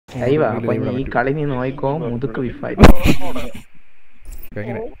ലൈവാ അപ്പൊ ഈ കളി നീ നോയിക്കോ മുതുക്ക് വിഫായി.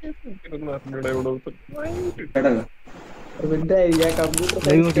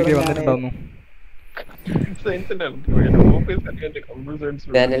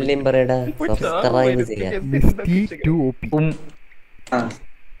 ചാനൽ നെയിം പറയടാ, സബ്സ്ക്രൈബ് ചെയ്യാം.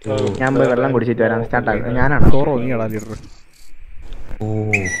 ഞാൻ പോയി വെള്ളം കുടിച്ചിട്ട് വരാം. സ്റ്റാർട്ടാക്കും. ഞാനാണ്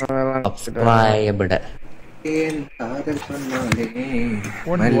subscribed.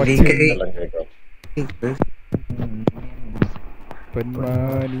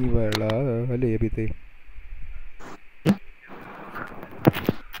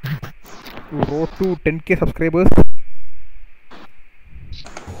 Road to 10K subscribers.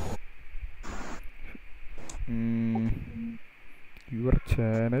 Your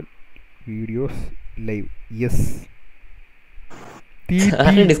channel videos live. Yes.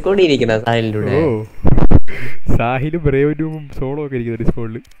 Discount ഇരിക്കുന്ന സാഹിലിലൂടെ. സാഹിലും ബ്രേവനും സോളോ ഒക്കെ ഇരിക്കുന്നു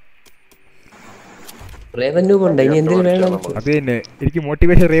ഡിസ്കൗണ്ടിൽ. റേവന്യൂബുണ്ട്, ഇനി എന്തിനു വേണം? അത് തന്നെ എനിക്ക്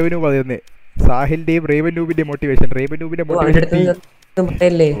മോട്ടിവേഷൻ റേവന്യൂബ് തന്നെ. സാഹിലിന്റെയും റേവന്യൂബിന്റെ മോട്ടിവേഷൻ. റേവന്യൂബിന്റെ മോട്ടിവേഷൻ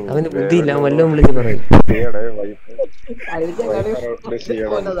അവന് ബുദ്ധിയില്ല, അവൻ വല്ലതും വിളിച്ച് പറയും.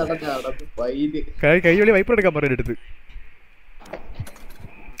 കൈവളി വൈപ്പർ എടുക്കാൻ പറഞ്ഞു എടുത്ത്.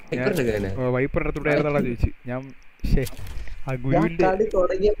 വൈപ്പർ എടുത്തൂടെ ചോദിച്ചു ഞാൻ. ആ ഗുരുവിന്റെ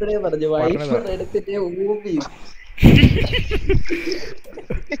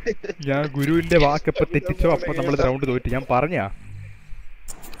ഞാൻ ഗുരുവിന്റെ വാക്കെപ്പോ തെറ്റിച്ചോ അപ്പൊ നമ്മൾ റൗണ്ട് തോറ്റു. ഞാൻ പറഞ്ഞാ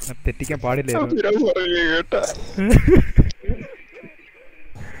തെറ്റിക്കാൻ പാടില്ലായിരുന്നു.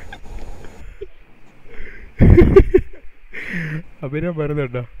 അഭിനയം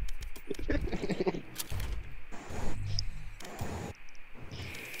പറയുന്നുണ്ടോ?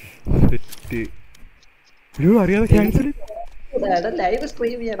 അറിയാതെ ക്യാൻസൽ ലൈവ്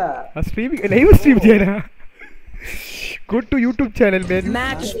സ്ട്രീം ചെയ്യാനാ. Go to YouTube channel, man.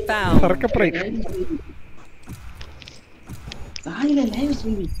 Match found. Sarkaprite. സാഹിലെ live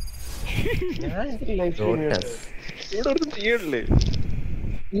streaming.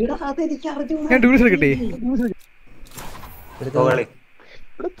 ഞാൻ ഡ്യൂസ് എടുക്കട്ടെ.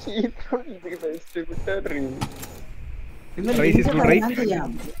 Rice is good, right?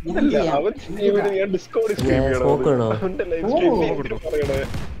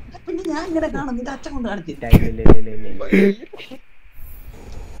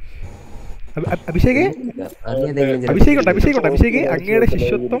 Abhishek അങ്ങയുടെ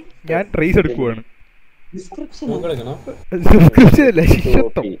ശിഷ്യത്വം ഞാൻ റൈസ് എടുക്കുവാണ്. ഡിസ്ക്രിപ്ഷൻ അല്ല,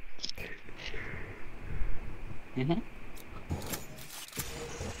 ശിഷ്യത്വം.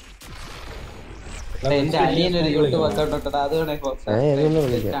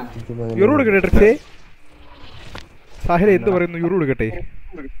 യൂറോ എടുക്കട്ടെ ട്രിക്സേ. സാഹില എന്ത് പറയുന്നു? യൂറോ എടുക്കട്ടെ.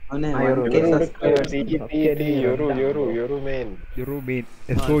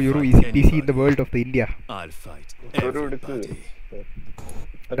 Easy in the world of the India.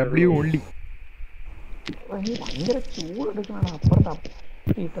 W only.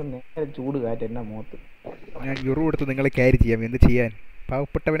 ചൂട് കാറ്റ് എന്നെ മുഖത്ത്. ഞാൻ യൂറോ എടുത്ത് നിങ്ങളെ ക്യാരി ചെയ്യാം. എന്ത് ചെയ്യാൻ?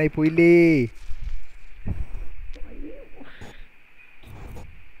 പാവപ്പെട്ടവനായി പോയില്ലേ.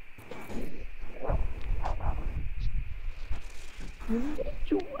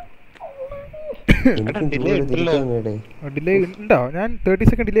 ഡിലേ ഉണ്ടോ? ഞാൻ 30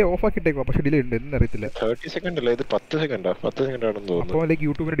 സെക്കൻഡ് ഡിലേ ഓഫ് ആക്കിട്ടേക്കോ. പക്ഷെ ഡിലേ ഉണ്ട്, എന്ന് അറിയത്തില്ല. 30 സെക്കൻഡ് അല്ല, ഇത് 10 സെക്കൻഡാ. 10 സെക്കൻഡ് ആണെന്ന് തോന്നുന്നു. അപ്പോൾ ലൈക്ക്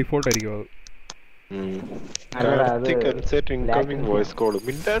യൂട്യൂബിന്റെ ഡിഫോൾട്ട് ആയിരിക്കും അത്. Incoming voice call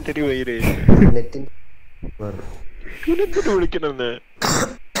മിണ്ടാതിരി വൈരേ.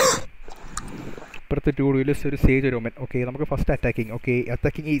 ഇപ്പുറത്തെ ടു ഡൂയിൽ ഒരു സേജ് ഒരു ഒമൻ. ഓക്കെ, നമുക്ക് first attacking. Okay,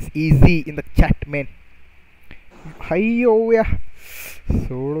 attacking is easy in the chat man. ഹയ്യോയാ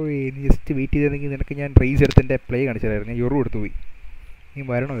solo. നീ ജസ്റ്റ് വെയിറ്റ് ചെയ്തെങ്കിൽ നിനക്ക് ഞാൻ റൈസ് എടുത്ത് എൻ്റെ പ്ലേ കാണിച്ചായിരുന്നു. ഞാൻ യൂറോ എടുത്തു പോയി. നീ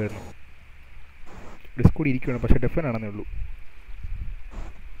വരണമായിരുന്നു. ഡിസ്കോഡ് ഇരിക്കുകയാണ്, പക്ഷേ ഡെഫൻ ആണെന്നേ ഉള്ളൂ.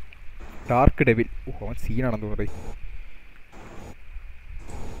 Dark devil. അവൻ സീനാണെന്ന് തോന്നുന്നത്.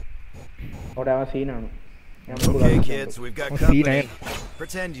 സീനാണ്.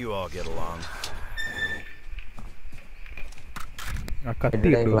 കത്തി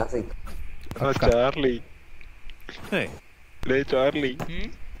ചാർലി. ചാർലി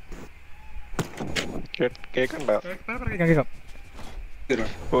കേക്കണ്ട.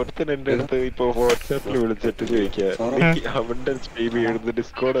 ഒരുത്തൻ എന്റെ അടുത്ത് ഇപ്പൊ വാട്സാപ്പിൽ വിളിച്ചിട്ട് ചോദിക്കാ അവന്റെ സ്ട്രീം ചെയ്യുന്നത്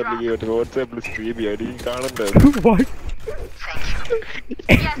ഡിസ്കോഡ് അല്ലെങ്കിൽ വാട്സാപ്പിൽ സ്ട്രീം ചെയ്യാൻ എനിക്ക് കാണണ്ടേ.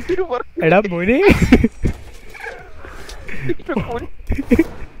 എടാ മോനെ,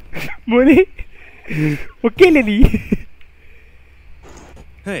 മോനെ ഓക്കെ അല്ലേ നീ?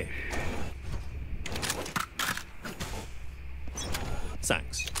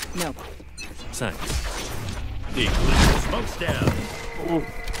 Thanks. No. Thanks. Smoke's down.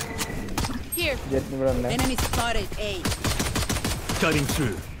 Here. Jet ഇവിടെ ഉണ്ട്. Enemy spotted. A. Cutting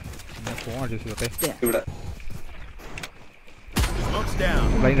through. ഞാൻ ഫോൺ അഡ്ജസ്റ്റ് ചെയ്തോട്ടെ. ഇവിടെ Smoke's down.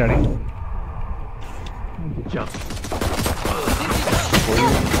 ബ്ലൈൻഡ് ആണേ. Jump.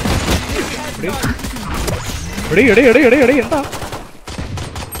 എടേ എന്താ?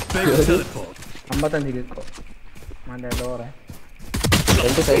 Fake teleport. 55 കിക്കോ. മറ്റേ ഡോറെ.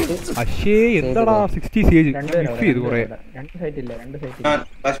 രണ്ട് സൈറ്റ് അശേ എന്താടാ 60 സേജ് രണ്ട് മിക്സ് ചെയ്തു കുറേ. രണ്ട് സൈറ്റ് ഇല്ല, രണ്ട് സൈറ്റ് ആ ഇല്ല.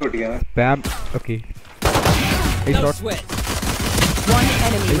 ഫ്ലാഷ് പൊട്ടിക്കാം. Spam okay. ഈ ഷോട്ട് One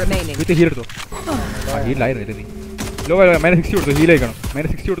enemy remaining. വിത്ത് ഹീൽ എടുത്തോ. ആ ഹീൽ ആയിരുന്നു നീ. ലോ -60 കൊടുത്തു ഹീൽ ആയിക്കണം.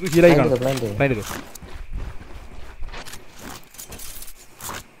 -60 കൊടുത്തു ഹീൽ ആയിക്കണം. പ്ലാൻ ചെയ്തു.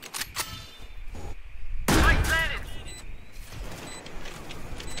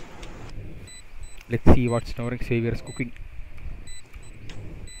 Let's see what Snoring Savior is cooking.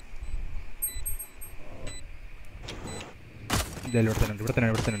 ഇവിടെ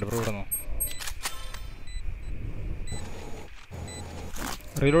തന്നെ ബ്രോ ഇവിടെ നോ.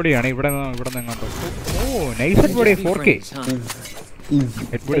 റീലോഡ് ചെയ്യാണ് ഇവിടെ നിന്ന് എങ്ങോട്ടോ. ഓ nice head body 4K.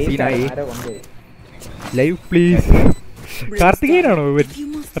 Head body സീനായി. ആരോ കൊണ്ടുപോയി. Live please. കാർത്തികേയനാണോ ഇവൻ?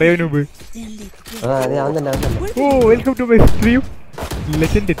 റേവനൂബ്. അതെ അവൻ തന്നെ ഓ welcome to my stream.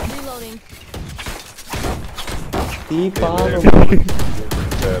 Legend. Reloading. ഈ പാവം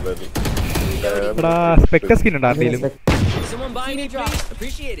എടാ സ്പെക്ടർ സ്കിൻ ഉണ്ട് ആർട്ടിയിലും. Someone buy me, drop.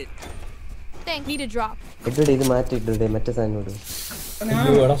 Appreciate it. Thank. Need a drop. ഇവിടെ ഇത് മാറ്റിയിട്ടുണ്ട് മറ്റേ സാധനോട്.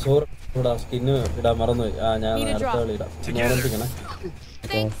 എടാ സോറി ഇവിടെ സ്കിന്ന് ഇടാൻ മറന്നുപോയി. ആ ഞാൻ അടുത്ത കളി ഇടാം. ഓർമ്മിപ്പിക്കണേ.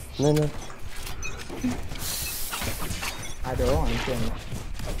 Thanks. ആരോ എനിക്ക് വന്നു.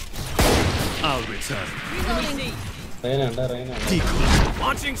 I'll return. Reloading. റെയ്ന ഉണ്ട്. Decoy.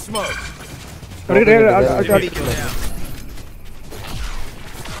 Launching smoke.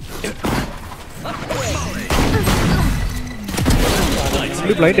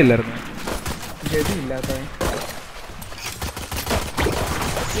 ബ്ലൈൻഡ് ഇല്ലായിരുന്നു. ജെറ്റ് ഇല്ലാത്തവൻ.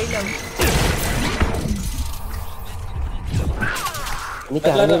 എനിക്ക്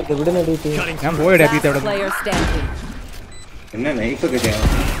അറിയാം എവിടെ നടിയിട്ട്. ഞാൻ പോയടേ Last അവിടെ. player standing. എന്നെ നൈഫൊക്കെ ചെയ്യാം.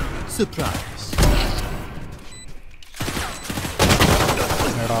 Surprise.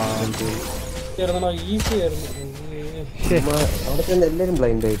 ഈസി ആയിരുന്നു. അവിടെ ചെന്ന് എല്ലാരും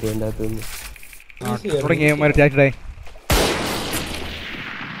ബ്ലൈൻഡ് ആയിട്ട് എൻ്റെ അകത്ത് നിന്ന്. തുടങ്ങിയ ചാറ്റായി.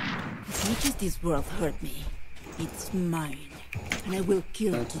 As much as this world hurt me, it's mine, and I will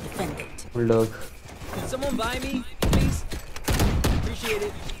kill to defend it. Bulldog. Can someone buy me, please? Appreciate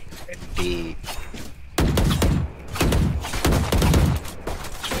it.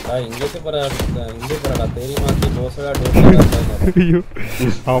 English പറയടാ തേരി മാറ്റി അയ്യോ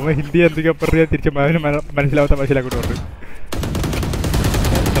അവൻ ഹിന്ദി എന്തൊക്കെയാ പറയാ തിരിച്ച് മനസ്സിലാവാത്ത മനസ്സിലാക്കിട്ടുണ്ട്.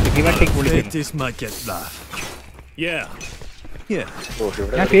 This might get laugh. Yeah. Yeah.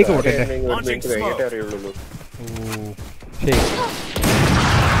 ഞാൻ cake പോട്ടെ. അറിയുള്ളൂ. ശരി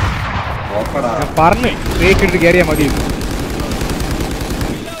ഓപ്പടാ. ഞാൻ പറഞ്ഞു കേക്ക് എടുത്ത് കയറിയാൽ മതി.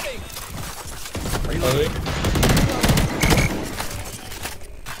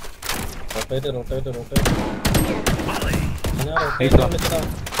 Rotate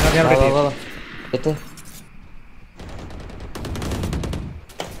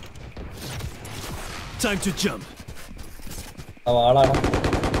Time to jump. ആളാണ്.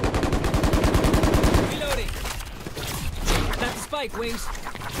 Reloading. That's the spike, wings.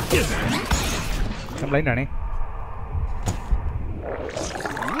 Blind ആണേ.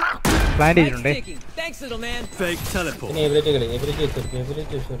 Plan ചെയ്തിട്ടുണ്ടേ. Thanks, little man. Fake teleport. പിന്നെ എബിലിറ്റി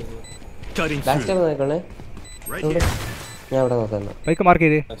വെച്ചെടുക്കുക. Cutting last through. നോക്കണേ. Right here. ഞാൻ ഇവിടെ നോക്കാം. ബൈക്ക് മാർക്ക്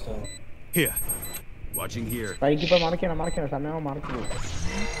ചെയ്തേ. Here. Watching here. ബൈക്ക് ഇപ്പൊ മറിക്കണം സമയം മറച്ചു.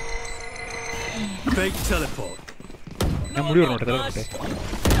 Fake teleport. ഞാൻ മുടി പറഞ്ഞോട്ടെ തലട്ടെ.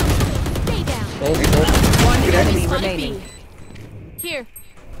 Stay down. One enemy remaining. Here.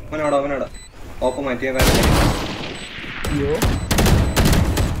 അവനോടാ ഓപ്പ് മാറ്റിയ വേറെ. അയ്യോ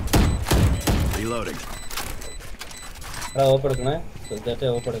Reloading. ഓപ്പ് എടുക്കണേ.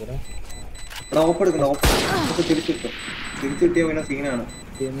 ഓപ്പ് എടുക്കണേ. എടാ ഓപ്പ് എടുക്കണം. ഓപ്പ് തിരിച്ചിട്ടോ. തിരിച്ചിട്ടിയ പിന്നെ സീനാണ്.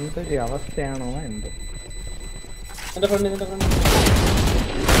 എന്തൊരു അവസ്ഥയാണോ എന്തോ. എന്റെ front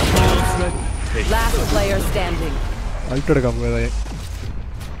Last player standing. Light എടുക്കാൻ പോയതായി.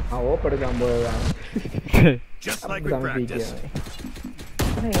 ആ ഓപ്പ് എടുക്കാൻ പോയതാണ്. Just like we practiced.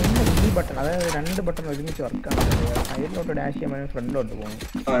 ഈ ബട്ടൺ അതായത് രണ്ട് ബട്ടൺ ഒരുമിച്ച് വർക്കാണ്. സൈഡിലോട്ട് ഡാഷ് ചെയ്യാൻ ഫ്രണ്ടിലോട്ട് പോകും.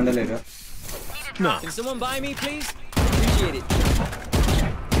 വേണ്ടല്ലേ No. Can someone buy me, please? Appreciate it.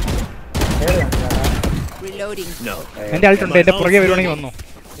 Reloading. No. എന്റെ ആൾട്ടുണ്ട്. എന്റെ പുറകെ വരുവാണെങ്കിൽ വന്നോ.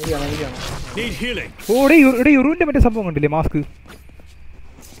 Need healing. ഓടെ ഇവിടെ യുറുവിന്റെ മറ്റേ സംഭവം കണ്ടില്ലേ മാസ്ക്.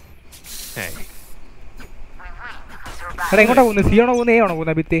 Hey. എടാ എങ്ങോട്ടാ പോകുന്നത്? സി ആണോ പോകുന്നത്? എ ആണോ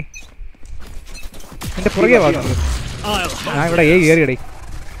പോകുന്നത്? ബിത്തെ എൻ്റെ പുറകെ വന്നത് ഞാൻ ഇവിടെ കയറിയടേ.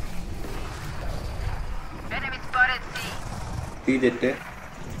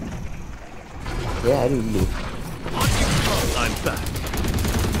 ആരും ഇല്ലേ? I'm back.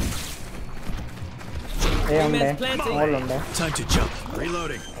 Time to jump.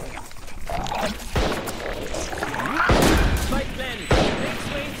 Reloading. Spike planted. Next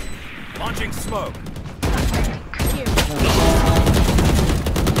swing. Launching smoke. Your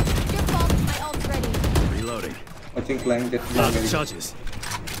fault. My ult's ready. Reloading. Charges.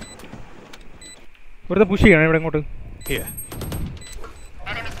 വെറുതെ പുഷ് ചെയ്യണം ഇവിടെ ഇങ്ങോട്ട്. Here.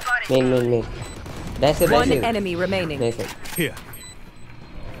 Main. Dash. One enemy remaining. Here.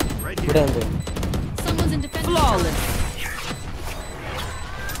 Right here. ഇവിടെ ഉണ്ട്. Someone's in defense. Flawless.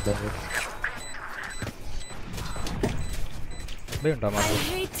 I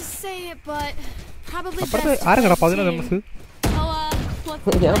hate to say it, but probably best. അപ്പുറത്ത് ആരെങ്കിലും 11 നമുക്ക്. So, what's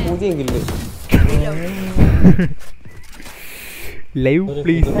the ഞാൻ plan? പൂജ്യം കില്ല്. Live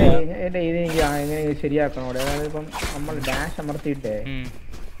please. ഇത് എനിക്ക് എങ്ങനെ ശരിയാക്കണം അവിടെ. അതായത് ഇപ്പം നമ്മൾ ഡാഷ് അമർത്തിയിട്ടേ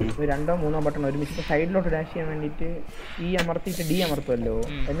ഒരു 2-3 ബട്ടൺ ഒരുമിച്ച് സൈഡിലോട്ട് ഡാഷ് ചെയ്യാൻ വേണ്ടിയിട്ട് ഈ അമർത്തിയിട്ട് ഡി അമർത്തുമല്ലോ,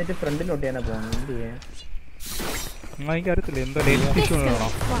 എന്നിട്ട് ഫ്രണ്ടിലോട്ട് തന്നെ പോകണം. എന്ത് ചെയ്യാൻ എനിക്ക് അറിയത്തില്ല എന്താ late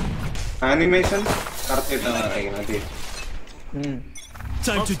animation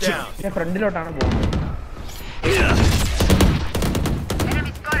Time to jump. ഫ്രണ്ടിലോട്ടാണ് പോകുന്നത്.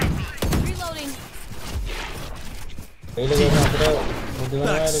 Reloading.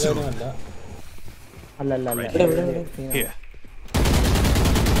 അല്ല Here.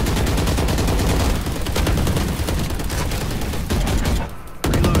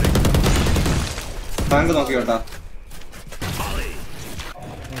 ബാങ്ക് നോക്കി കേട്ടാ.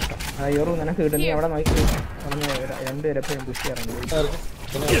 യോറു നിനക്ക് കിട്ടുന്ന അവിടെ നോക്കി രണ്ടുപേരെപ്പോഴും പുഷ് ചെയ്യാറുണ്ട്.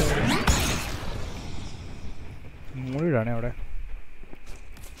 മൂടിയിടാണേ അവിടെ.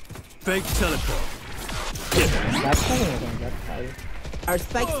 Fake teleport. Our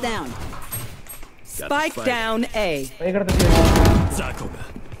spike's down. Spike down A. Zakoga.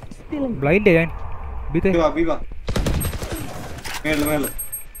 Blind ഞാൻ ബീത്തെ.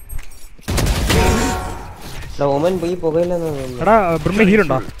 ഓമൻ പോയി പുകയില്ലെന്ന് തോന്നുന്നു. എടാ ബ്രിമ്മ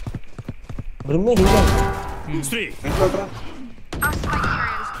ഹീലുണ്ടോ? ബ്രിമ്മ ഹീല.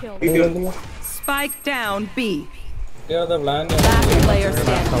 Spike down B. Last player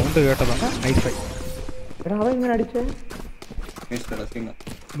standing. Sound കേട്ടതാ. Nice phi. എടാ അവൻ ഇങ്ങനെ അടിച്ചേ.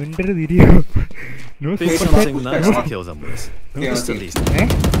 മിണ്ടര് തിരിയോ? No Think something nice to kill them with. Just at least.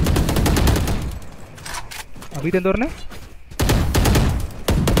 അബീത് എന്താ പറഞ്ഞേ?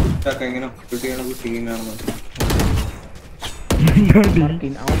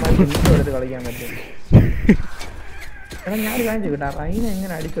 അവന്മാർക്ക് കളിക്കാൻ പറ്റും. എടാ ഞാനൊരു കാര്യം ചോദിക്കട്ടെ, റൈന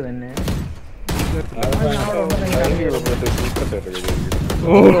എങ്ങനെ അടിച്ചത് തന്നെ?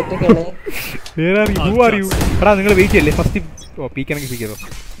 എടാ നിങ്ങൾ വെയിറ്റ് ചെയ്യല്ലേ ഫസ്റ്റ് പീക്കാണെങ്കിൽ പീക്ക് ചെയ്തോ.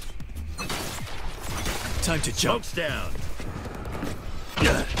 Time to jump down.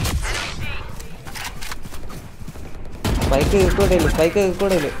 Spike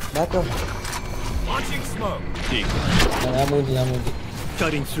ഇക്കോടയില് back വാ. Launching smoke. ഞാൻ മൂഞ്ചി.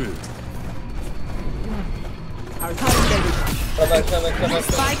 Cutting through.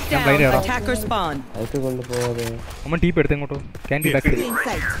 Spike down. Attacker spawn. Spike കൊണ്ടുപോവാതെ അമ്മ ടീപ്പ് എടുത്ത് എങ്ങോട്ടോ ക്യാൻറ്റീൻ ബാക്ക്.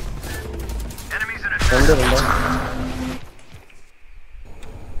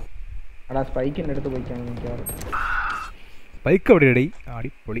 എടാ സ്പൈക്കിന്റെ അടുത്ത് പോയിക്കാൻ മിക്കവാറും. ബൈക്ക് എവിടെ ഇടയി?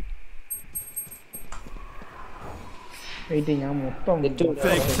 അടിപൊളി. വെയിറ്റ് ഞാൻ മൊത്തം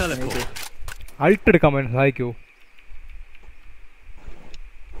Fake teleport. അൾട്ട് എടുക്കാൻ വേണ്ടി സഹായിക്കുമോ?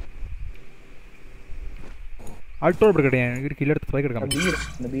 അൾട്ടോ എടുക്കട്ടെ, ഞാൻ ഒരു കില്ലെടുത്ത് സ്പൈക്ക് എടുക്കാൻ പറ്റും.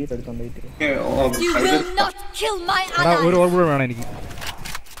 You will not kill my എടാ ally. ഒരു ഓർബർ വേണം എനിക്ക്.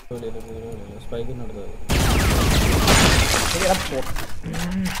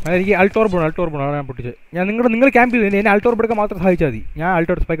 എനിക്ക് അൾട്ടോർബ് ആണ് ഞാൻ പൊട്ടിച്ചത്. ഞാൻ നിങ്ങൾ ക്യാമ്പ് ചെയ്ത് എന്നെ അൾട്ടോർബ് എടുക്കാൻ മാത്രം സഹായിച്ചാൽ മതി. ഞാൻ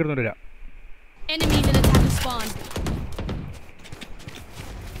അൾട്ടോർ സ്പൈക്ക് എടുത്തോണ്ട് വരാം. Enemies in attacker spawn.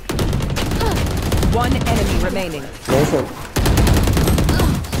 One enemy remaining.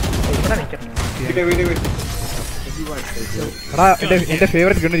 എടാ എന്റെ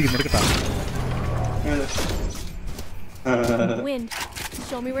ഫേവറേറ്റ് ഗൺ ഇരിക്കുന്നു എടുക്കട്ടാ. Wind.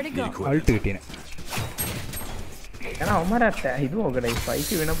 Show me where to go. അൾട്ട് കിട്ടിയനെ. എടാ അവന്മാരറ്റ ഇത് നോക്കട്ടെ, ഈ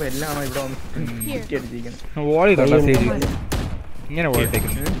സ്പൈക്ക് വീണപ്പോ എല്ലാം ഇവിടെ അടിച്ചിരിക്കണം. വോൾ ചെയ്തോളാം സ്റ്റേജ്. ഇങ്ങനെ wall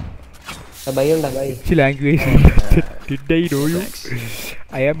ഇട്ടേക്കുന്നു. Language. Did I know you?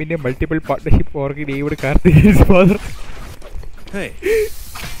 I am in a multiple partnership organized Karthik's father. Hey.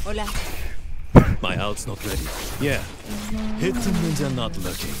 Hola. My ult's not ready. Yeah. Hit them when they're not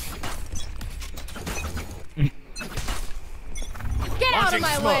looking. Get out of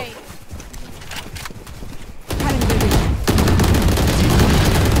my way.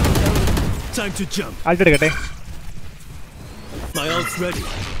 Time to jump. Alt എടുക്കട്ടെ. My ult's ready.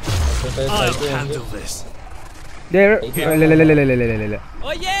 I'll handle this. ഇല്ല.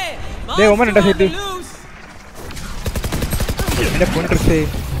 Oh yeah! ദേ ഓമൻ ഉണ്ട് set. Loose! എന്റെ phone tricks.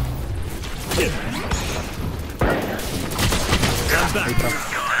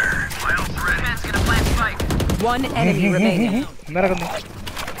 One enemy remaining. നടക്കുന്നു.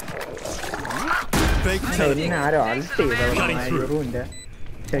 ആരോ അൾട്ട് ചെയ്ത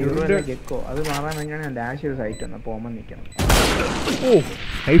യൂറൂന്റെ ഗെക്കോ അത് മാറാൻ വേണ്ടിയാണ് ഞാൻ ഡാഷ് ചെയ്ത് സൈറ്റ് വന്നത്. പോമൻ നിൽക്കണം. ഓ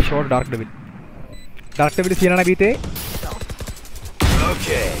nice shot dark devil. Dark devil സീനാണ് ബീത്തെ.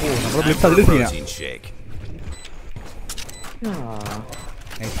 Okay. നമ്മൾ ബ്ലിറ്റ്സ് അതിൽ സീനാ. Shake.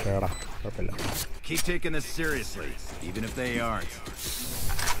 നൈസ് ഷോട്ടാ. കുഴപ്പമില്ല. Keep taking this seriously, even if they aren't.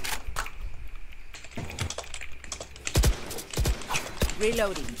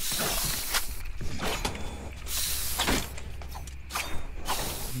 Reloading.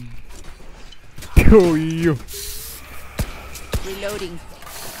 അയ്യോ. Reloading.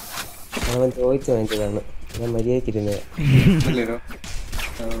 അവൻ ചോദിച്ചു വാങ്ങിച്ചതാണ്. ഞാൻ മര്യാദക്കിരുന്നേ. അല്ലേരോ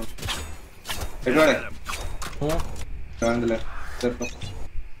എടോടെ കാണുന്നില്ല ചെറുപ്പം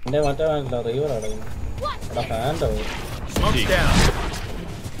എന്റെ മറ്റേ വാങ്ങില്ല റിവർ അടങ്ങുന്നു. എടാ ഫാൻ്റെ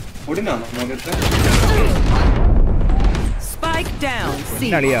ഓടിനാണോ മോനത്തെ Spike down. C.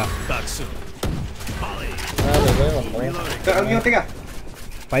 അളിയാ. ഇങ്ങോട്ടേക്കാ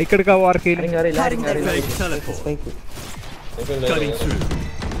ബൈക്ക് എടുക്കാവോ ആർക്കെങ്കിലും? Spike. Cutting through.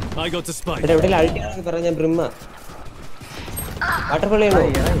 I got the spike. എവിടെ അൾട്ടിയാണെന്ന് പറഞ്ഞ ബ്രിമ്മ വാട്ടർഫോളിയാണോ?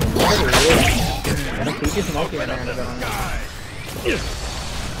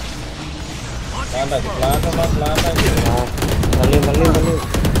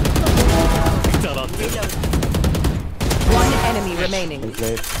 One enemy remaining.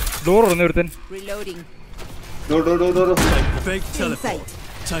 ഡോർ തുറന്നു ഒരുത്തൻ. Reloading. Fake teleport.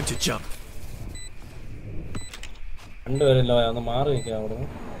 Time to jump. രണ്ടുപേരില്ല ഒന്ന് മാറി നിൽക്കാം അവിടെ.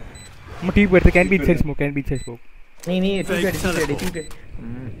 നമ്മൾ ടീം എടുത്ത് ക്യാൻ ബി സൈഡ് സ്മോക്ക്. നീ ഇല്ല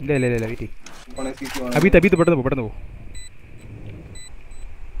വെയിറ്റ്. അബീത്ത് പെട്ടെന്ന് പോ.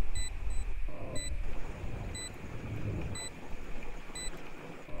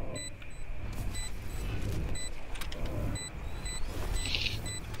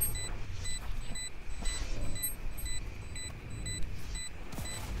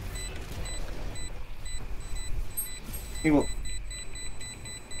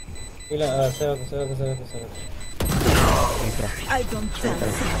 ഇല്ല I don't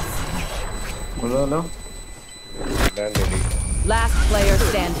dance. Hello Last player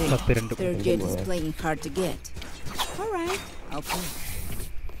standing. 32. Their jet is playing hard to get. All right, I'll play.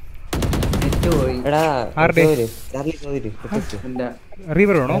 എടാ ആരുടെ? ചാർലി ചോദിച്ചു.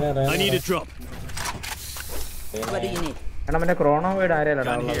 റീവർ വേണോ? I need a drop. What do you need? എടാ മറ്റേ ക്രോണോവൈഡ്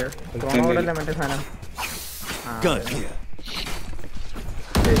ആരെയല്ലടാ ഉള്ളത്? ക്രോണോവൈഡല്ലേ മറ്റേ സാധനം? Gun here.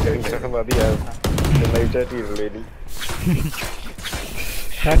 മതിയാ ലൈറ്റ് ആയിട്ട് ഇരുളേനി.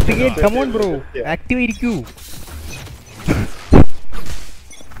 Activate. Come on bro. Active ഇരിക്കൂ.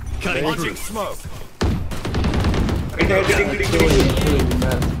 Cutting through. Smoke.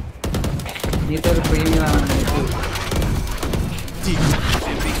 Deep.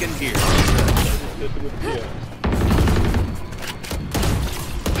 Beacon here.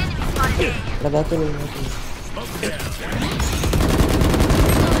 Back up.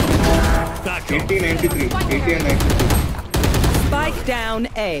 80 and 93. Spike down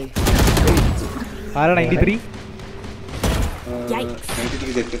A. ആരാ 93?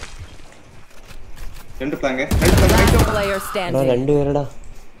 93 ജെറ്റ്. രണ്ട് ഫ്ലാങ്ക്. Player standing. രണ്ടുപേരടാ.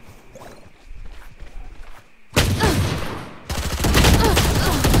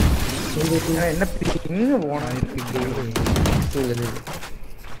 എന്നെ പിങ്ങ് പോണം.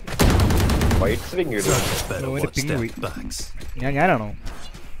 വൈറ്റ് സ്വിംഗ് ഇടും. Better No, watch ping their away. backs. ഞാനാണോ?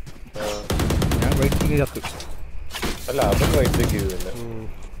 ഞാൻ white swing ചത്തു. അല്ല അവൻ വൈറ്റ് സ്വിംഗ് ചെയ്തില്ല.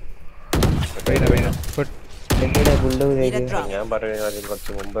 എന്റെ ബുള്ള് ഞാൻ പറയുന്നത്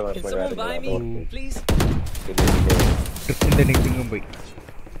കുറച്ച് മുമ്പ് Can someone buy me, please? ട്രിപ്സിന്റെ നെറ്റിങ്ങും പോയി.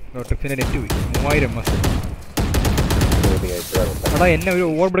 ട്രിപ്സിന്റെ നെറ്റ് പോയി. 3000 MS. എടാ എന്നെ ഒരു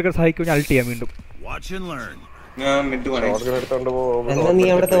ഓവർ ബ്രേക്കർ സഹായിക്കും. ഞാൻ അൾട്ട് ചെയ്യാം വീണ്ടും. Watch and learn. ഞാൻ മിഡ് വണേ. എടുത്തോണ്ട് എന്നാ നീ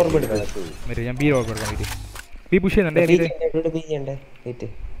അവിടത്തെ ഓർമ്മ എടുക്കാം. മറ്റേ ഞാൻ ബി ഓവർ കൊടുക്കാൻ വേണ്ടി ബി പുഷ് ചെയ്യുന്നുണ്ട്.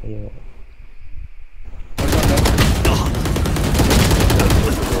 അയ്യോ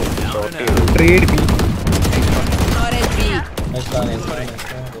ട്രേഡ് ബി.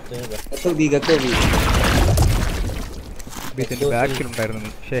 ബീത്തിന്റെ ബാക്കിലുണ്ടായിരുന്നു.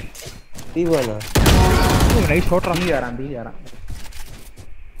 ശേ നൈസ് ഷോട്ട്. ബി കയറാം.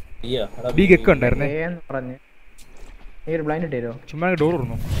 ബി ഗെക്ക് ഉണ്ടായിരുന്നേ. പറഞ്ഞ് നീ ഒരു ബ്ലൈൻഡ് ഇട്ട് തരുമോ? ചുമ്മാ ഡോർ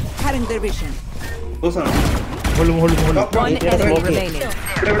തുറന്നു. Cutting their vision. Close ആണ്. Hold. One enemy remaining.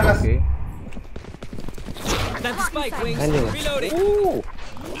 Okay. That's the spike, Wings. Hello. Reloading.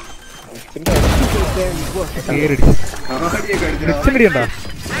 കേറിടി. കാടിയൊക്കെ അടിച്ചിട്ട് ഇച്ചടി ഉണ്ടോ?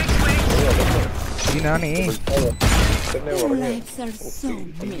 ഇതിനാണേ. Lives are so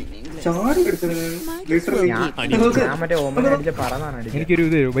meaningless. ചാടി എടുത്തത് ലിറ്ററലി ഞാൻ മറ്റേ ഓമന അടിച്ച പറന്നാണ് അടിച്ചത്. എനിക്കൊരു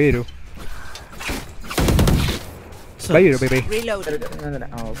ഇത് തരൂ, ബൈ തരൂ. ബൈ തരൂ, ബൈ. Reloading.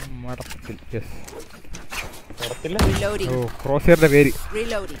 മടത്തിൽ. Yes. Reloading. ഓ, ക്രോസ്ഹെയറിന്റെ പേര്.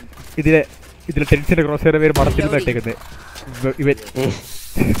 Reloading. ഇതിലെ ടെൻസിന്റെ ക്രോസ്ഹെയറിന്റെ പേര് മടത്തിൽ ഇട്ടേക്കുന്നത്. ഇവൻ.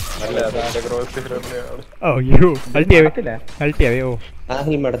 അയ്യോ, അൾട്ടിയാവേ. ഓ.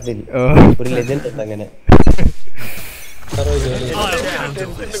 ആഹിൽ മടത്തിൽ ഒരു ലെജൻഡ് ഉണ്ട് അങ്ങനെ.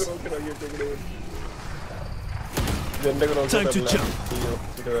 Time to jump.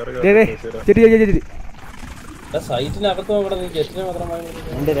 സൈറ്റിനകത്ത് നോക്കണം, നീ ജെറ്റിനെ മാത്രമായി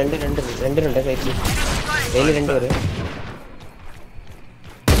രണ്ടുണ്ട് സൈറ്റിൽ. കയ്യില് രണ്ടുപേര്.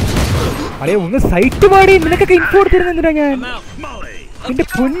 അളിയ ഒന്ന് സൈറ്റ് പാടി നിനക്കൊക്കെ ഇൻഫോ കൊടുത്തിരുന്നെന്തിനാ ഞാൻ? എന്റെ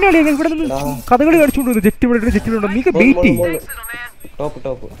പൊന്നളിയ ഇവിടെ നിന്ന് കഥകളി കളിച്ചോണ്ട് ജെറ്റ് ഇവിടെ ജെറ്റിലുണ്ടോ? നീ വെയിറ്റ് ചെയ്യും.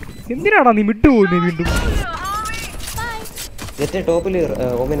 ടോപ്പ് എന്തിനാടാ നീ വിട്ടു പോകുന്നത് വീണ്ടും? ജെറ്റ് ടോപ്പില്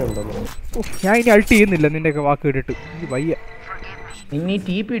ഓമനുണ്ടോ? ഞാൻ ഇനി അൾട്ട് ചെയ്യുന്നില്ല നിന്റെയൊക്കെ വാക്ക് കേട്ടിട്ട്. ഈ വയ്യ. നീ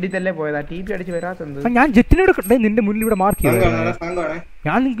TP ഇടിച്ചല്ലേ പോയതാ? TP അടിച്ച് വരാത്തെന്ത്? ഞാൻ ജെറ്റിനോട് നിന്റെ മുന്നിൽ ഇവിടെ മാർക്ക് ചെയ്തു.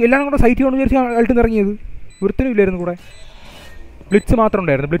 ഞാൻ എല്ലാവരും കൂടെ സൈറ്റ് കൊണ്ട് വിചാരിച്ച് അൾട്ട് ഇറങ്ങിയത്. ഒരുത്തനും ഇല്ലായിരുന്നു കൂടെ. ബ്ലിറ്റ്സ് മാത്രം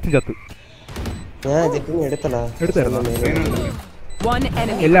ഉണ്ടായിരുന്നു. ബ്ലിറ്റ്സും ചത്ത്. എടുത്തായിരുന്നു.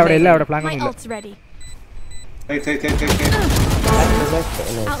 എല്ലാം അവിടെ പ്ലാൻ ഒന്നുമില്ല.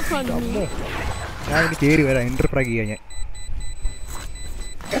 ഞാൻ ഇനി കേറി വരാം. ഇന്റർപ്രാഗ് ചെയ്യാൻ ഞാൻ.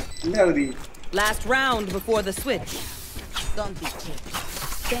 Last round before the switch. Don't be cheap.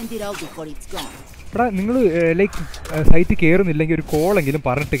 Spend it all before it's gone. എടാ നിങ്ങൾ ലൈക്ക് സൈറ്റ് കയറുന്നില്ലെങ്കിൽ ഒരു കോളെങ്കിലും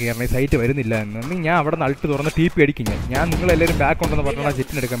പറഞ്ഞിട്ട് കയറണേ സൈറ്റ് വരുന്നില്ല എന്ന്. ഞാൻ അവിടെ നിന്ന് അൾട്ട് തുറന്ന് TP അടിക്കും. ഞാൻ നിങ്ങളെല്ലാവരും ബാക്ക് ഉണ്ടെന്ന് പറഞ്ഞാൽ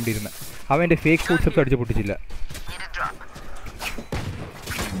ജെറ്റിന് എടുക്കാൻ വേണ്ടിയിരുന്നത്. അവൻ എൻ്റെ ഫേക്ക് ഫുഡ് സ്റ്റെപ്സ് അടിച്ച് പൊട്ടിച്ചില്ല.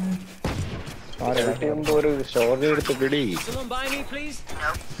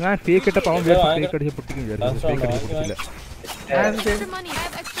 ഞാൻ ഫേക്ക് ഇട്ടപ്പോൾ അവൻ ഫേക്ക് അടിച്ച് പൊട്ടിക്കും വിചാരിച്ചു. ഫേക്ക് അടിച്ച് പൊട്ടിച്ചില്ല. I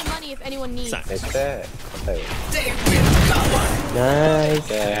have extra money if anyone needs.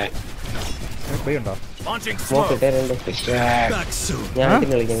 ഉണ്ടോ?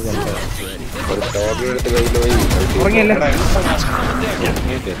 ഉറങ്ങിയല്ലേ?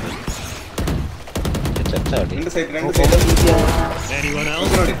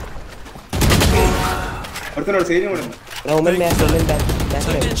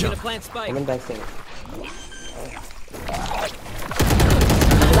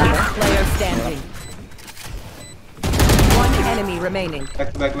 Last player standing. One enemy remaining.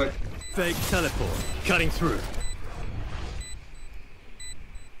 Back. Fake teleport. Cutting through.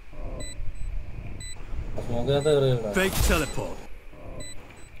 Fake teleport.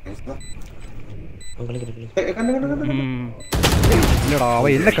 ഇല്ലടാ അവൻ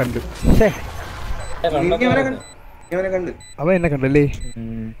എന്നെ കണ്ടു. അവൻ എന്നെ കണ്ടല്ലേ?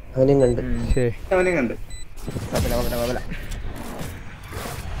 അവനെയും കണ്ട്.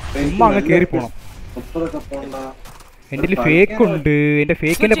 ഉമ്മ അങ്ങ് കേറി പോണം. എന്റെ ഫേക്ക് ഉണ്ട്. എന്റെ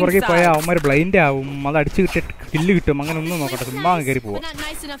ഫേക്കിന്റെ പുറകെ പോയാൽ അവന്മാർ ബ്ലൈൻഡ് ആവും. അത് അടിച്ചു കിട്ടിട്ട് കില്ല് കിട്ടും. അങ്ങനെ ഒന്നും നോക്കട്ടെ. ചുമ്മാ അങ്ങ് കയറി പോവാം.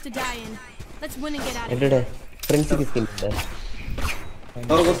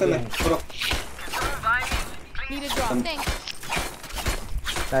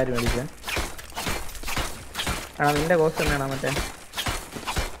 നിന്റെ കോസ്റ്റ് എന്നാണ് മറ്റേ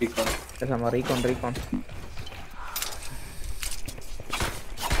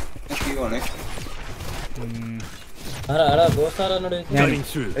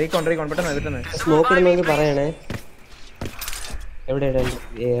റീകോൺ പെട്ടെന്ന് സ്മോക്ക് ഇടുന്നെങ്കിൽ പറയണേ.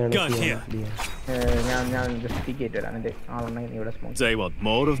 ഞാൻ ജസ്റ്റ് കേറ്റ് വരാം. എന്റെ ആളുണ്ടെങ്കിൽ ഇവിടെ smoke. They want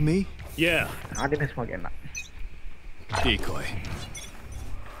more of me? Yeah. ആദ്യമേ സ്മോക്ക് ചെയ്യണ്ട. Decoy.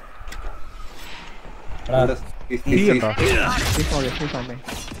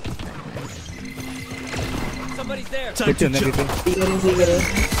 Somebody's there. Time to jump.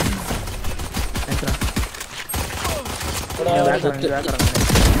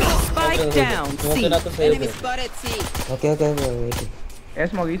 Spike down. C. Enemy spotted C. Okay.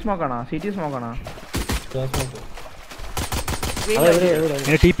 Smoke ആണോ? CT സ്മോക്ക് ആണോ?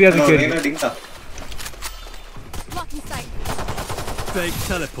 TP അത് കയറി. Fake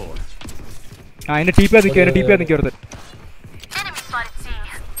teleport. എന്റെ TP അത് കയറി. TP അത് കയറി.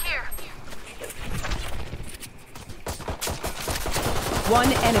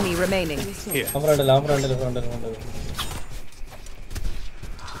 One enemy remaining. Here. Front.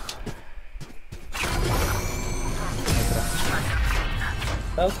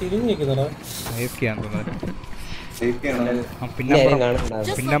 തിരിഞ്ഞിരിക്കുന്നടാ AFK ആണെന്ന് തോന്നുന്നു.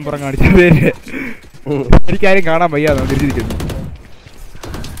 പിന്നമ്പുറം കാണിച്ച പേര് എനിക്കാരും കാണാൻ വയ്യാതെ തിരിച്ചിരിക്കുന്നു.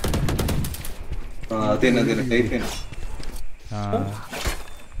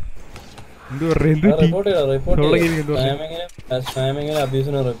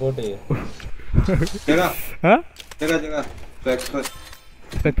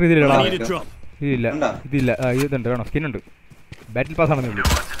 ഇതില്ല ഇതുണ്ട് വേണോ സ്കിന്നുണ്ട് ബാറ്റിൽ പാസ് ആണെന്നേ ഉള്ളൂ.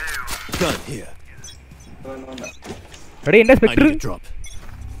 എടേ എന്റെ സ്പെക്ടർ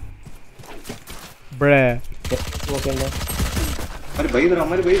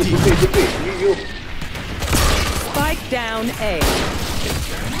Spike down A.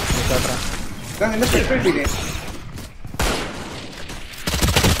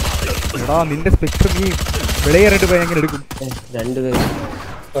 എടാ നിന്റെ സ്പെക്ടർ നീ വിളയേറിട്ട് പോയി എങ്ങനെ എടുക്കും? രണ്ടുപേരും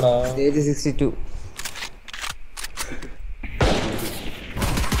 62.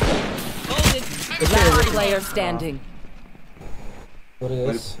 Last player standing.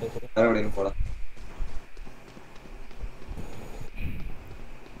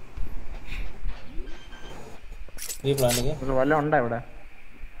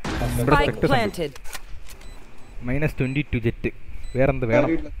 Spike planted. -22 jet. വേറെന്ത് വേണം?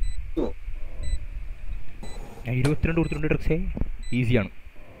 ഞാൻ 22 കൊടുത്തിട്ടുണ്ട് ഡ്രക്സേ. ഈസിയാണ്.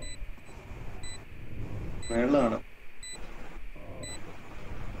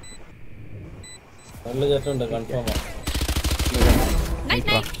 നല്ല ജെറ്റുണ്ട് കൺഫേം ആണ്.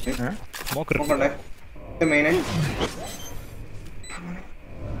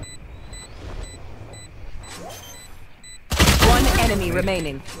 One enemy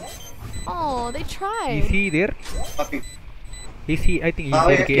remaining. Oh, they tried. Is he there? Is he? I think he's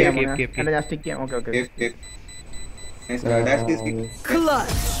there. KF. And just stick him. Okay. Nice guy. Dash this kick.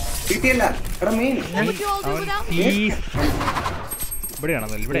 Clutch. Detail la. Kada main. What would you all do without me?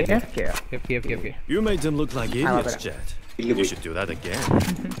 FK. You made them look like idiots, Jet. You should do that again.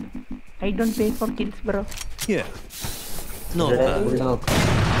 I don't pay for kills, bro. Yeah. Not bad.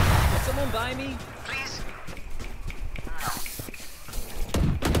 Can someone buy me, please?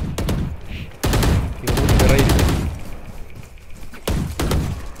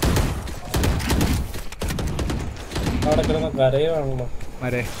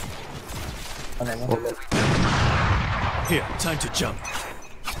 Here, time to jump.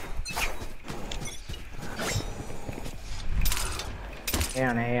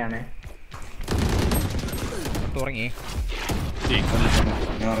 ആണ് തുടങ്ങി.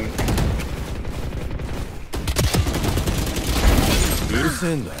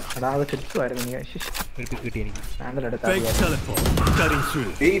 എടാ അത് കിട്ടുമായിരുന്നു നീ കിട്ടി എനിക്ക്.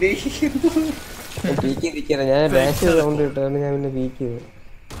 ഞാൻ dash sound കിട്ടാണ് ഞാൻ പിന്നെ പീക്ക് ചെയ്തു.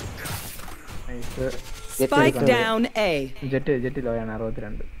 Spike down A. Jet ലോയാണ്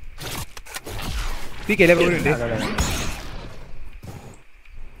 62.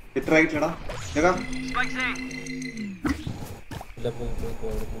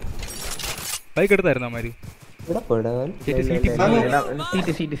 Bike എടുത്തായിരുന്നു അമ്മാര്.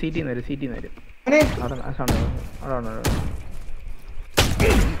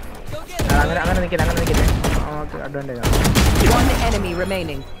 അങ്ങനെ നിൽക്കില്ല അഡ്വാൻറ്റേജ് ആണ്. One enemy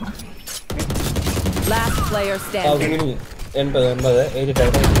remaining. Last player standing. 80.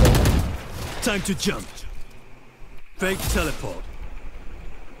 Time to jump. Fake teleport.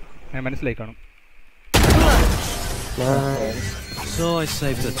 ഞാൻ മനസ്സിലായി കാണും. So I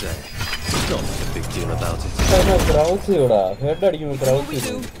saved the day. Not a big deal about it.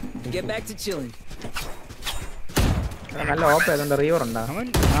 Get back to chilling. നല്ല ഓപ്പ് ആയതുകൊണ്ട് reaver ഉണ്ടാ. അവൻ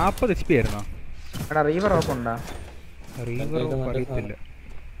 40 HP ആയിരുന്നോ? എടാ റീവർ ഓപ്പ് ഉണ്ടാ? റീവർ അറിയത്തില്ല.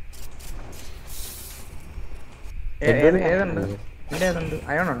 ഏതുണ്ട്? നിന്റെ ഏതുണ്ട്?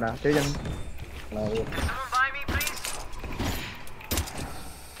 അയോൺ ഉണ്ടാ? ചോദിച്ചു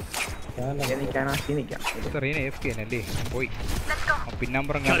പോയി.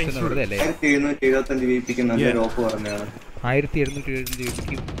 പിന്നമ്പറം കാണിക്കുന്ന വെറുതെ അല്ലേ?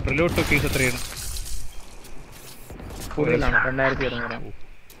 1775 പ്രിലോട്ട് കേസ് എത്രയാണ്? 2200.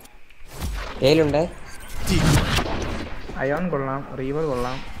 അയോൺ കൊള്ളാം, റീവർ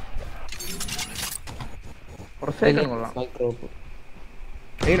കൊള്ളാം, കൊള്ളാം.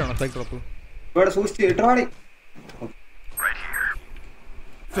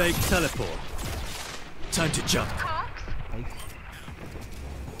 Fake teleport. Time to jump.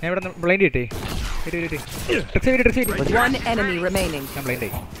 ഞാൻ ഇവിടെ ബ്ലൈൻഡ് ചെയ്യട്ടെ. One enemy remaining. ഞാൻ ബ്ലൈൻഡ്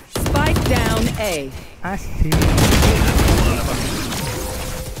ആയി. Spike down A.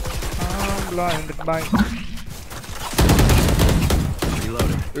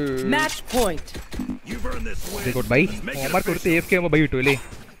 Match point. You burn this way. Good bye. ഓമാർക്ക് കൊടുത്ത് AFK ആകുമ്പോൾ ബൈ കിട്ടും അല്ലേ?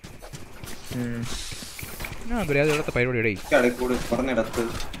 ആ ബരാ ഇവിടുത്തെ പരിപാടി ഇടേ. കൂടെ പറഞ്ഞിടത്ത്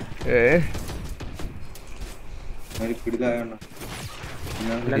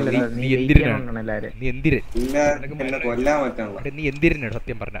നീ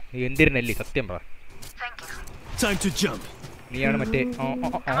സത്യം പറഞ്ഞ നീ എന്തിരനല്ലേ സത്യം പറ. നീയാണ് മറ്റേ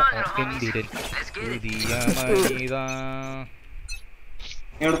എന്തിരൻ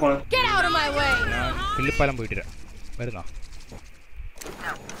കിള്ളിപ്പാലം പോയിട്ടില്ല വരുന്നോ?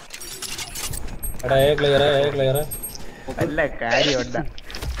 നല്ല കാര്യമുണ്ട.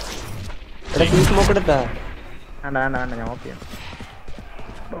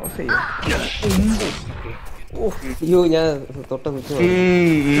 അയ്യോ ഞാൻ തൊട്ട വെച്ചു.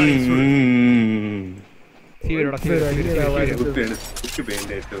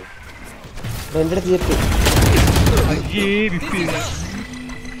 എന്റെ തീർത്ത്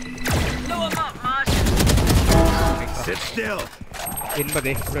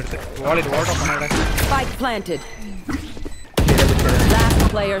Spike planted. Last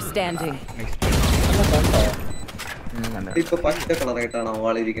player standing. ഇപ്പൊ പച്ച കളറായിട്ടാണോ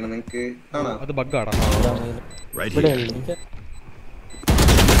വാളിരിക്കുന്നത് നിങ്ങക്ക്? അത് ബഗ്ഗാടാ.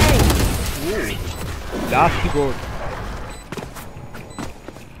 Last goal.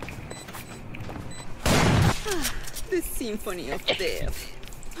 The symphony of death.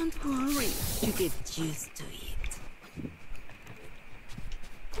 Don't worry, you get used to it.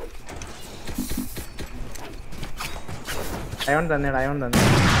 Ion തന്നെ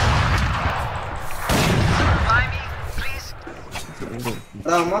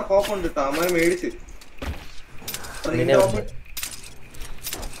അമ്മ കോപ്പുണ്ട് കേട്ടോ. അമ്മ മേടിച്ച്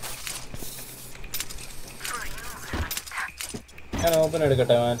ഞാൻ ഓപ്പൺ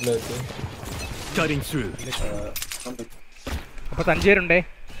എടുക്കട്ടെ മാറ്റിൽ വെച്ച്. അപ്പൊ 5 പേരുണ്ടേ.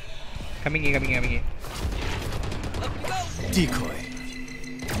 Coming Decoy.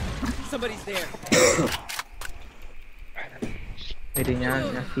 Somebody's there. ഞാൻ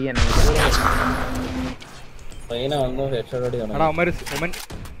ട്രെയിന വന്നു ഹെഡ്ഷോട്ട് അടിയാണ്. എടാ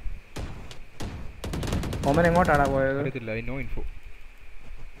ഒമൻ എങ്ങോട്ടാടാ പോയത്? അറിയത്തില്ല. No info.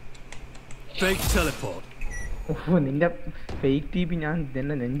 Fake teleport. നിന്റെ ഫേക്ക് ടിപി ഞാൻ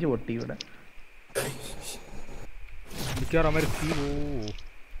തന്നെ നെഞ്ചു പൊട്ടി ഇവിടെ.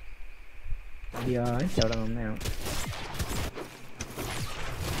 അവിടെ നന്നെയാണ്.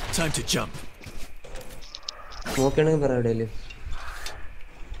 Time to jump. നോക്കണെങ്കിൽ പറ എവിടെയല്ലേ?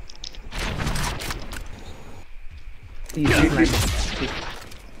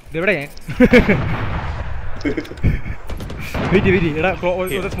 ഇതെവിടെ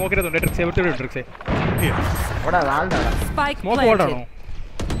സ്മോക്കിനകത്തുണ്ട്. ട്രിക്സ് എവിടെ ട്രിക്സ് സ്മോക്ക് ബോർഡാണോ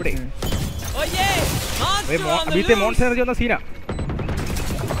ഇവിടെ? മോൺസ്റ്റർ എനർജി വന്ന സീന.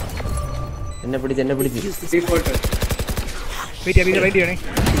 എന്നെ പിടിച്ച് വെയിറ്റ് ചെയ്യണേ.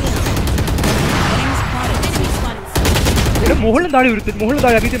 മുകളിലും താഴെ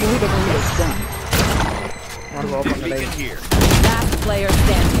അഭിത്തെ മുകളിൽ. Last player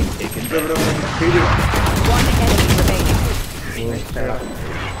standing. One enemy remaining.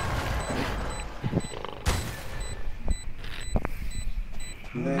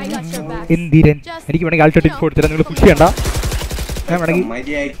 Enthiran എനിക്ക് വേണമെങ്കിൽ ആൾട്ടോ ടിപ്പ് കൊടുത്തില്ല. നിങ്ങൾ പുഷ് ചെയ്യണ്ട. ഞാൻ വേണമെങ്കിൽ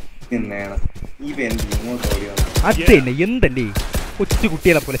അതന്നെ എന്തല്ലേ കൊച്ചു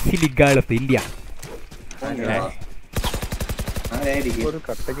കുട്ടികളെ പോലെ സിലിഗാൾ ഓഫ് ഇന്ത്യ.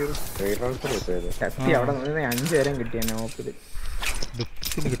 അവിടെ 5 പേരും കിട്ടിയെന്നെ ഓപ്പില്.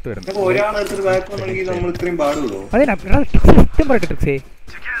 സത്യം പറയട്ടെ ട്രിക്സേ,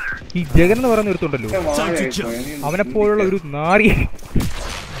 ഈ ജഗൻ എന്ന് പറയുന്ന ഒരുത്തുണ്ടല്ലോ, അവനെ പോലുള്ള ഒരു നാറി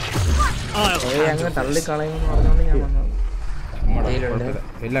അങ്ങ് തള്ളിക്കളയെന്ന് പറഞ്ഞോണ്ട് ഞാൻ വന്നത്.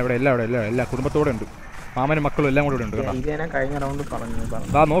 എല്ലാ കുടുംബത്തോടെ ഉണ്ട്. മാമനും മക്കളും എല്ലാം കൂടെ ഉണ്ട്. ഇതേനെ കഴിഞ്ഞ റൗണ്ട് പറഞ്ഞു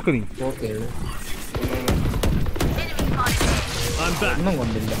നോക്ക് നീ ഒന്നും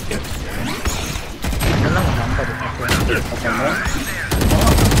കൊണ്ടില്ല.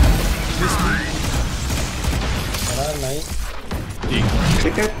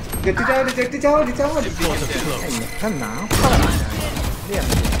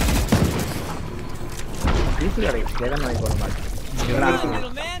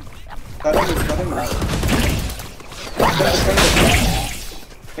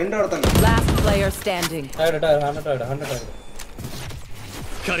 Last player standing.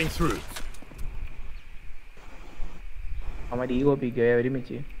 Cutting through. അമ്മ ഈഗോപ്പിക്കോ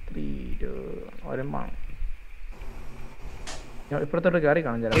ഒരുമിച്ച് 3 2 ഒരമ്പാണ്. ഇപ്പുറത്തോട്ട് കയറി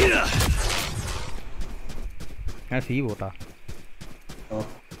കാണാൻ ചേരാ. ഞാൻ സീ പോട്ടാ.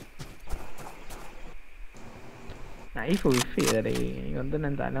 നൈഫ് വിഫ് ചെയ്തേ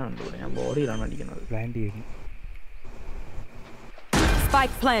എനിക്കൊന്നും തല കണ്ടു ഞാൻ ബോഡിയിലാണ് അടിക്കുന്നത് പ്ലാൻ ചെയ്യുന്നു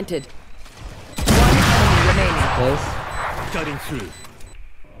Spike planted. One enemy remaining. Cutting through.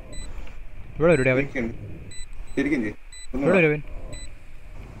 ഇവിടെ ഒരു അവൻ ശരിക്കും ഇവിടെ ഒരു അവൻ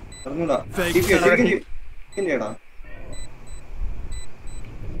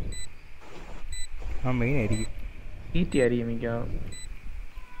ആ മെയിൻ ആയിരിക്കും ഈറ്റി ആയിരിക്കും മിക്കവാറും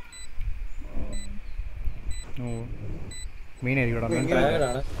ഓ മെയിൻ ആയിരിക്കും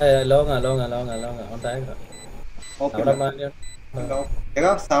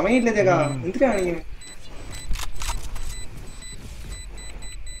സമയമില്ല ജഗ എന്തിനാണ്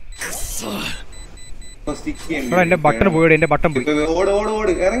എന്റെ ബട്ടൺ പോയി എന്റെ ബട്ടൺ പോയി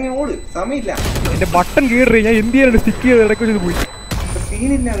ഇറങ്ങി ഓട് സമയമില്ല എന്റെ ബട്ടൺ കീറി ഞാൻ എന്ത് ചെയ്യാനാണ് സ്റ്റിക്ക് ചെയ്ത് ഇടയ്ക്ക് വെച്ചത് പോയി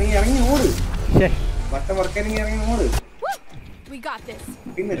സീനില്ല നീ ഇറങ്ങി ഓട് ബട്ടൺ വർക്കാനെങ്കിൽ ഇറങ്ങി ഓട്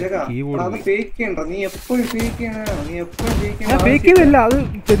പിന്നെ ജഗ അത് ഫേക്ക് ചെയ്യണ്ട നീ എപ്പോഴും ഫേക്ക് ചെയ്യണം നീ എപ്പോഴും ഞാൻ ഫേക്ക് ചെയ്തല്ല അത്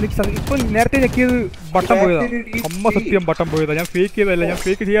ഇപ്പൊ നേരത്തെ ഞെക്കിയത് ബട്ടൺ പോയതാ അമ്മ സത്യം ബട്ടൺ പോയതാ ഞാൻ ഫേക്ക് ചെയ്തല്ല ഞാൻ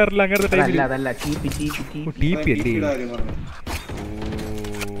ഫേക്ക് ചെയ്യാറില്ല അങ്ങനത്തെ ടൈമിൽ TP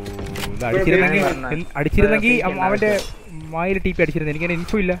അടിച്ചിരുന്നെങ്കിൽ അവന്റെ വായിൽ TP അടിച്ചിരുന്നു എനിക്ക്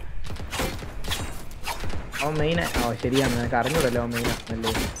ഇൻഫോ ഇല്ല അവൻ മെയിനാ ശരിയാണ് എനിക്ക് അറിഞ്ഞതല്ലോ അവൻ മെയിനാ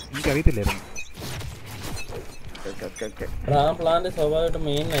എനിക്കറിയത്തില്ലായിരുന്നു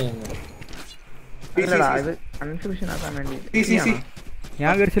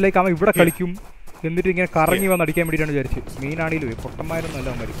ഞാൻ വിചാരിച്ചില്ലേക്ക് അവൻ ഇവിടെ കളിക്കും എന്നിട്ട് ഇങ്ങനെ കറങ്ങി വന്ന് അടിക്കാൻ വേണ്ടിയിട്ടാണ് വിചാരിച്ചു മെയിൻ ആണെങ്കിലും പൊട്ടന്മാരൊന്നും അല്ല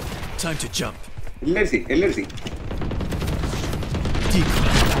അവന്മാര്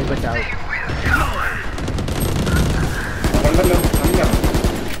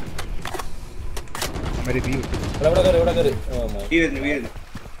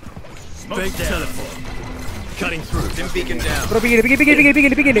Cutting through. Dim beacon down.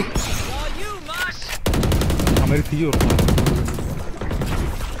 Pick. I'm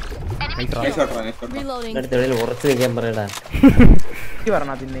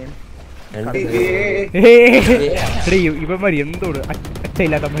തീയോ ഇവന്മാര് എന്തോട്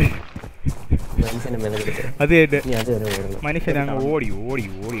അച്ഛയില്ലാത്ത അത് മനുഷ്യനാണ് ഓടി ഓടി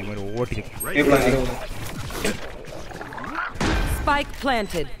Spike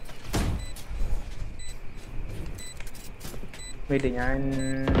planted. ഞാൻ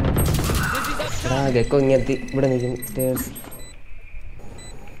ഗെക്കോ ഇങ്ങെത്തി ഇവിടെ നിൽക്കും stairs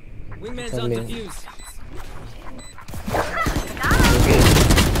Wingman's on defuse.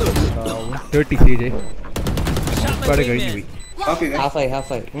 30 CJ പാടെ കഴിഞ്ഞു പോയി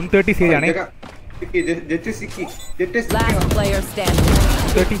ഹാഫ് 130 CJ ആണ് Last player standing.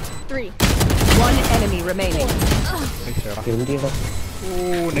 33. One enemy remaining.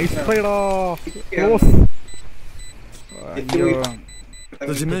 Oh, nice try da. Close.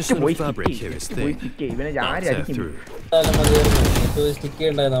 The dimension of fabric here is thick. I'll tear through.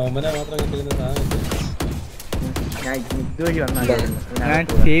 ഞാൻ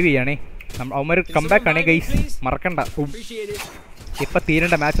സേവ് ചെയ്യണേ അവന്മാർ കംബാക്ക് ആണേ ഗൈസ് മറക്കണ്ട ഇപ്പൊ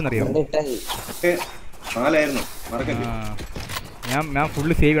തീരേണ്ട മാച്ച് എന്നറിയോ ഞാൻ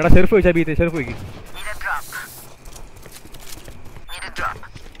ഫുള്ള് സേവ് ചെയ്യണം ഷെർഫ് വെച്ചാ ബീത്തെ ഷെർഫ് വെക്ക്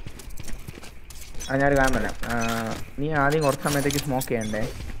ഞാനൊരു കാര്യം പറയാം നീ ആദ്യം കുറച്ച് സമയത്തേക്ക് സ്മോക്ക് ചെയ്യണ്ടേ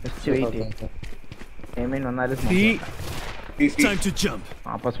ജസ്റ്റ് വെയിറ്റ് എയിമിൻ വന്നാലും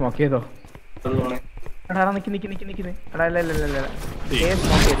അപ്പൊ സ്മോക്ക് ചെയ്തോ എടാ നിക്ക് എടാ ഇല്ല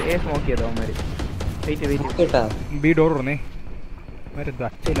എ സ്മോക്ക് ചെയ്തോ അവന്മാര് വെയിറ്റ് ബി ഡോർ തുറന്നേ മരുന്ന്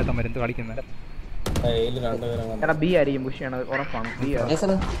അച്ഛയില്ലാത്ത മരുന്ന് കളിക്കുന്നത് എടാ ബി ആയിരിക്കും പുഷ് ചെയ്യണത് ഉറപ്പാണ് ബി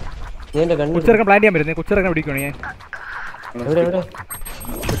കൊച്ചിറക്കാൻ പ്ലാൻ ചെയ്യാൻ പറ്റുന്നേ കൊച്ചിറക്കാൻ പിടിക്കണേ ഞാൻ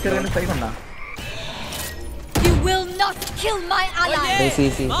കൊച്ചിറക്കാൻ സൈഡ് ഉണ്ടാ You will not kill my ally.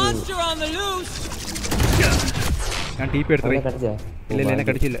 Monster on the loose. ഞാൻ ടിപി എടുത്തു ഇല്ല എന്നെ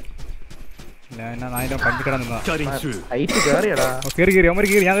കടിച്ചില്ല ഞാൻ നായനെ പഞ്ചിക്കട നിന്നാ ഹൈറ്റ് കേറിയടാ കേറി അവന്മാർ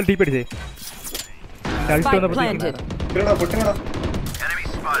കേറി ഞാൻ ടിപി അടിച്ചേ എന്റെ അൾട്ട് വന്നപ്പോഴത്തേക്കും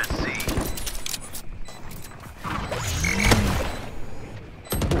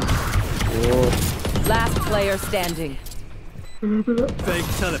Last player standing.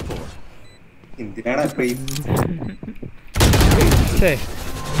 Fake teleport.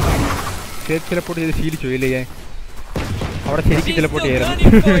 ടെലപ്പോർട്ട് ചെയ്ത് ശീലിച്ചു ഇല്ലേ ഞാൻ അവിടെ ശരിക്കും ടെലപ്പോർട്ട് ചെയ്യായിരുന്നു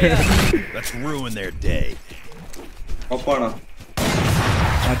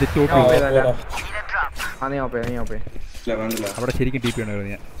അവിടെ ശരിക്കും ടി പി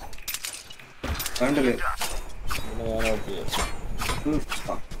ഉണ്ടായിരുന്നു ഞാൻ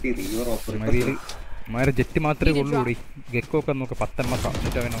മാരെ ജെറ്റ് മാത്രമേ ഉള്ളൂടി ഗെക്കോ ഒക്കെ നോക്ക് 10 എണ്ണ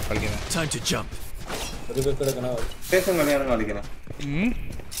എന്നിട്ട് അവനെ കളിക്കുന്നത്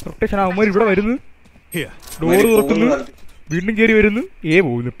റൊട്ടേഷൻ അവന്മാർ ഇവിടെ വരുന്നു Here. ഡോറ് തുറക്കുന്നു, വീണ്ടും കയറി വരുന്നു,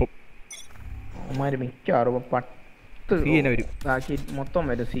 പോകുന്നു. ഇപ്പം അവന്മാര് മിക്കവാറും 10 ആക്കി മൊത്തം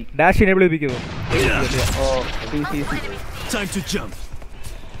വരും. C dash enable ചെയ്യിപ്പിക്കുമോ? Time to jump.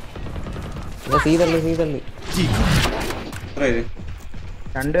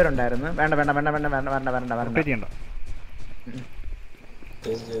 രണ്ടുപേരുണ്ടായിരുന്നു. വേണ്ട വേണ്ട വേണ്ട വേണ്ട വേണ്ട വേണ്ട വേണ്ട വേണ്ട ചെയ്യണ്ട.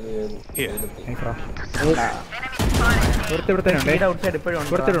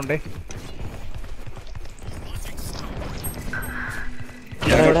 ഒരുത്തരുണ്ടേ.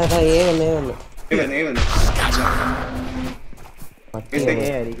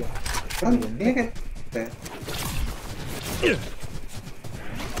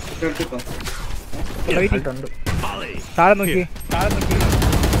 താഴെ നോക്കി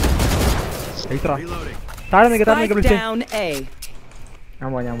വിളിച്ചേ. ഞാൻ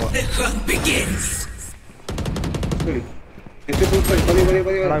പോ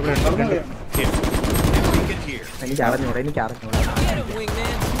എനിക്ക് അറിഞ്ഞൂടാ.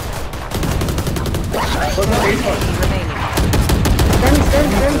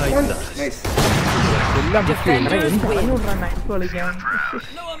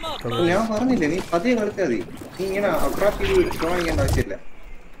 ഞാൻ പറഞ്ഞില്ലേ നീ പതിയെ കളിച്ചാൽ മതി. നീ ഇങ്ങനെ അട്രാക്ട് ചെയ്ത് ഡ്രോ ചെയ്യേണ്ട ആവശ്യമില്ല.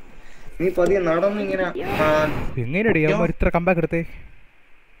 നീ പതിയെ നടന്ന് ഇങ്ങനെ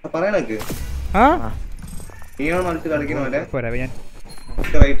പറയണക്ക് നീയാണ് അടുത്ത് കളിക്കണ പോലെ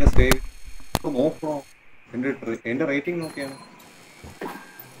നോക്കണോ? എന്റെ റേറ്റിംഗ് നോക്കിയാണ്.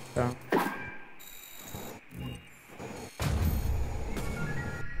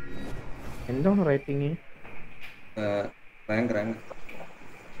 എന്താണ് റേറ്റിംഗ്?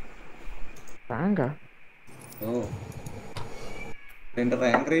 റാങ്കാ? ഓ എന്റെ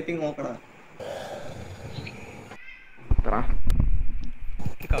റാങ്ക് റേറ്റിംഗ് നോക്കടാ.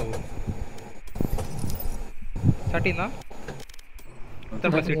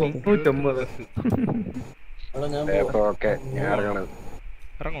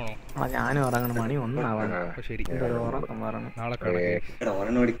 ഞാനും ഇറങ്ങണം. മണി 1 ആവണം.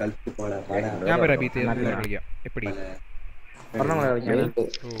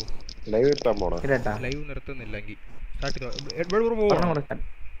 ലൈവ് നിർത്തുന്നില്ലെങ്കിൽ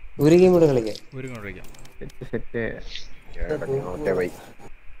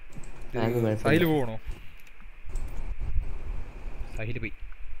സഹിൽ പോകണോ? സഹിൽ പോയി.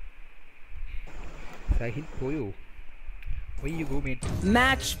 സഹിൽ പോയോ?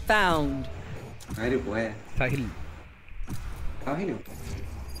 Match found. ആര് പോയ? സഹിൽ.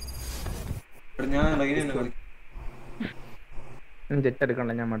 ഞാൻ ലൈനിൽ കളി. ജെറ്റ്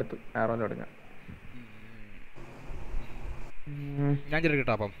എടുക്കണ്ട, ഞാൻ മടുത്തു. വേറെ എടുക്കാം. ഞാൻ ജെറ്റ്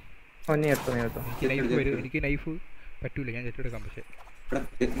എടുക്കട്ടോ? അപ്പം എനിക്ക് നൈഫ് പറ്റൂല. ഞാൻ ജെറ്റ് എടുക്കാം. പക്ഷേ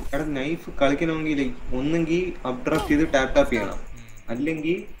നൈഫ് കളിക്കണമെങ്കിൽ ഒന്നെങ്കിൽ അപ്ഡ്രാഫ്റ്റ് ചെയ്ത് ടാപ്പ് ടാപ്പ് ചെയ്യണം,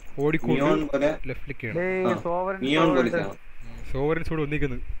 അല്ലെങ്കിൽ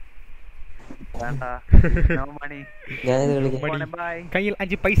കയ്യിൽ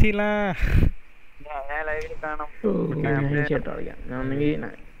 5 പൈസ ഇല്ല.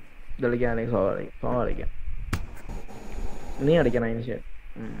 നീ അടിക്കണം അതിന് ശേഷം.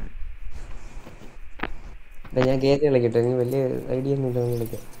 ഞാൻ കേജ് കളിക്കട്ടെ? നീ വലിയ ഐഡിയ ഒന്നും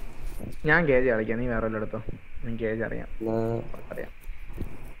കളിക്കാം. ഞാൻ കേജ് കളിക്കാം, നീ വേറെ എടുത്തോ. എനിക്ക് കേജ് അറിയാം.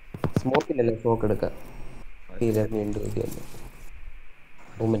 സ്മോക്കില്ലല്ലോ, സ്മോക്ക് എടുക്കാം.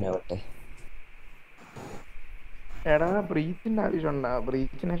 വുമനാവട്ടെ. എടാ ബ്രീച്ചിന്റെ ആവശ്യമുണ്ടാ?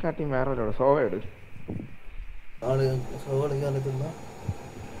 ബ്രീച്ചിനെ കാട്ടി വേറെ സോവ എടു.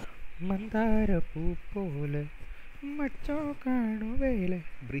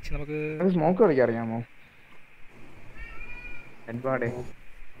 നമുക്ക് സ്മോക്ക് കളിക്കാൻ അറിയാമോ?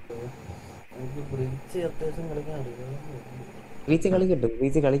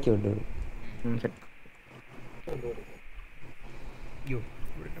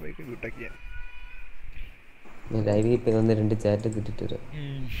 ലൈവിൽ ചാറ്റ് കിട്ടിട്ട്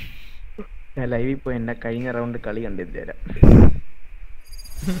ഞാൻ ലൈവിൽ പോയി എന്റെ കഴിഞ്ഞ റൗണ്ട് കളി കണ്ടിട്ട് തരാം.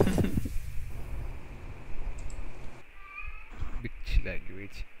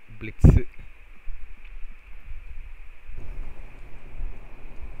 ലാംഗ്വേജ് ബ്ലിറ്റ്സ്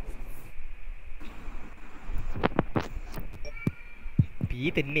തീ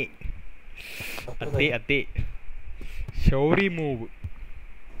തന്നെ. അതെ അതെ, Shourie move.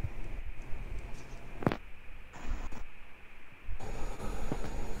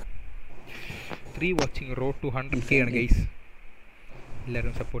 Watching road to 100K ആണ് ഗൈസ്.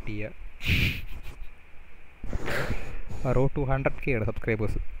 എല്ലാവരും സപ്പോർട്ട് ചെയ്യുക. റോഡ് ടു 100K ആണ്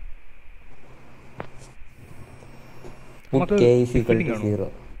സബ്സ്ക്രൈബേഴ്സ്.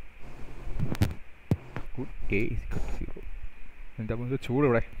 ചൂട്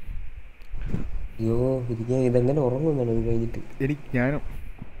ഇവിടെ അയ്യോ ഇതെങ്ങനെ ഉറങ്ങുന്നു ഇത് കഴിഞ്ഞിട്ട്. എനിക്ക് ഞാനും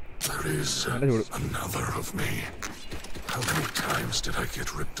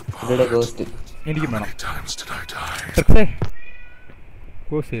ഇവിടെ ഗോസ്റ്റ് എനിക്ക് വേണം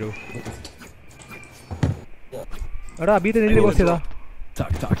ഗോസ്റ്റ് ചെയ്തോ. എടാ അബീത് നെല്ലിൽ ഗോസ്റ്റ് ചെയ്താ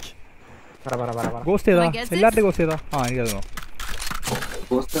ഗോസ്റ്റ് ചെയ്താ എല്ലാവരുടെയും ഗോസ്റ്റ് ചെയ്താ. ആ എനിക്കത്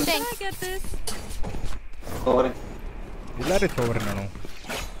എല്ലാവരുടെയും ചോവറിനാണോ?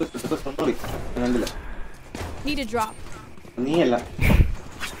 Need a drop. നീയല്ല.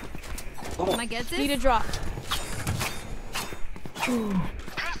 Can I get this? Need a drop.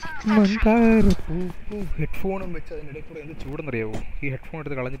 ഹെഡ്ഫോണും വെച്ച് അതിനിടയിൽ കൂടെ എന്ത് ചൂടെന്നറിയാവോ? ഈ ഹെഡ്ഫോൺ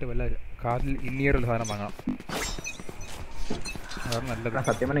എടുത്ത് കളഞ്ഞിട്ട് വല്ല കാതിൽ ഇന്നിയർ ഒരു സാധനം വാങ്ങാം. അതാണ് നല്ലത്.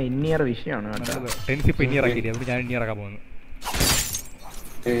 സത്യം പറഞ്ഞാൽ ഇന്നിയർ വിഷയമാണ്. ടെൻസ് ഇപ്പൊ ഇന്നിയർ ആക്കിയില്ലേ, അതുകൊണ്ട് ഞാൻ ഇന്നിയർ ആക്കാൻ പോകുന്നു.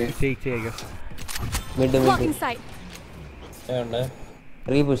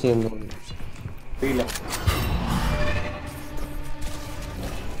 റീപുഷ് ചെയ്യുന്നു.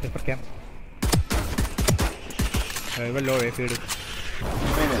 Law feed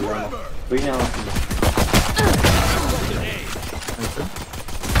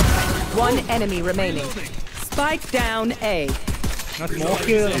One enemy remaining. Spike down A.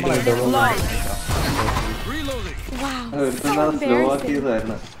 Wow. So embarrassing.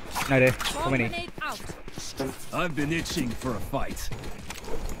 I've been itching for a fight.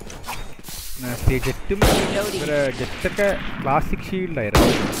 ജെറ്റൊക്കെ classic ഷീൽഡായിരുന്നു.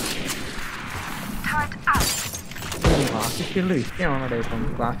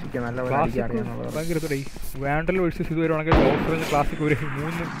 ഭയങ്കര വാൻഡൽ വേഴ്സസ് ഇത് വരുവാണെങ്കിൽ ഡോക്ടർ ക്ലാസിക് ഒരു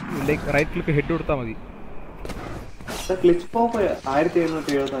 3 ലൈക്ക് റൈറ്റ് ക്ലിക്ക് ഹെഡ് കൊടുത്താൽ മതി.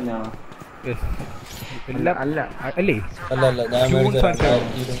 അല്ലേ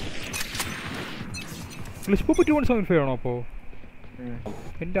ക്ലിച്ച് പോപ്പ് 275 ആണോ അപ്പോ?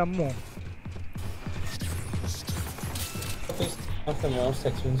 എന്റെ അമ്മോ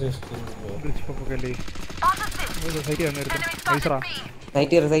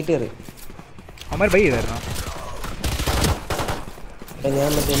അമ്മ ബൈ ചെയ്തായിരുന്നോ? ഞാൻ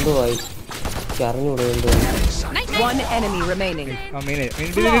മറ്റേ എന്തോ ആയി അറിഞ്ഞൂടെ എന്തോ. One enemy remaining.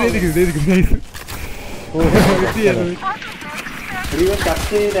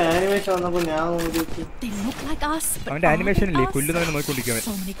 അവന്റെ ആനിമേഷൻ ഇല്ലേ കൊല്ലുന്നവനെ നോക്കിക്കൊണ്ടിരിക്കും.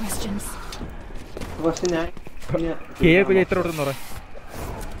 എത്ര കൊടുത്തെന്ന് പറ?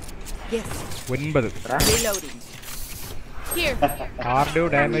 9 ആരുടെയോ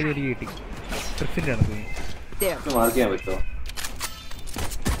ഡാമേജ് എനിക്ക് കിട്ടി. ട്രിക്സിന്റെ ആണ്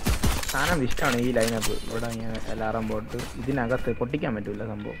സാധനം ഇഷ്ടമാണ് ഈ ലൈനപ്പ്. ഇവിടെ അലാറം ബോട്ട് ഇതിനകത്ത് പൊട്ടിക്കാൻ പറ്റൂല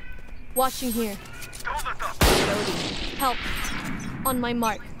സംഭവം. Watching here. Help. On my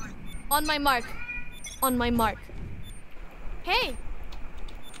mark. On my mark. On my mark. Hey.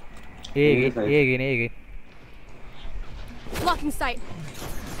 Hey. Blocking sight.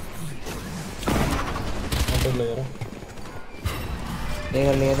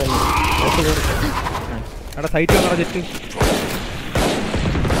 എടാ സൈറ്റ് വന്നോ ജെറ്റ്.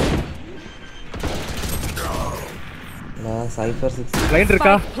 സൈഫർ 6 ബ്ലൈൻഡ്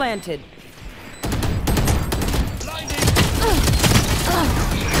ഇരിക്കാ. Planted.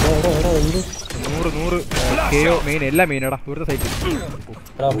 എന്ത് 100 കെയോ മെയിൻ എല്ലാ മെയിൻ എടാ ഇവിടുത്തെ സൈറ്റ്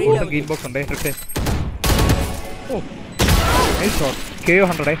ഗ്രീൻ ബോക്സ് ഉണ്ടേ. ട്രിക്സേ ഓ nice shot. കെയോ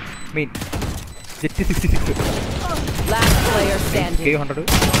 100 main jet 66 Last player standing. കെയോ 100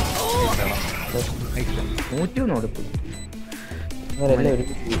 100 കൊടുത്തു.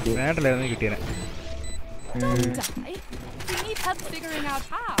 വേണ്ടല്ലായിരുന്നു കിട്ടിയനെ.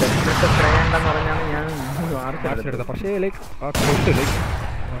 പക്ഷേ ലൈക്ക് ആ കൊടുത്ത് ലൈക്ക്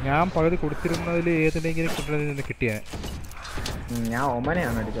ഞാൻ പകുതി കൊടുത്തിരുന്നതിൽ ഏതിനെങ്കിലും കൊണ്ടുവന്ന് കിട്ടിയ. ഞാൻ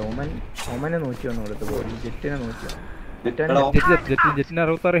ഒമനെയാണ് അടിച്ചത്. ഒമനെ 101 കൊടുത്തു. ജെറ്റിനെ 100. ജെറ്റിന്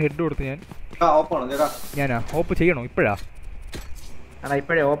 66 ഹെഡ് കൊടുത്തു ഞാനാ. ഓപ്പ് ചെയ്യണോ ഇപ്പഴാ? അടാ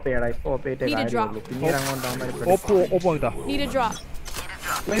ഇപ്പഴേ ഓപ്പ് ചെയ്യടാ. ഇപ്പൊ ഓപ്പ് ചെയ്തിട്ടേ കാര്യമുള്ളൂ. പിന്നീട് അങ്ങോട്ടാകുമ്പോൾ ഓപ്പ് വാങ്ങിട്ടാ. Need a drop.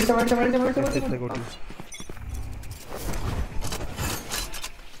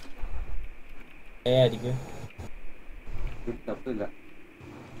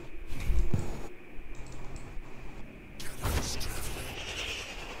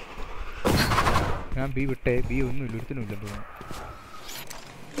 ഞാൻ ബി വിട്ടേ. ബി ഒന്നുമില്ല, ഒരുത്തിനുമില്ല തോന്നുന്നു.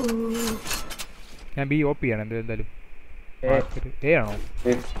 ഞാൻ ബി ഓപ്പ് ചെയ്യണം എന്തായാലും. എ ആണോ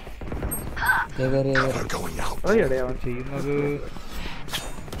ചെയ്യുന്നത്?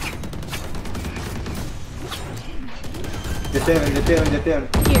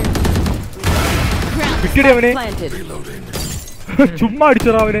 കിട്ടിയടേ അവനെ. ചുമ്മാ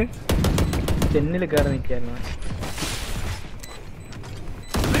അടിച്ചടാ അവനെ. ചെന്നിൽ കയറി നിൽക്കായിരുന്നു.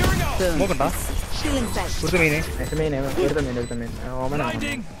 നോക്കണ്ട Stealing sight. കൊടുത്ത മീനെ എടുത്ത മീൻ ഓമനാണ്.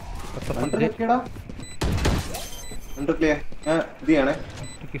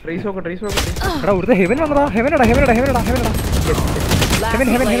 എടാ ഒരു ഹെവൻ വന്നടാ. ഹെവനടാ. Last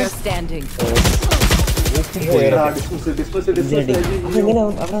player standing. അതെങ്ങനെ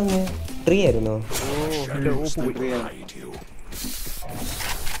അവിടെ ട്രീ ആയിരുന്നോ?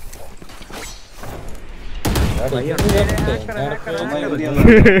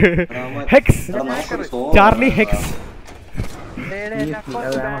 HECS Charlie HECS.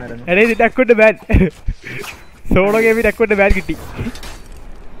 എടേ നിന്റെ അക്കൗണ്ട് ബാൻ. സോളോ ഗെയിമിന്റെ അക്കൗണ്ട് ബാൻ കിട്ടി.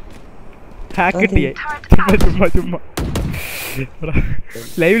 ഹാക്ക് കിട്ടിയേ. ചുമ്മാ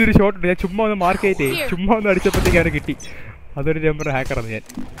ലൈവിലൊരു ഷോട്ട് ഉണ്ട്. ഞാൻ ചുമ്മാ ഒന്ന് മാർക്ക് ചെയ്തേ ചുമ്മാ ഒന്ന് അടിച്ചപ്പോഴത്തേക്കാണ് കിട്ടി. അതൊരു നമ്പർ ഹാക്കറാണ് ഞാൻ.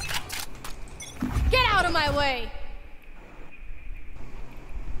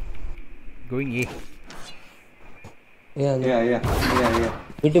 Going A. Yeah.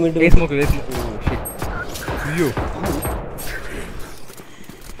 Mid. A smoke. Oh shit. Yo.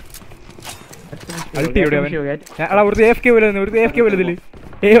 Ulti ഇവിടെ അവൻ. എടാ ഒരു AFK വലുതില്.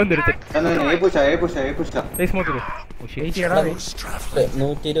 A വന്നെടുത്ത്. A push. A smoke. Oh shit.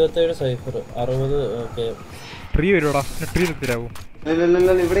 127 cipher 60 okay. Tree വരോടാ. Tree നിർത്തിരാവോ?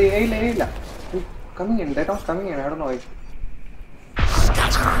 ഇല്ല ഇവിടെ A ഇല്ല. Coming in. I don't know why.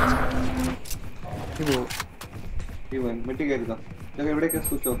 Even mitigate them. Look, everybody can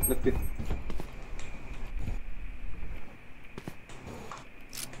switch off. Left it.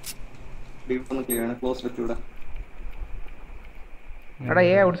 Deep on the clear and close with you. എടാ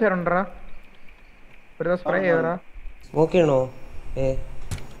ഏ out side ഉണ്ടടാ. ഒരു spray ചെയ്യടാ. Smoke ചെയ്യണോ?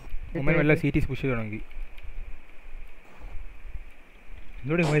 ഒമ്മൻ വല്ല സീരീസ് പുഷ് ചെയ്യണമെങ്കിൽ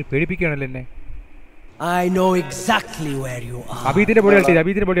എന്നോട് പേടിപ്പിക്കുകയാണല്ലോ എന്നെ. I know exactly where you are. അബീദിന്റെ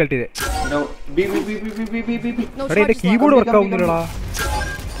body അൾട്ടിയത്. No. B. എടാ എന്റെ കീബോർഡ് വർക്ക് ആവുന്നില്ലടാ.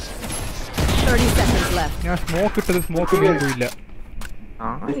 30 seconds left. ഞാൻ സ്മോക്ക് ഇട്ടത് സ്മോക്ക് പോയില്ല.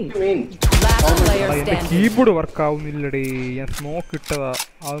 Last player എന്റെ standing. Keyboard work ആവുന്നില്ലടേ. ഞാൻ സ്മോക്ക് ഇട്ടതാ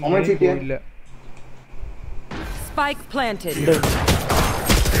അത് പോയില്ല. Spike planted.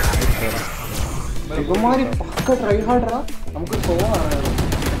 ഇവന്മാര് പക്ക ട്രൈ ഹാർഡറാ. നമുക്ക് പോവാണ്.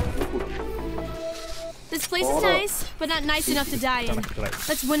 This place is nice, but not nice enough to die in.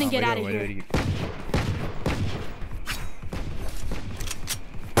 Let's win and get out of here.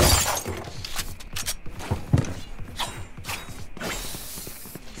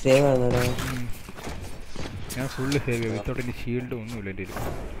 Save ആണോടാ? ഞാൻ ഫുള്ള് സേവ് ചെയ്യും. വിത്തോട്ട് എൻ്റെ ഷീൽഡ് ഒന്നുമില്ല എൻ്റെ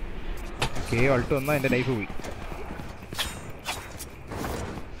കേ അൾട്ട് വന്നാൽ എൻ്റെ ലൈഫ് പോയി.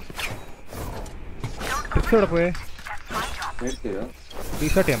 ട്രിക്സ് എവിടെ പോയേ?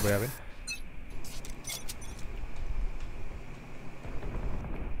 റീഷോട്ട് ചെയ്യാൻ പോയാ അവൻ.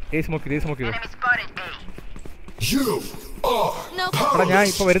 സ്മോക്ക് ചെയ്തോ. എടാ ഞാൻ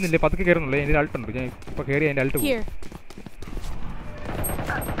ഇപ്പൊ വരുന്നില്ലേ, പതുക്കെ കയറുന്നുള്ളൂ. എൻ്റെ അൾട്ട് ഉണ്ട്. ഞാൻ ഇപ്പൊ കയറി എൻ്റെ അൾട്ട് പോകും.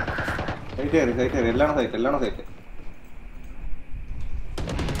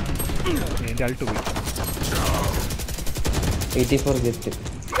 എൻ്റെ അൾട്ട് പോയി. 84 ജസ്റ്റ്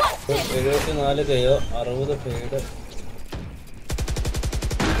 74 കയോ 60 ഫീഡ്.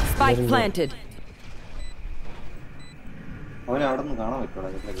 Spike planted. അവനെ അവിടെ നിന്ന് കാണാൻ പറ്റുള്ളൂ.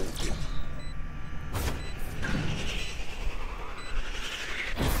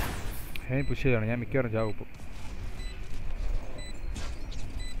 ഞാൻ പുഷ് ചെയ്യാണ്. ഞാൻ മിക്കവാറും ചാവും ഇപ്പോൾ.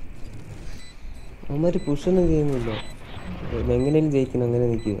 അവന്മാര് പുഷൊന്നും ചെയ്യുന്നില്ല. എങ്ങനെയും ജയിക്കണം. അങ്ങനെ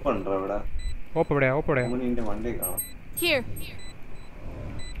നിൽക്കുക. ഓപ്പ് എവിടെയാ? വണ്ടി കാണാം. Here.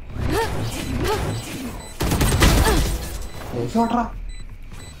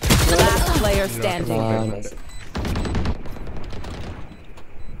 Last player standing.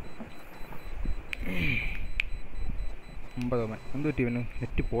 എന്ത് പറ്റി ഇവന്?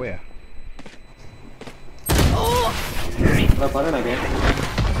 നെറ്റ് പോയാ?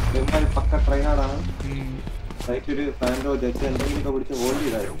 പക്ക ട്രെയിനാണ്. ഒരു ഫാൻഡോ ജഡ്ജ് എന്തെങ്കിലും പിടിച്ച് ഹോൾഡ്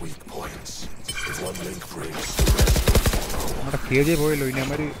ചെയ്തായിരുന്നു. നമ്മുടെ KJ പോയല്ലോ. ഇനി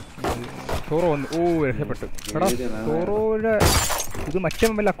അവന്മാര് സോറോ വന്നു. ഓ രക്ഷപ്പെട്ടു. എടാ സോറോയുടെ ഇത് മറ്റേ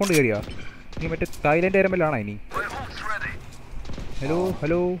മെമ്മൽ അക്കൗണ്ട് കയറിയാ? ഇനി മറ്റേ തായ്ലൻഡ് എരമലാണോ ഇനി? Hello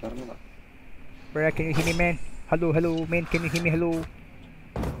can you hear me man? Hello man, can you hear me? Hello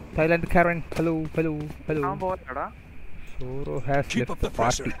Thailand Karen. Hello Soro has left the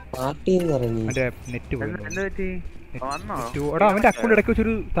party എന്ന് പറഞ്ഞു. അവന്റെ നെറ്റ് പോയി. എടാ അവന്റെ അക്കൗണ്ട് ഇടയ്ക്ക്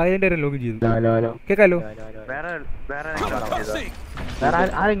വെച്ചൊരു തായ്ലൻഡ് എരം ലോഗിൻ ചെയ്തു. കേക്കാലോ?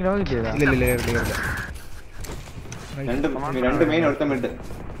 ഇല്ല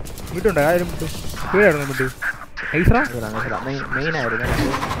വീട്ടുണ്ടോ? ആരും വീടായിരുന്നു വീട്ട് ഐസ്രാ മെയിൻ ആയിരുന്നു.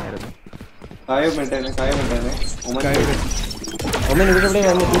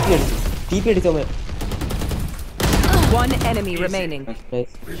 TP അടിച്ചോ may. One enemy remaining.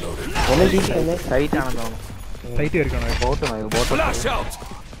 Nice. ഒന്നും TP അല്ലേ? സൈറ്റ് ആണെന്ന് തോന്നുന്നു. Site കയറിക്കണോ? Boat Flash out!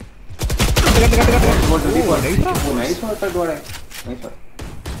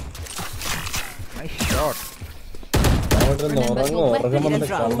 Nice shot. Remember to weapon it and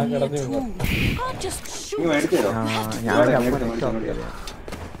drop. Can't just shoot.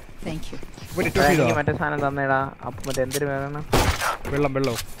 Thank you. എനിക്ക് മറ്റേ സാധനം തന്നേടാ. അപ്പൊ മറ്റേ എന്തൊരു വേണം? വെള്ളം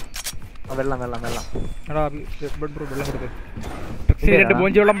വെള്ളം. എടാ ബെഡ് ബ്രോ വെള്ളം കൊടുക്ക്. ടെക്സി 2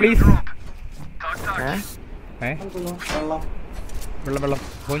 ബോഞ്ചി വെള്ളം പ്ലീസ്. വെള്ളം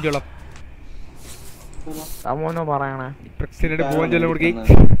ബോഞ്ചി വെള്ളം. അമ്മോനോ പറയണേ. ടെക്സി 2 ബോഞ്ചി വെള്ളം കൊടുക്കി.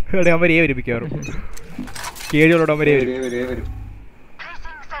 എടാ അവരെ വരിപ്പിക്കാറ്. കേടിയോടെ അവരെ വരും.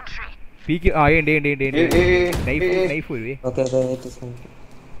 പീക്ക് ആ ഉണ്ട്. നൈഫ് വരുവേ.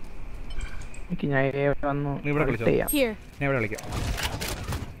 ഓക്കേ ഞാൻ വന്നു. നീ ഇവിടെ കളിച്ചോ. ഞാൻ ഇവിടെ കളിക്കാം.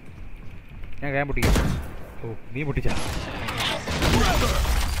 ഞാൻ പൊട്ടിക്കാം. ഓ നീ പൊട്ടിച്ചാ.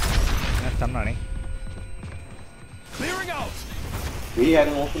 ഞാൻ സ്റ്റണ്ണാണേ.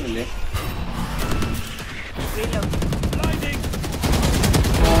 നോക്കുന്നില്ലേ?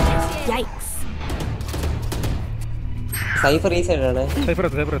 സൈഫർ ഈ സൈഡാണ്. സൈഫർ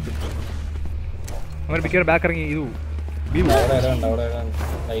എത്ത്. അവൻ പിക്കർ ബാക്ക് ഇറങ്ങി. ഇത് ബി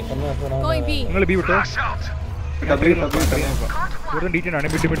നിങ്ങൾ ബി വിട്ടോ. ഇവിടെ ഡീറ്റൻ ആണ്.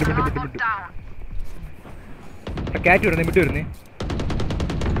 മിഡ് കാറ്റ് വരുന്നേ. മിഡ് വരുന്നേ.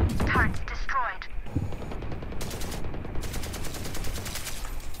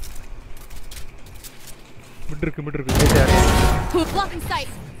 Mid ഇருக்கு. Blocking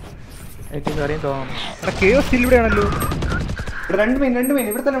sight. Cave still ഇവിടെയാണല്ലോ. രണ്ട് മീൻ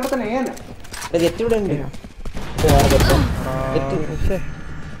ഇവിടെ തന്നെ ജെറ്റ് ഇവിടെ ഉണ്ട്.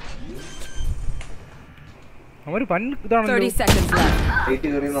 അവര് വൺ ഇതാണല്ലോ. 30 seconds left.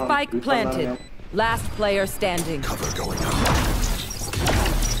 Spike planted. Last player standing.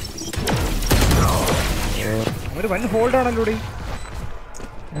 അവര് വൺ ഹോൾഡ് ആണല്ലോ.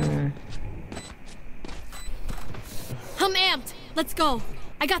 I'm amped. Let's go.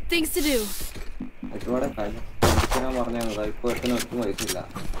 I got things to do.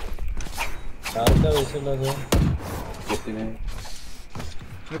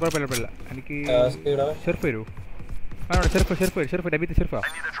 കുഴപ്പമില്ല. എനിക്ക് ഷെർഫ് വരൂ. ഷെർഫ് ഡബിത്ത് ഷെർഫാ.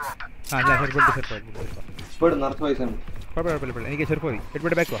 ഞാൻ കുഴപ്പമില്ല. എനിക്ക് ഷെർഫ് മതി.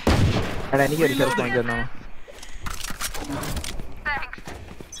 എഡ്വേർഡ് ബാക്ക് വാ. എനിക്കൊരു ഷെർഫ് വാങ്ങി തന്നോ.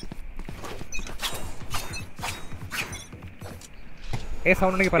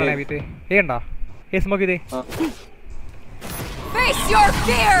 സൗണ്ട് ഉണ്ടെങ്കിൽ പറയാം. വീട്ട് ഉണ്ടാ സ്മോക്ക് ചെയ്തേ. Face your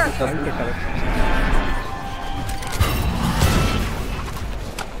fear.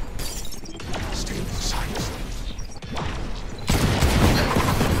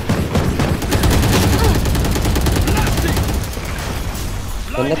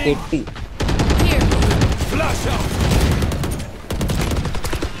 എന്നെ കെട്ടി.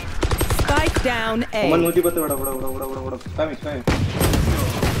 Spike down A.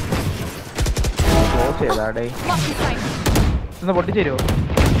 ഒന്ന് പൊട്ടിച്ചേരുവോ?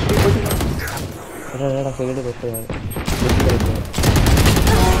 Side കൊട്ടാണ്.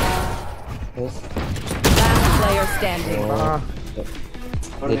 Last player standing.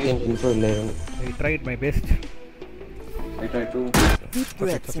 I tried my best. Deep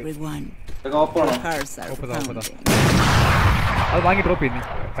breaths, everyone. Hearts are pounding. അത് വാങ്ങി ഡ്രോപ്പ് ചെയ്യുന്നു.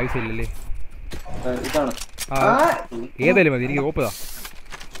 പൈസ ഇല്ലല്ലേ. ഏതായാലും മതി. എനിക്ക് ഓപ്പതാ.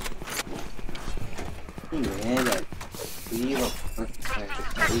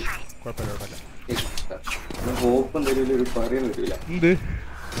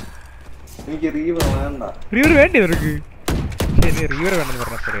 എനിക്ക് റീവർ വേണ്ട. റീവർ വേണ്ടേ നിനക്ക്? റീവർ വേണ്ടെന്ന്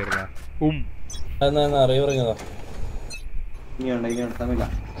പറഞ്ഞപ്പോഴായിരുന്ന ഇനിയുണ്ട് തമിഴ.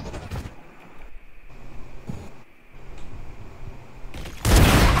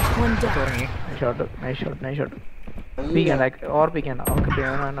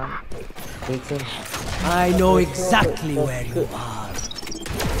 I know exactly where you are.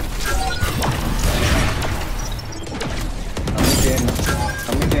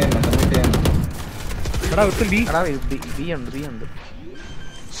 എടാ ഒട്ടും ബി. ബി ഉണ്ട്.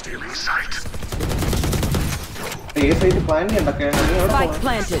 Spike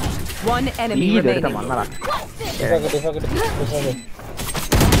planted. One enemy remaining.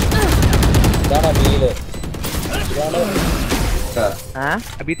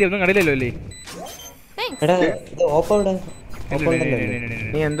 ഒന്നും കണ്ടില്ലല്ലോ അല്ലേ?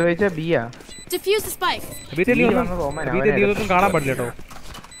 നീ എന്തോ ചോദിച്ചാ ബിയാ? Defuse the spike. ഒന്നും കാണാൻ പാടില്ല കേട്ടോ.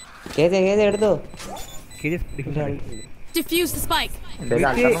 എടുത്തോ. Diffuse the spike.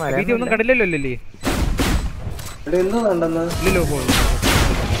 വീതി ഒന്നും കണ്ടില്ലല്ലോ അല്ലേ? എന്തോ കണ്ടെന്ന് ഇല്ലല്ലോ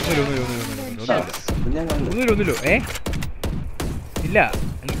ഒന്നുമില്ലോ ഇല്ല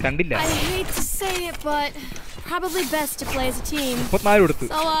എനിക്ക് കണ്ടില്ല. I hate to say it, but probably best to play as a team. 34 കൊടുത്തു.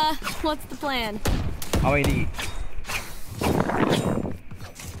 So, what's the plan? അവൻ എനിക്ക്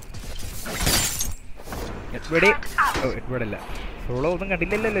ഇവിടെ അല്ല സോളോ ഒന്നും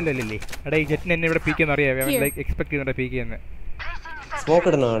കണ്ടില്ലല്ലേ. എടാ ഈ ജെറ്റിന് എന്നെ ഇവിടെ പീക്കെന്ന് അറിയാം. അവൻ ലൈക്ക് എക്സ്പെക്ട് ചെയ്യുന്നുണ്ട് പീക്കെന്ന്. സ്മോക്ക്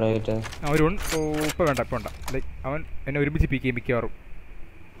ഇടണോ അവൻ ഇപ്പൊ വേണ്ട ലൈക്ക് അവൻ എന്നെ ഒരുമിച്ച് പീക്ക് ചെയ്യും മിക്കവാറും.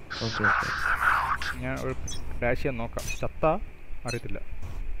 ഞാൻ ഒരു ഡാഷ് ചെയ്യാൻ നോക്കാം. ചത്ത അറിയത്തില്ല.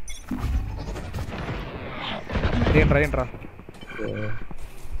 ട്രൈ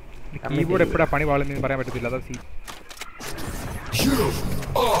കീബോർഡ് എപ്പോഴാ പണി പാളുന്നതെന്ന് പറയാൻ പറ്റത്തില്ല. അതാ see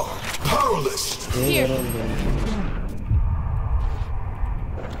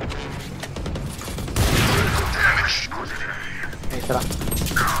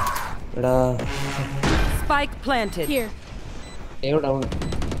Spike planted. Here. down.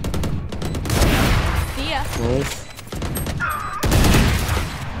 See ya. Nice.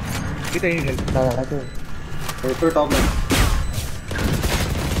 Get any help. Top lane.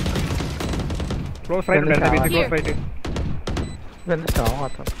 Close right ഉണ്ട്. Close right.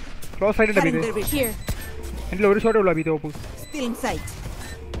 Close right ഉണ്ട്. Here. എൻ്റെ ഒരു ഷോട്ടേ ഉള്ളൂ. Abi top. Still in sight.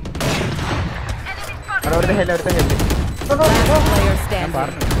 അവരുടെ hell Player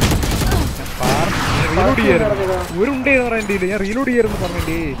standing.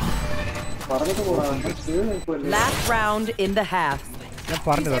 Last round in the half.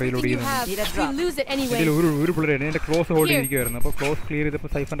 lose it anyway. ഒരു പിള്ളേരാണ് എൻ്റെ close hold ചെയ്തിരിക്കുവായിരുന്നു. അപ്പോൾ ക്ലോസ് ക്ലിയർ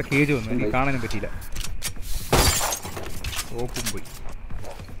ചെയ്തപ്പോൾ സൈഫറിൻ്റെ കേജ് വന്നു. എനിക്ക് കാണാനും പറ്റിയില്ല. ഓപ്പും പോയി.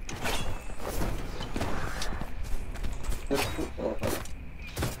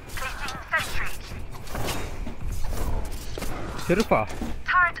 ചെറുപ്പാ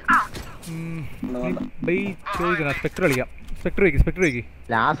സ്പെക്ടർ കളിക്കാം. സ്പെക്ടർ വയ്ക്ക്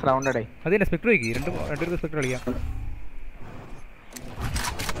ലാസ്റ്റ് റൗണ്ട് അതന്നെ സ്പെക്ടർ വയ്ക്ക്. രണ്ടു സ്പെക്ടർ കളിക്കാം.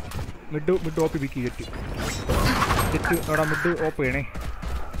 മിഡ് ഓപ്പ് വിക്കി ജെറ്റ് അവിടെ മിഡ് ഓപ്പ് ചെയ്യണേ.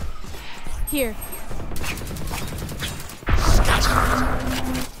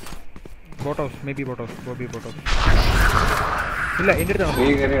 ബോട്ടോസ് മേബി ബോട്ടോസ് ഇല്ല എൻ്റെ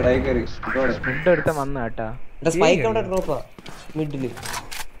ഫുഡ് എടുത്ത വന്ന കേട്ടാ. സ്പൈക്ക് അവിടെ ഡ്രോപ്പാ middle.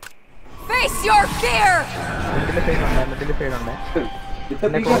 Face your fear. മിഡിലെ side ഉണ്ട്.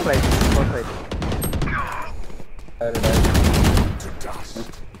 പിന്നെ ക്ലോസ് റൈറ്റ്.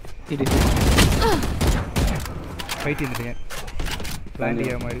 ഫൈറ്റ് ചെയ്യുന്നില്ല ഞാൻ. പ്ലാൻ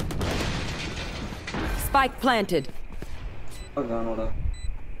ചെയ്യാമാര്. Spike planted.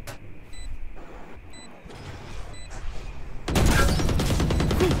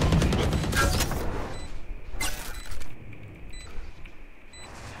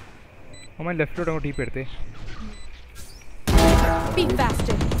 അമ്മ ലെഫ്റ്റിലോട്ട് അങ്ങോട്ട് ടീപ്പ് എടുത്തേ. Be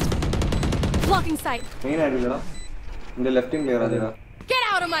faster. Blocking sight. Get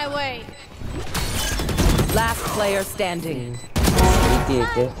out of my way. Last player standing.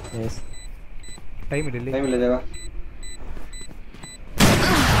 Yes. Time ഇല്ലല്ലേ?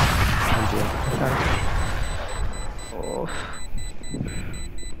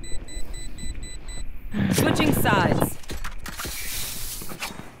 Switching sides.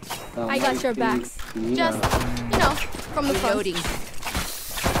 I got your backs. Just, from the front.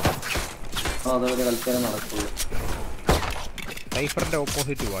 സൈഫറിന്റെ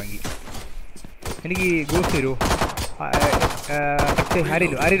opposite വാങ്ങി. എനിക്ക് ghost തരുമോ?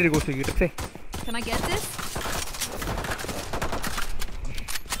 ആരെയും ഗോസ്റ്റ് വയ്ക്കും. ടെക്സേ Can I get this?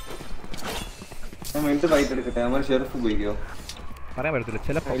 പറയാൻ പറ്റത്തില്ല.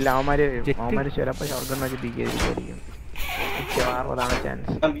 ചിലപ്പോൾ ഇല്ല അവന്മാര് ചിലപ്പോൾ ഷോർഗൺ വെച്ച് പീക്ക് ചെയ്തിരിക്കും. അതാണ്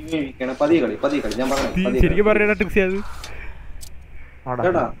ചാൻസ്. ശരിക്കും പറയണ ടെക്സേ അത്.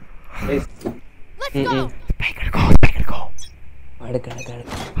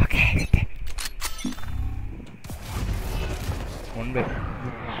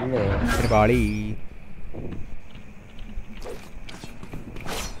 പാളി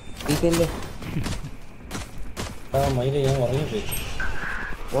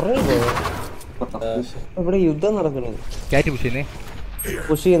ഇവിടെ യുദ്ധം നടക്കുന്നത്. കാറ്റ് പുഷ് ചെയ്യുന്നേ.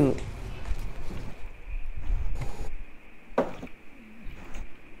 പുഷ് ചെയ്യുന്നു.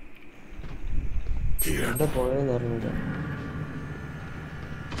 ഇവിടെ പോയെന്ന് പറഞ്ഞില്ല.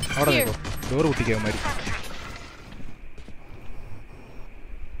 അവിടെ നിൽക്കോ. ഡോറ് പൊട്ടിക്കാമാര്.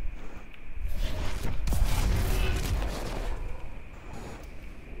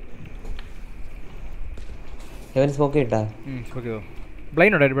 സ്മോക്ക് ഇട്ടാ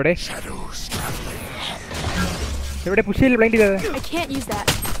ബ്ലൈൻഡ് ഉണ്ടോ ഇവിടെ? എവിടെ പുഷ് ചെയ്യില്ല ബ്ലൈൻഡ് ചെയ്തത് I can't use that.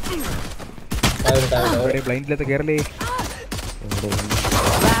 ബ്ലൈൻഡിലത്തെ കയറലേ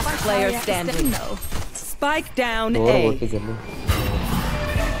Last player standing. Spike down A.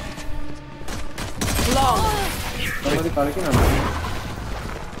 Long.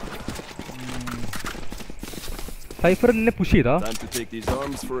 Cipher നിന്നെ പുഷ് ചെയ്താ Time to take these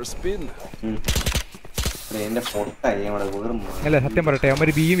arms for a spin. അല്ല സത്യം പറയട്ടെ അവന്മാർ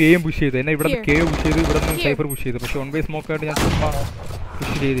ബിയും എയും പുഷ് ചെയ്തു എന്നെ ഇവിടെ നിന്ന് കെ പുഷ് ചെയ്തു ഇവിടെ നിന്ന് സൈഫർ പുഷ് ചെയ്തു പക്ഷെ 1 ബൈ സ്മോക്ക് ആയിട്ട് ഞാൻ ചുമ്മാ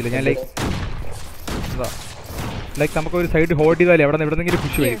പുഷ് ചെയ്തില്ല ഞാൻ ലൈക്ക് നമുക്ക് ഒരു സൈഡ് ഹോൾഡ് ചെയ്താലേ അവിടെ നിന്ന് എവിടെ നിന്നെങ്കിലും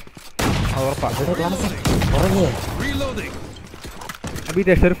പുഷ് വരും അത് ഉറപ്പാണ് അബി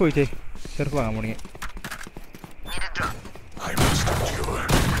ഷെർഫ് ചോദിച്ചേ ഷെർഫ് വാങ്ങാൻ പോണി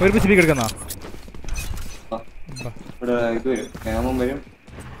ഒരു pitch peak എടുക്കുന്നോ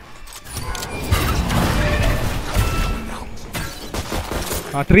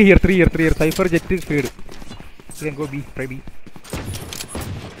Ah, 3 here. Cypher jet is fade. You can go B, try B.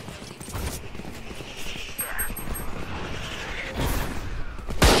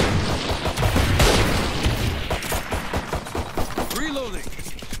 Reloading.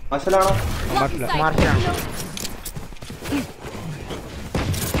 Marshal.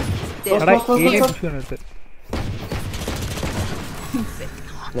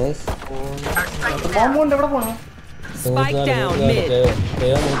 Nice. Spike down mid.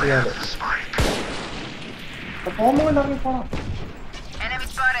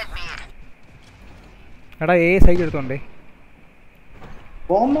 എടാ എ സൈഡ് എടുത്തോണ്ടേ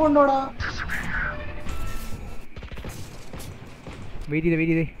വെയിറ്റ്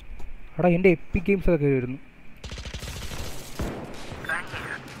ചെയ്തേ എടാ എൻ്റെ എപ്പിക് ഗെയിംസ് ഒക്കെ വരുന്നു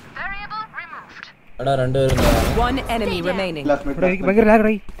One enemy remaining. എനിക്ക് ഭയങ്കര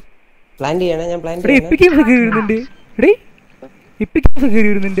ലാഗായി പ്ലാൻ ചെയ്യണേ ഞാൻ പ്ലാൻ എടാ എപ്പിക് ഗെയിംസ് ഒക്കെ വരുന്നുണ്ട് എടേ എപ്പിക് ഗെയിംസ് ഒക്കെ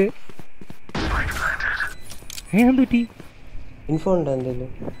വരുന്നുണ്ട് എന്തുപറ്റി ഇൻഫോ ഉണ്ടോ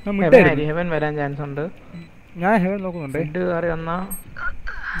എന്തെങ്കിലും ഹെവൻ വരാൻ ചാൻസ് ഉണ്ട് ഞാൻ ഹെവൻ നോക്കുന്നുണ്ട്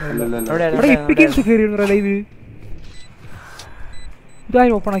എപ്പിക് ഗെയിംസ് ഒക്കെ വരുന്നു ലൈവ്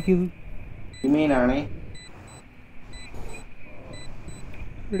ഇതായി ഓപ്പൺ ആക്കിയത്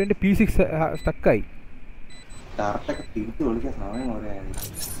ഇവിടെ എൻ്റെ P6 സ്റ്റക്കായി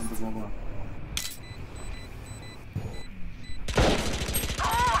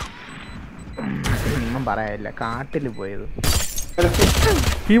ഒന്നും പറയാനില്ല കാട്ടില് പോയത്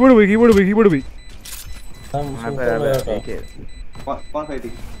കീബോർഡ് പോയി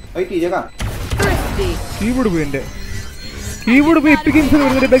എൻ്റെ കീബോർഡ് പോയി എപ്പിക് ഗെയിംസ്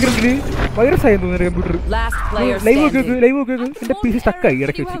വരുന്ന ബാക്ക്ഗ്രൗണ്ടിൽ വൈറസ് ആയെന്ന് തോന്നുന്നു കമ്പ്യൂട്ടർ ലൈവ് ഒക്കെ എൻ്റെ PC സ്റ്റക്കായി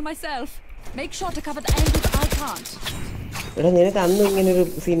ഇടയ്ക്ക് വെച്ച് Make sure to cover the angles I can't. എടാ നിനക്ക് അന്ന് ഇങ്ങനെ ഒരു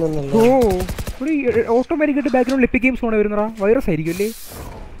സീൻ വന്നല്ലോ ഇവിടെ ഓട്ടോമാറ്റിക്കായിട്ട് ബാക്ക്ഗ്രൗണ്ടിൽ എപ്പിക് ഗെയിംസ് ആണ് വരുന്നടാ വൈറസ് ആയിരിക്കും അല്ലേ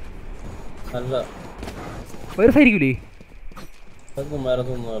വൈറസ് ആയിരിക്കൂലേ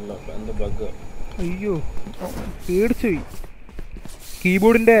അയ്യോ പേടിച്ചു പോയി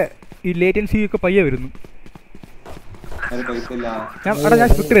കീബോർഡിന്റെ ഈ ലേറ്റൻസി ഒക്കെ പയ്യെ വരുന്നു ഞാൻ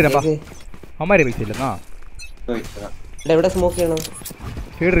സ്ക്രിപ്റ്റ് തരാം അമ്മാരെ പൈസ ഇല്ല എവിടെ സ്മോക്ക് ചെയ്യണം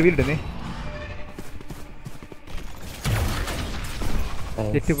സൈഡ് റിവീൽ ഇട്ടേ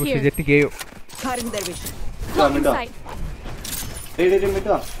jet push jet കേയോ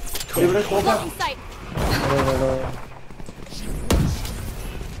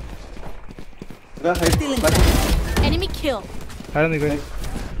Enemy kill.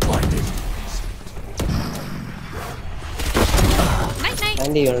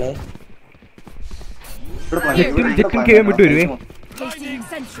 ജെറ്റും കേയും വിട്ടു വരുവേ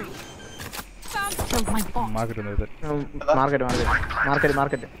മാർക്കറ്റ്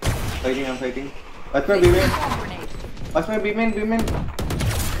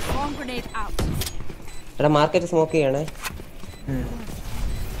എടാ മാർക്കറ്റ് സ്മോക്ക് ചെയ്യണേ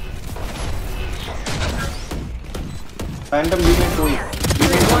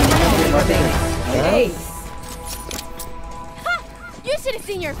You should have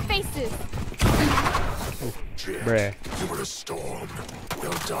seen your faces.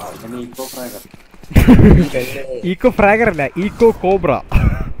 Eeco fragger അല്ല ഈക്കോ കോബ്ര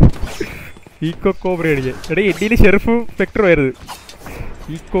അടിച്ച് എടേ എന്റെ ഷെർഫ് സ്പെക്ടർ വരുന്നത്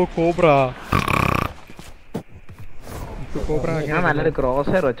ഈക്കോ കോബ്ര ഞാൻ നല്ലൊരു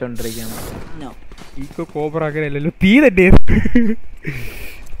ക്രോസ് ഹെയർ വെച്ചോണ്ടിരിക്കുകയാണ് ഈക്കോ കോബ്ര അങ്ങനെ അല്ലല്ലോ തീ തന്നെ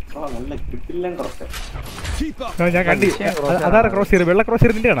ഞാൻ കണ്ടി അതാണ് ക്രോസ് ഹെയർ വെള്ള ക്രോസ്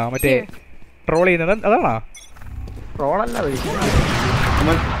ഹെയർ നിന്റെ ആണോ മറ്റേ ട്രോൾ ചെയ്യുന്നത് അതാണോ ട്രോളല്ല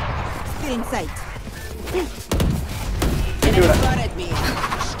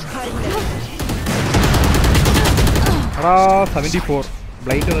എടാ 74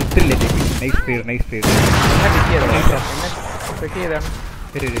 blind നിർത്തില്ലേ nice clear nice clear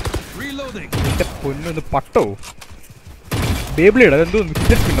എന്റെ പൊന്നൊന്ന് പട്ടോ ബേബിളിയുടെ അതെന്തോ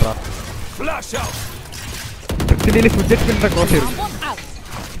ഫിഡ്ജറ്റ് സ്പിന്നറാ ഫിഡ്ജറ്റ് സ്പിന്നറിന്റെ ക്രോസ് ചെയ്തു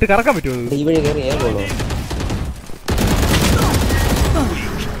ഇത് കറക്കാൻ പറ്റുമോ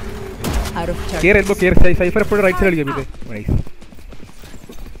കേർ എൽബോ കേർ സൈഫർ എപ്പോഴും റൈറ്റ് സൈഡ് കളിക്കാം നൈസ്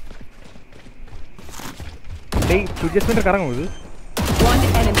ഫിഡ്ജറ്റ് സ്പിന്നർ കറങ്ങുമോ ഇത്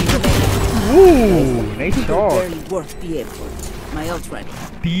nice shot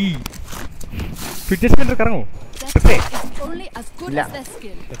fidget spinner കറങ്ങുമോ Only as good as their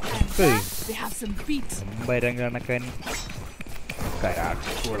skill. They have some beats. Kanakkan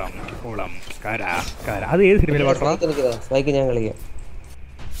കരാക്കുളം കുളം കരാ കര അത് ഏത് സിനിമയിലെ പാട്ടാണ് ഞാൻ കളിക്കാം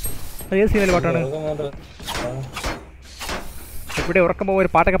അത് ഏത് സിനിമയിലെ പാട്ടാണ് ഇവിടെ ഉറക്കം പോകുമ്പോൾ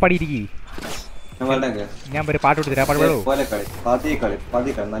ഒരു പാട്ടൊക്കെ പാടിയിരിക്കും ഞാൻ ഒരു പാട്ട് കൊടുത്തിരാ പാട്ട് പാടോ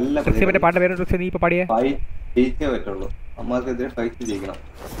മറ്റേ പാട്ട് പേര് നീ ഇപ്പൊ പാടിയേ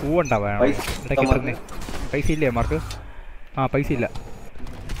പൂവുണ്ടാവാ പൈസ ഇല്ലേ മാർക്ക് ആ പൈസ ഇല്ല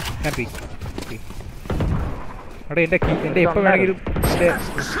ഞാൻ അവിടെ എൻ്റെ എപ്പോ വേണമെങ്കിലും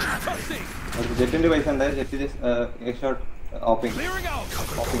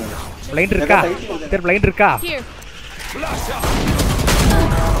ബ്ലൈൻഡ് இருக்கா ബ്ലൈൻഡ് இருக்கா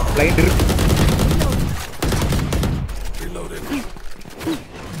blind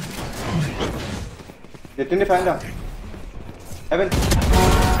ജെറ്റിന്റെ ഫാൻഡാ Evan.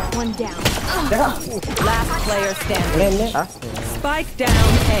 One down. Last player standing. Spike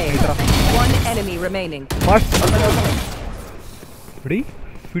down A. One enemy remaining. Ready?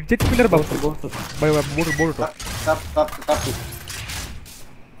 Fidget spinner buff. Board. Stop.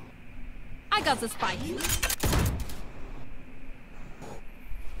 I got the spike.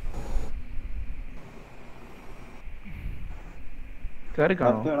 Carry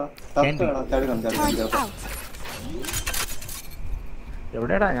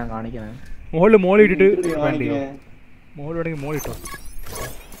എവിടെയാടാ ഞാൻ കാണിക്കുന്നത് മോള് ഇട്ടിട്ട് മോളിടങ്ങി മോളിട്ടോ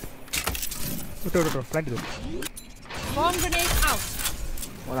ഇട്ടോ പ്ലാൻ ചെയ്തു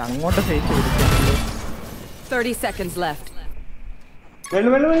അങ്ങോട്ട് face 30 seconds left.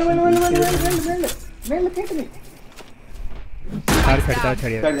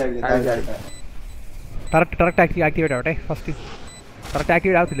 Correct activate ആവട്ടെ ഫസ്റ്റ് കറക്റ്റ്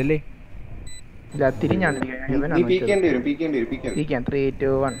ആക്ടിവേറ്റ് ആവത്തില്ലല്ലേ ഇല്ല തിരിഞ്ഞാണ്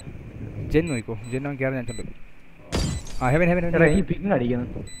ജെൻ നോക്കോ ജെൻ കയറി ഞാൻ പിങ്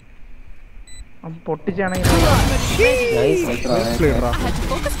അടിക്കുന്നു പൊട്ടിച്ചാണെങ്കിൽ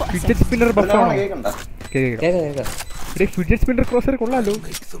fidget spinner ബഫാണോ fidget spinner crosser കൊള്ളാലോ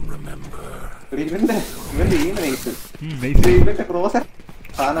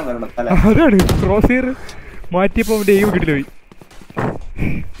അതാണ് ക്രോസർ മാറ്റിയപ്പോ അവന്റെ എയിം കിട്ടില്ല പോയി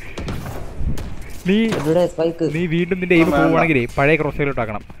നീ വീണ്ടും നിന്റെ എയിം പോവുകയാണെങ്കിലേ പഴയ ക്രോസറിലോട്ട്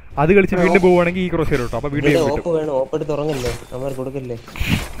ആക്കണം അത് കളിച്ച് വീണ്ടും പോവുകയാണെങ്കിൽ ഈ ക്രോസറിലോട്ടോ അപ്പൊ വീണ്ടും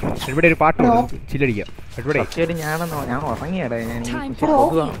ഇവിടെ ഒരു പാട്ട് ചില്ലടിക്കാം ഇവിടെ ഞാൻ ഉറങ്ങിയടേ ഞാൻ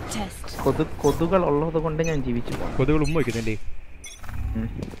കൊതുകൾ ഉള്ളത് കൊണ്ട് ഞാൻ ജീവിച്ചു കൊതുകൾ ഉമ്മ വയ്ക്കുന്നില്ലേ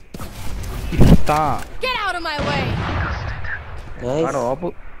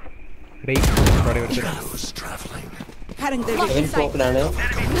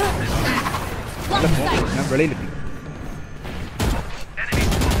ഞാൻ വെളിയിലെത്തി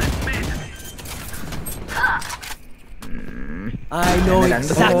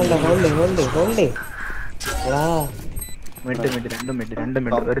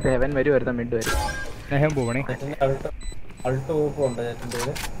ഒരു സെവൻ വരും ഒരുത്ത മിഡ് വരും സ്നേഹം പോവണേ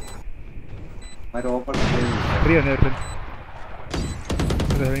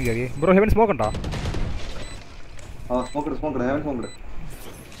ബ്രോ ഹെവൻ സ്മോക്ക് ഉണ്ടോ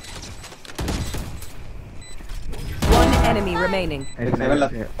One enemy remaining.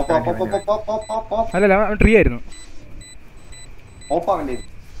 അല്ലല്ല അവൻ ട്രീ ആയിരുന്നു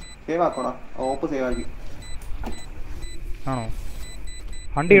ആണോ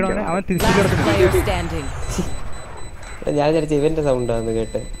ഹണ്ട് ചെയ്യണോ അവൻ തിരിച്ചു ഞാൻ വിചാരിച്ച ഇവന്റെ സൗണ്ട് ആണെന്ന്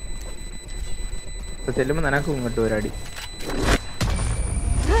കേട്ടെ ചെല്ലുമ്പോ നനക്കും ഇങ്ങോട്ട് ഒരടി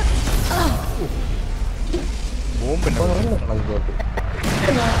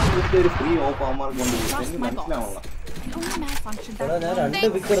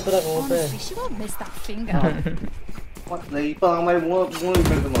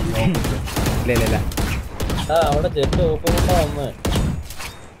അവിടെ ജെറ്റ് ഓപ്പൺ കൊണ്ടാ വന്ന്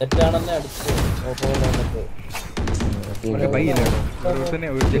ജെറ്റാണെന്നെ അടിച്ചു ഓപ്പൺ വന്നിട്ട്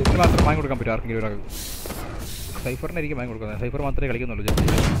മാത്രം വാങ്ങി കൊടുക്കാൻ പറ്റും ആർക്കെങ്കിലും ഒരാൾക്ക് സൈഫറിനായിരിക്കും വാങ്ങി കൊടുക്കുന്നത് സൈഫർ മാത്രമേ കളിക്കുന്നുള്ളൂ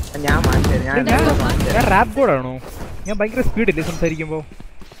ഞാൻ റാപ്പ് കോഡാണോ ഞാൻ ഭയങ്കര സ്പീഡില്ലേ സംസാരിക്കുമ്പോൾ?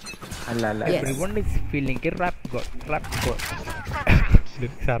 അല്ല അല്ല everyone is feeling rap god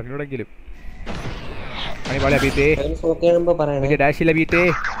സാറിനോടെങ്കിലും അടിപൊളി അബീത്തേ ഡാഷ് ഇല്ല അബീത്തേ.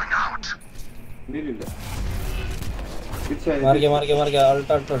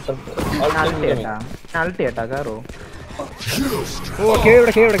 അൾട്ടി ഏട്ടാ കാറോ. ഓ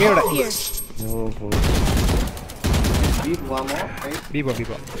കേവിടെ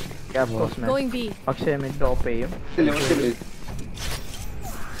പക്ഷേ ഡ്രോപ്പ് ചെയ്യും.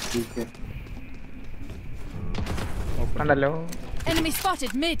 കണ്ടല്ലോ Enemy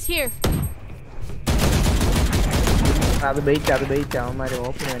spotted mid here. അത് ബെയിറ്റ് അവന്മാര്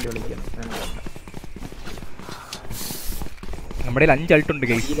ഓപ്പിന് വേണ്ടി വിളിക്കും. നമ്മുടെ 5 അൾട്ടുണ്ട്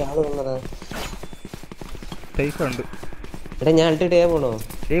ഗൈസ്. ഉണ്ട്. എടാ ഞാൻ അൾട്ടിട്ട് പോണോ?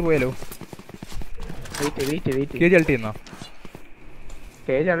 പോയാലോ? വെയിറ്റ് കേജ് അൾട്ട് ചെയ്യുന്നോ?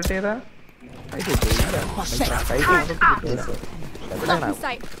 കേജ് അൾട്ട് ചെയ്താ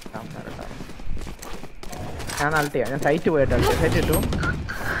ഞാൻ അൾട്ട് ചെയ്യാം. ഞാൻ സൈറ്റ് പോയിട്ട് സൈറ്റ് ഇട്ടു.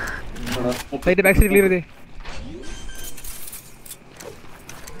 സൈറ്റ് ബാക്ക് സൈഡ് ക്ലിയർ ചെയ്തേ.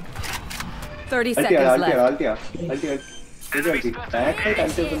 30 seconds left.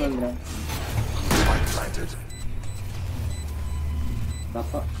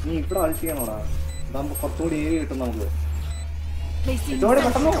 നീ ഇവിടെ ആൾട്ട് ചെയ്യണോടാ. ഇതാകുമ്പോ കുറച്ചുകൂടി ഏരിയ കിട്ടും നമുക്ക്.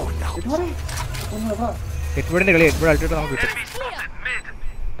 എഡ്വേർഡിന്റെ കളി എഡ്വേർഡ് അൾട്ടിട്ട് നമുക്ക് കിട്ടും.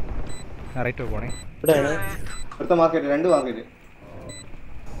 റൈറ്റ് പോണേ. അടുത്ത മാർക്കറ്റ് 2 മാർക്കറ്റ്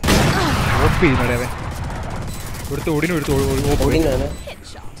ഓപ്പ് ചെയ്യുന്നുണ്ട് അവൻ. കൊടുത്ത് ഓടിനും എടുത്ത്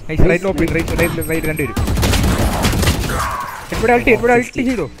റൈറ്റ് ഓപ്പ് റൈറ്റ് 2 വരും. എഡ്വേർഡ് അൾട്ടി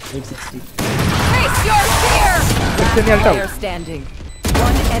ചെയ്തോ?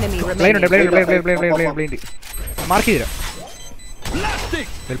 മാർക്ക് ചെയ്തോ?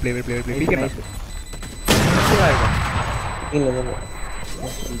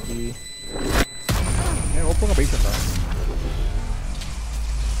 ഓപ്പോ പൈസ ഉണ്ടോ?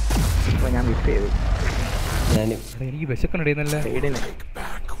 ഞാൻ മിസ് ചെയ്തു. എനിക്ക് വിശക്കണ്ടേന്നല്ല.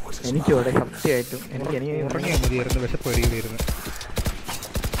 എനിക്ക് ഇവിടെ സത്യമായിട്ടും എനിക്ക് ഉറങ്ങിയാൽ മതിയായിരുന്നു. വിശപ്പ് വരികയായിരുന്നു.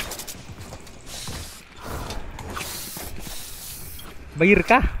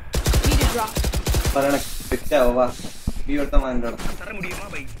 വൈർക്കാ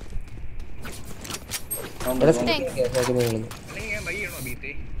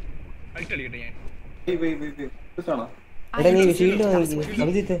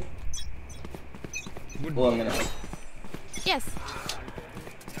Yes.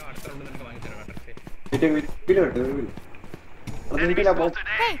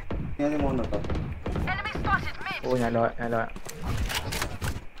 ഓ ഞാൻ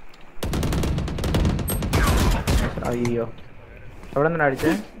അയ്യോ എവിടെ നിന്നാ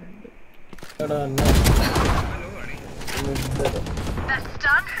അടിച്ചേ?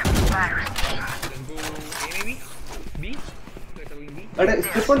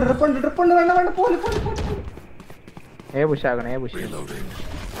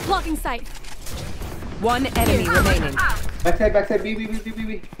 Blocking sight. One enemy remaining. Backside, B,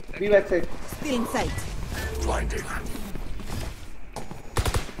 backside. Still in sight. Blinding.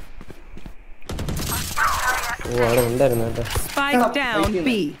 Spike down B.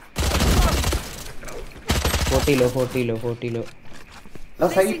 40 low.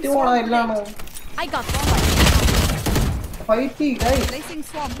 I got placing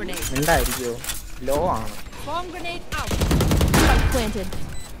swarm grenade. ഉണ്ടായിരിക്കോ? Law ആണ്. Swarm grenade out. Spike planted.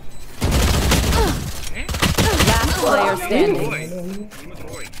 Last player standing.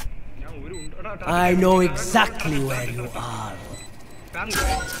 I know exactly where you are.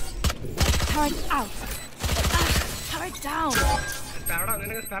 Turret out. Turret down.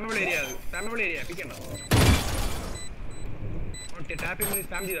 സ്പാമബിൾ area പിക്കണ്ടോ? Tap ചെയ്ത്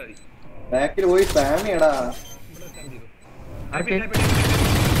spam ചെയ്താൽ മതി. ബാക്കിൽ പോയി spam ചെയ്യടാ.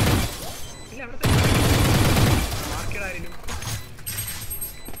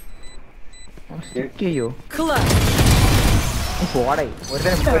 പോടേ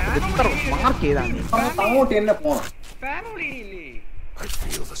mark ചെയ്താ അങ്ങോട്ട് തന്നെ പോണം.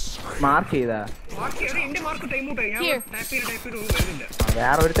 മാർക്ക് ചെയ്താ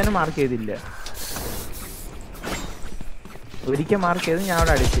വേറെ ഒരുത്തന്നെ മാർക്ക് ചെയ്തില്ല. ഒരിക്കൽ മാർക്ക് ചെയ്ത് ഞാൻ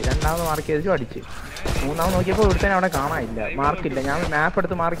അവിടെ അടിച്ച്, രണ്ടാമത് മാർക്ക് ചെയ്തിട്ടും അടിച്ച്, മൂന്നാമത് നോക്കിയപ്പോൾ ഒരുത്തന്നെ അവിടെ കാണാനില്ല, മാർക്കില്ല. ഞാൻ മാപ്പ്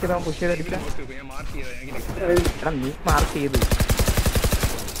എടുത്ത് മാർക്ക് ചെയ്താൽ പുഷ് ചെയ്തടിച്ച. എടാ നീ മാർക്ക് ചെയ്ത്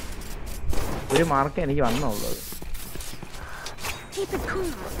ഒരു മാർക്ക് എനിക്ക് വന്നുള്ളത്.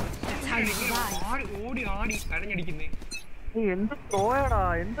 എന്ത് ത്രോയാടാ,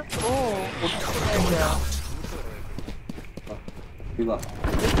 എന്ത് ത്രോ.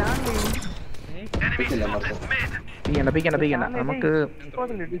 പീക്കണ്ട നമുക്ക്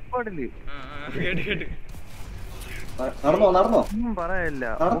നടന്നോ പറയല്ല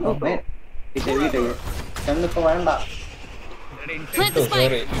കണ്ണിപ്പോ വേണ്ട.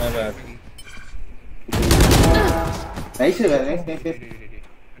 Sorry my bad. Nice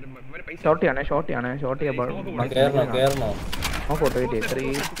ഷോട്ടിയാണ് കേറണോ നോക്കോട്ടെ wait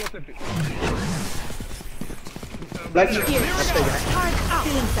 3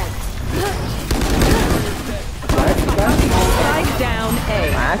 down A.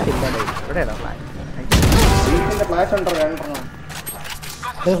 Flash ഇല്ലടേ ഇവിടെയാ ഫ്ലാഷ് ഫ്ലാഷ് ഉണ്ടോ രണ്ടെണ്ണം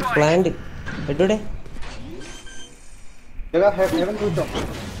പ്ലാന്റ് എവിടെ ഹെവൻ കൂട്ടോ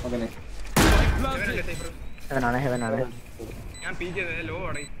ഓക്കേ ഹെവനാണ് ഞാൻ പി ചെയ്തേ ലോ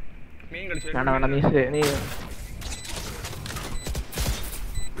ആടേ മെയിൻ കളിച്ചു വേണ്ട നീ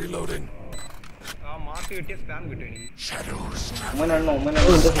Reloading. ആ മാർക്ക് കിട്ടിയ സ്പാം കിട്ടും എനിക്ക്. ഉമ്മനാണോ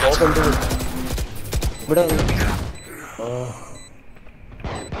ഇവിടെ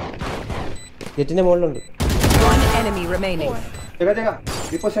ജെറ്റിന്റെ മുകളിലുണ്ട്. One enemy remaining.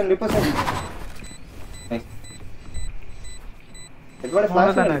 റിപ്പോഷൻ ഒരുപാട്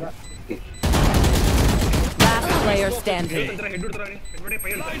flash Last player standing. Head എടുത്തറാ ഇവിടെ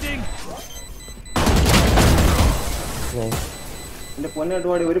പയ്യൻ എന്റെ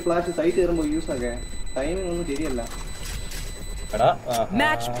പൊന്നോട്ടുപാടി ഒരു ഫ്ലാഷ് സൈറ്റ് കയറുമ്പോ യൂസ് ആക്കേ ടൈമിംഗ് ഒന്നും ശരിയല്ല.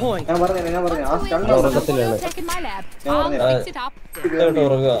 Match point. ഞാൻ പറഞ്ഞു ആ സ്റ്റണ്ട്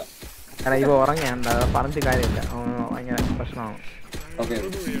ഇപ്പൊ ഉറങ്ങിയാണ്ട പറഞ്ഞിട്ട് കാര്യമില്ല ഭയങ്കര പ്രശ്നമാണ്.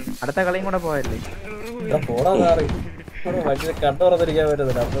 അടുത്ത കളിയും കൂടെ പോയല്ലേ കണ്ടുറന്നിരിക്കാൻ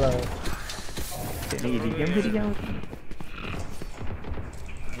പറ്റുന്നില്ല. ഇരിക്കാൻ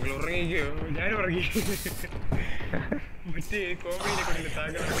ഉറങ്ങിക്കോ ഞാൻ ഉറങ്ങി മറ്റേ കോമഡിയിലെ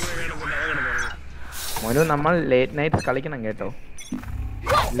മോനു നമ്മൾ ലേറ്റ് നൈറ്റ്സ് കളിക്കണം കേട്ടോ.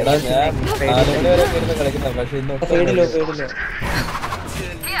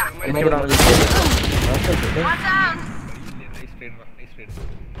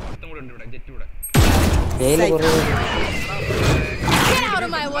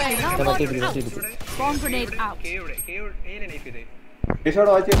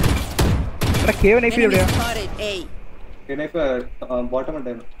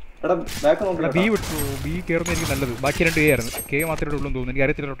 ബി കയറുന്ന എനിക്ക് നല്ലത്. ബാക്കി 2 A ആയിരുന്നു. കെ മാത്രമേ ഉള്ളൂ തോന്നുന്നു. എനിക്ക്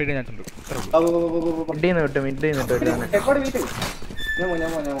അറിയത്തില്ല. റൊട്ടേറ്റ് ഞാൻ ഉണ്ട്.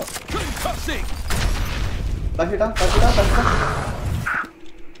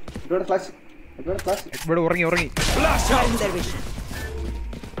 ഇവിടെ ഉറങ്ങി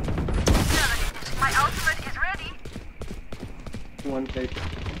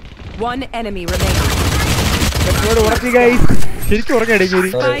One enemy remaining. ശരിക്കും ഉറങ്ങി.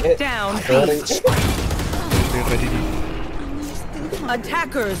 Spike down B.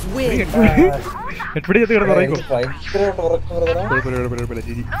 Attackers win.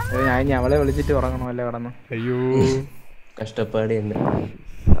 ഞാൻ അവളെ വിളിച്ചിട്ട് ഉറങ്ങണമല്ലേ കടന്നു. അയ്യോ കഷ്ടപ്പാട് തന്നെ.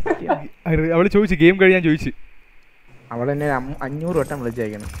 അവള് ചോദിച്ചു ഗെയിം കഴിയാൻ ചോദിച്ചു. അവളെന്നെ 500 വട്ടം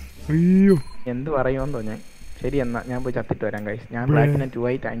വിളിച്ചയക്കണം. അയ്യോ എന്ത് പറയുമെന്ന് തോന്നി. ശരി എന്നാ ഞാൻ പോയി ചത്തിട്ട് വരാം ഗൈസ്. ഞാൻ പ്ലാറ്റിനം 2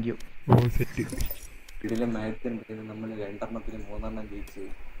 ആയി. Thank you. ഇതിലെ മാച്ച് നമ്മൾ 2-3 ജയിച്ചു.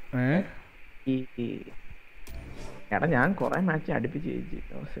 എടാ ഞാൻ കൊറേ മാച്ച് അടുപ്പിച്ച്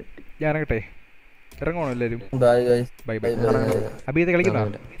ജയിച്ചു. സെറ്റ്. ഞാൻ ഇറങ്ങട്ടെ. ഇറങ്ങണോ എല്ലാരും? By അബീത് കളിക്കുന്നോ?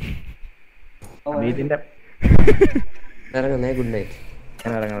 അബീതിന്റെ ഇറങ്ങുന്നേ. Good night.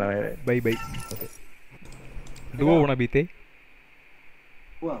 By duo പോണ ബീത്തെ.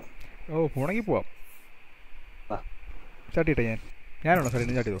 ഓ പോണെങ്കി പോവാം. ചാട്ടിട്ടെ ഞാനാണോ സാർ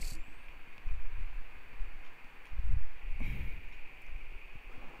ചാട്ടി ചെയ്തോ?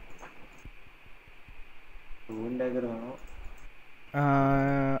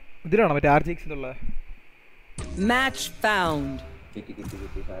 ഇതിലാണോ മറ്റേ RGX എന്നുള്ള? Match found.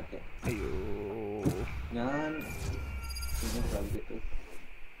 അയ്യോ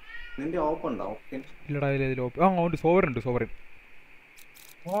നിന്റെ ഓപ്പൺ ഉണ്ടോ? ഇല്ലടാ ഉണ്ട്. സോവറുണ്ട്. സോവറിൻ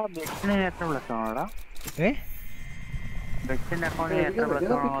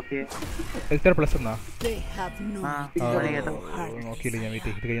എത്ര പ്ലസ് എന്നാ നോക്കിയില്ല ഞാൻ. വെയിറ്റ്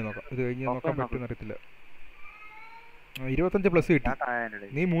ഇത് കഴിഞ്ഞ് നോക്കാം. ഇത് കഴിഞ്ഞ് നോക്കാൻ പറ്റുമെന്ന് അറിയത്തില്ല. 25 പ്ലസ് കിട്ടി.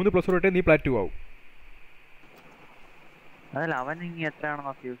 നീ 3 പ്ലസ് തൊട്ടേ നീ പ്ലാറ്റു ആവും.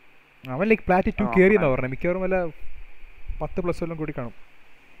 അവൻ ലൈക്ക് പ്ലാറ്റ് 2 കയറിയെന്നാ പറഞ്ഞത്. മിക്കവാറും വല്ല 10 പ്ലസ് എല്ലാം കൂടി കാണും.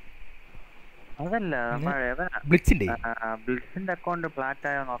 ബ്ലിറ്റ്സിന്റെ അക്കൗണ്ട് ഫ്ലാറ്റ്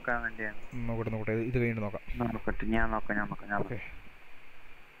ആയോ നോക്കാൻ വേണ്ടിയാണ്. നോക്കട്ടെ ഇത് കഴിഞ്ഞിട്ട് നോക്കാം. ഞാൻ നോക്കാം.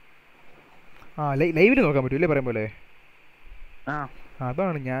 ആ ലൈവില് നോക്കാൻ പറ്റൂല്ലേ പറയും പോലെ.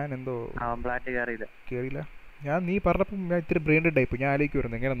 അതാണ് ഞാൻ എന്തോ ഫ്ലാറ്റ് കയറിയില്ല. ഞാൻ നീ പറഞ്ഞപ്പോൾ ഞാൻ ഇത്തിരി ബ്രെയിൻഡ് ടൈപ്പ്. ഞാൻ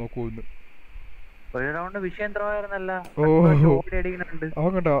ആലോചിക്കുമായിരുന്നു എങ്ങനെ നോക്കുമെന്ന്. ഒരു റൗണ്ട് വിഷയം ത്രോ ആയിരുന്നല്ല.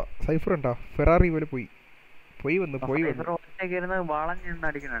 അവൻ കണ്ടോ സൈഫർ ഉണ്ടോ ഫെറാറി പോലെ പോയി വന്നു വളഞ്ഞ് നിന്ന്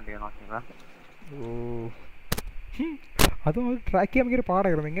അടിക്കുന്നുണ്ട് നോക്കിയതാ. ഓ അതും അത് ട്രാക്ക് ചെയ്യാൻ ഭയങ്കര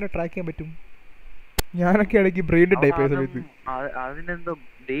പാടായിരുന്നു. എങ്ങനെ ട്രാക്ക് ചെയ്യാൻ പറ്റും? ഞാനൊക്കെ ഇടയ്ക്ക് ബ്രെയിൻ ടൈപ്പ് ചെയ്ത സമയത്ത് അതിനെന്തോ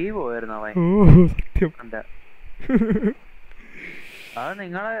ദൈവമായിരുന്നു അവൻ. സത്യം. അത്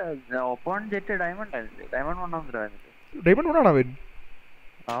നിങ്ങളെ ഒപ്പോൺ ജെറ്റ് ഡയമണ്ട് ഡയമണ്ട് 1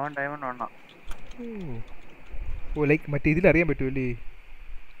 അവൻ ഡയമണ്ട് 1. ഓ ലൈക്ക് മറ്റേ ഇതിലറിയാൻ പറ്റുമല്ലേ?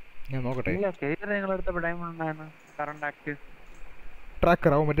 ഞാൻ നോക്കട്ടെ.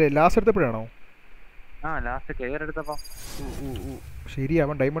 ട്രാക്കർ ആവും മറ്റേ ലാസ്റ്റ് എടുത്തപ്പോഴാണോ? ശരി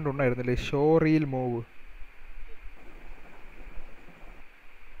അവൻ diamond 1 ആയിരുന്നല്ലേ. Show reel move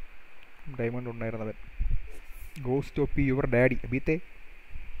diamond 1 ആയിരുന്നവൻ. Ghost of your daddy. അബീത്തെ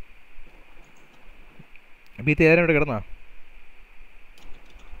എല്ലാവരും ഇവിടെ കിടന്നാ?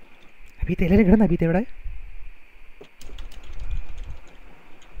 അബീത്തെ എല്ലാവരും കിടന്നാ? അബീത്തെ എവിടെ?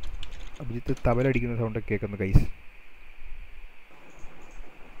 അഭിജിത്ത് തബലടിക്കുന്ന സൗണ്ടൊക്കെ കേൾക്കുന്നു ഗൈസ്.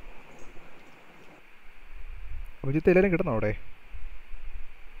 അഭിജിത്ത് എല്ലാവരും കിടന്നോ അവിടെ?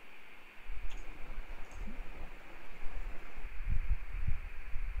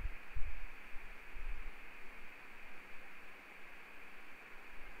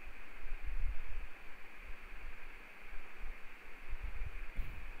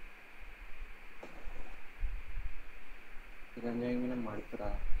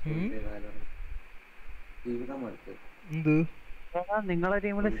 നിങ്ങളെ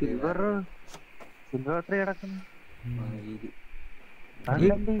ടീമില് സിൽവർ കിടക്കുന്നു.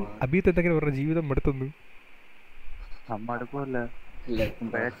 അബീത്ത് എന്തെങ്കിലും പറഞ്ഞ ജീവിതം മടുത്തൊന്നു.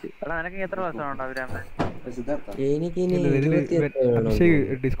 നിനക്ക് എത്ര വർഷമുണ്ടോ അവരാണ്?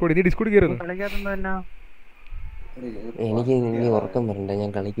 ഡിസ്കോഡ് കയറുന്നു. കളിക്കാത്തൊന്നുമല്ല. എനിക്ക് ഇനി ഉറക്കം വരണ്ട, ഞാൻ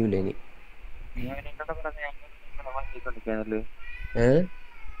കളിക്കൂല ഇനി. നീ എന്നോട്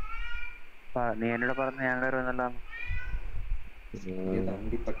പറഞ്ഞ ഞാൻ കയറുന്നല്ലോ.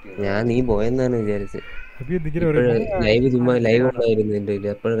 ഞാൻ നീ പോയെന്നാണ് വിചാരിച്ചത്. ലൈവ് ചുമ്മാ ലൈവ് ഉണ്ടായിരുന്നു എന്റെ കയ്യില്.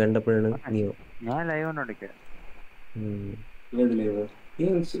 അപ്പോഴും കണ്ടപ്പോഴാണ് നീ. ഞാൻ ലൈവ് കൊണ്ടോണ്ടിരിക്കുക.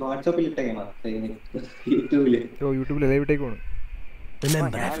 യൂട്യൂബില് ലൈവ് ഇട്ടേക്കാണ്.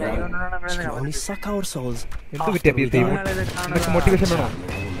 മോട്ടിവേഷൻ വേണോ?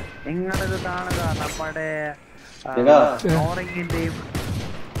 നിങ്ങളിത് കാണുക നമ്മുടെ ഓറിങ്ങിന്റെയും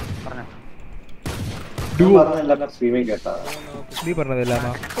നീ പറഞ്ഞതല്ല.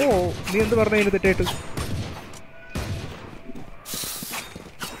 ഓ നീ എന്ത് പറഞ്ഞതിന് തെറ്റായിട്ട്?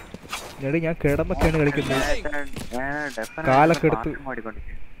 ഞാൻ കിടന്നൊക്കെയാണ് കളിക്കുന്നത്. കാലൊക്കെ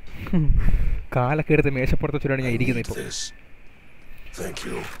എടുത്ത് മേശപ്പുറത്ത് വെച്ചിട്ടാണ് ഞാൻ ഇരിക്കുന്നത് ഇപ്പൊ.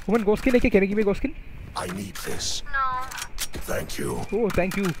 Woman, go skin. Can you give me go skin? I need this. No. Thank you. Oh,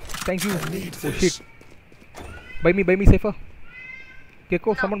 thank you. Oh shit. Buy me, Safer. Keko,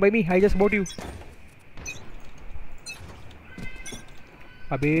 someone buy me. I just bought you.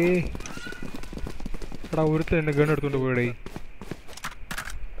 അബേ എടാ ഒരുത്തൻ എന്നെ gun എടുത്തോണ്ട് പോയടേ.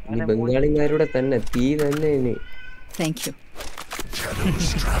 ബംഗാളിമാരുടെ തന്നെ തീ തന്നെ ഇനി. Thank you.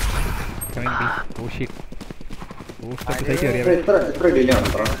 Oh shit. Site അറിയാം.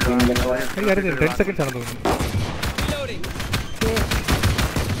 10 seconds ആണെന്ന് തോന്നുന്നു.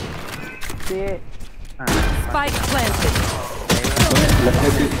 Spike planted.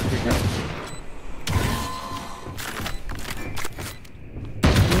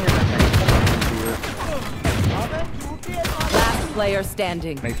 Last player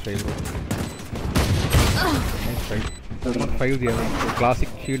standing. Nice try, bro. Nice try. 5 दिया वो. Classic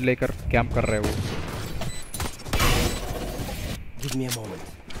shield लेकर camp कर रहा है वो. Give me a moment.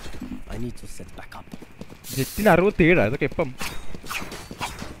 I need to set back up. ജെറ്റിന് 67 അതൊക്കെ എപ്പം?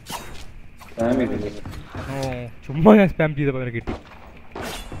 ചുമ്മാ ഞാൻ സ്പാം ചെയ്തപ്പോൾ അതിനെ കിട്ടി.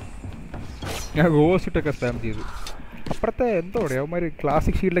 ഞാൻ ഗോസ്റ്റ് ഇട്ടൊക്കെ സ്പാം ചെയ്തു. അപ്പുറത്തെ എന്തോടെ അവന്മാർ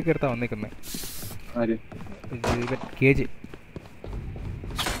ക്ലാസിക് ഷീൽഡൊക്കെ എടുത്താ വന്നേക്കുന്നത്. കേജ്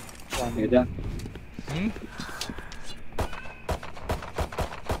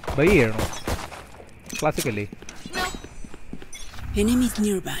ബൈ ചെയ്യണോ? ക്ലാസിക് അല്ലേ? Enemies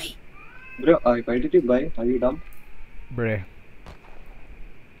nearby. Bro, why did you buy? Are you dumb? Bruh.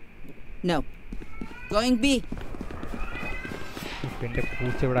 No. Going B. എന്റെ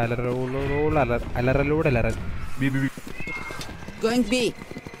പൂച്ച ഇവിടെ അലറലോട് അലറൽ. Going B.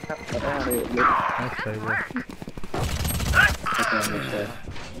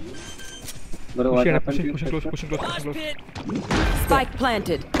 Pushing close. Spike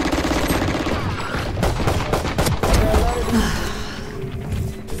planted.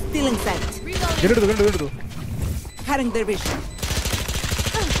 Still in sight. Get it. Cutting their vision.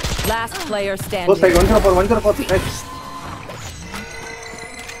 Last player Go standing. side, 104. Nice.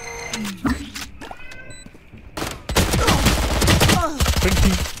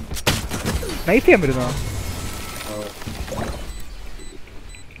 Night ചെയ്യാൻ വരുന്നോ?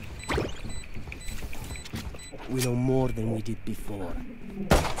 We know more than we did before.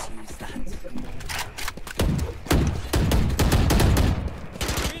 Let's use that.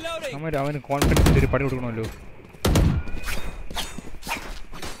 അവന് കോൺഫിഡൻസിന്റെ ഒരു പണി കൊടുക്കണമല്ലോ.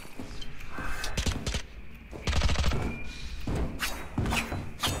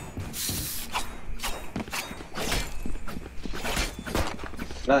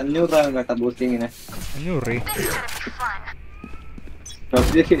 കേട്ടാ ബൂസ്റ്റിങ്ങിനെ 500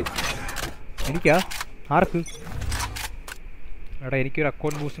 എനിക്കാ? ആർക്ക്? എടാ എനിക്കൊരു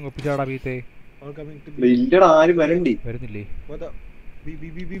അക്കൗണ്ട് ബൂസ്റ്റിംഗ് ഒപ്പിച്ചാടാ വീത്തെ. ഇല്ലടാ ആരും വരണ്ടി വരുന്നില്ലേ?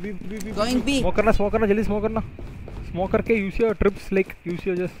 Going B. स्मोकर जल्दी स्मोकर के use your trips like use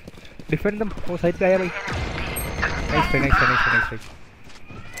your just defend them. वो साइड पे आया भाई. नाइस.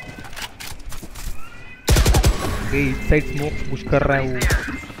 ये इस साइड स्मोक पुश कर रहा है वो.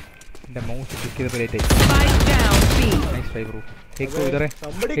 द माउस किसके पे लेते. Spike down B. नाइस भाई ब्रो. एक तो इधर है.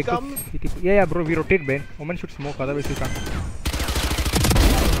 एक तो या bro we rotate ban. Woman should smoke otherwise you can't.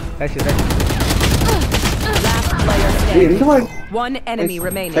 That's it. Last player standing. One enemy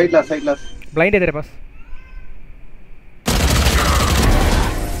remaining. Side last. Blind है तेरे पास.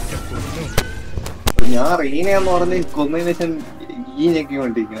 ഞാൻ റീനയാന്ന് പറഞ്ഞ് കൊന്നതിന് ഈ ഞെക്കി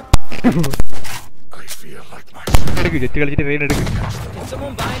കൊണ്ടിരിക്കുന്നത്. ജെറ്റ് കളിച്ചിട്ട് റെയിൻ എടുക്കും.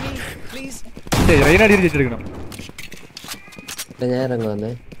 റെയിൻ അടിച്ച് ജെറ്റ് എടുക്കണം. ഞാൻ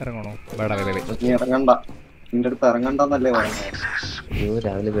ഇറങ്ങുവന്നേ. ഇറങ്ങണോ? വേടാ നീ ഇറങ്ങണ്ട. നിന്റെ അടുത്ത് ഇറങ്ങണ്ടെന്നല്ലേ പറഞ്ഞത്. അയ്യോ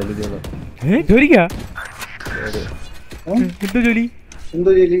രാവിലെ കളിക്കുന്നു. ജോലിക്കാ? എന്തോ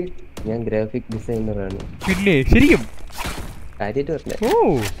ജോലി? ഞാൻ ഗ്രാഫിക് ഡിസൈനറാണ്. പിന്നെ ശരിക്കും കാര്യമായിട്ട് പറഞ്ഞേ. ഓ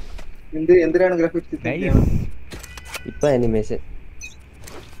എന്തിനാണ് ഗ്രാഫിക് ഡിസൈൻ? ഇപ്പൊ animation.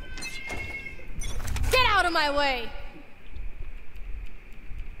 Get out of my way.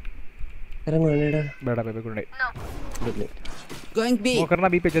 ഇറങ്ങുവാണേടാ. വേടാ baby good night. Going B. वो करना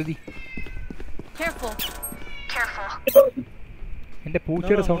बी पे जल्दी. Careful. എന്റെ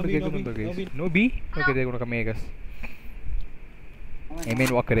പൂച്ചയുടെ സൗണ്ട് കേൾക്കുന്നുണ്ടോ ഗയ്സ്? No B. ഓക്കേ देखो कम है गस. एमेन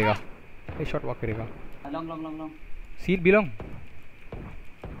वॉक करेगा. ए शॉट वॉक करेगा. long. Seal belong.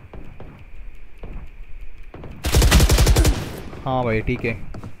 हाँ भाई ठीक है.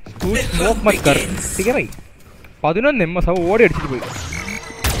 तू स्मोक मत कर. ठीक है भाई. 11 എംഎസ് അവ ഓടി അടിച്ചിട്ട് പോയി.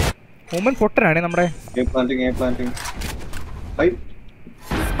 ഓമൻ പൊട്ടനാണ് നമ്മുടെ. Game planting.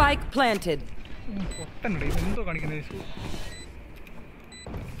 Spike planted. പൊട്ടനടേ എന്തോ കാണിക്കുന്നത്.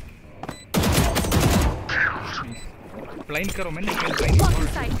 Blind करो मैंने क्या blind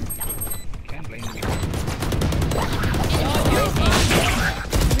can blind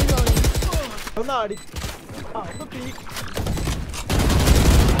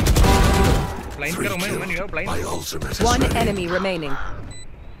blind करो मैंने you have blind. One enemy remaining.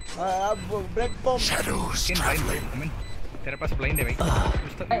 break bomb. Shadows traveling. तेरे पास blind है भाई.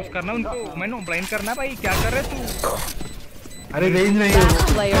 यूज करना उनको. मैंने blind करना भाई. क्या कर रहे तू? अरे रेंज नहीं है.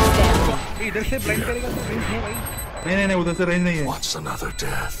 Player standing. इधर से blind करेगा तो रेंज नहीं भाई. नहीं उधर से रेंज नहीं है. What's another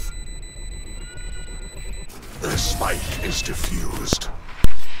death? The spike is diffused.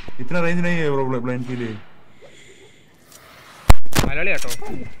 इतना रेंज नहीं है ब्रो ब्लाइंड के लिए. Malayali auto.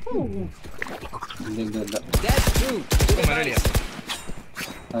 That's true. Malayali.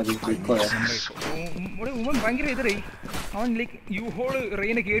 अरे देखो यार. मोरे उमन ഭയങ്കര ഇതറേ. അവൻ ലൈക്ക് യു ഹോൾ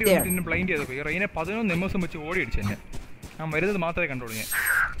റെയിനെ കേറി വന്നിട്ട് ബ്ലൈൻഡ് ചെയ്തു പോയി. റെയിനെ 11 എംഎസ് വെച്ച് ഓടി അടിച്ചു എന്നെ. ഞാൻ വരുന്നത് മാത്രമേ കണ്ടോളൂ ഞാൻ.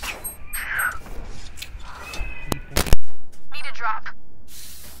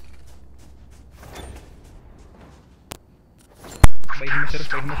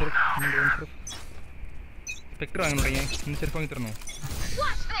 സ്പെക്ടർ വാങ്ങണോ ഞാൻ? ഇന്ന് ചെറുപ്പം വാങ്ങി തരണോ?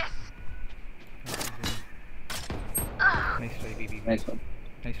 Nice try B. Nice one.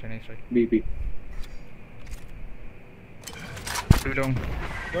 Nice try. B. Too long.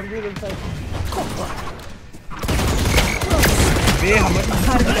 Don't be inside. Hey, हमारे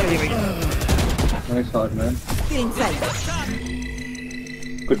बाहर निकल गए भाई. Nice shot, man. Inside.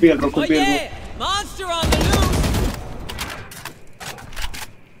 Could be bro. Monster on the loose.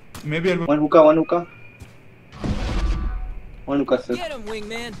 Maybe one hookah. One hookah, sir. Get him,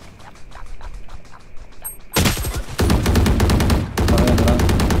 wingman.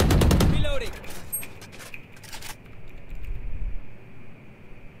 Reloading.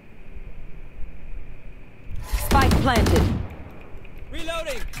 Spike planted.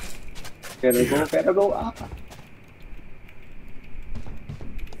 Reloading. Gotta go.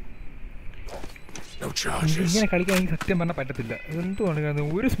 No ഇങ്ങനെ കളിക്കാൻ എനിക്ക് സത്യം പറഞ്ഞാൽ പറ്റത്തില്ല. എന്തുവാണ്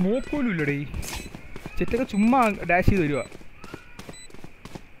ഒരു സ്മോക്ക് പോലും ഇല്ലടേ. ചെറ്റൊക്കെ ചുമ്മാ ഡാഷ് ചെയ്ത് തരുവാ.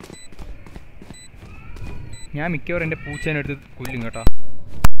 ഞാൻ മിക്കവാറും എൻ്റെ പൂച്ചേനെ എടുത്ത് കൊല്ലും കേട്ടോ.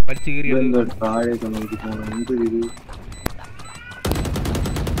 വലിച്ചു കീറിയത്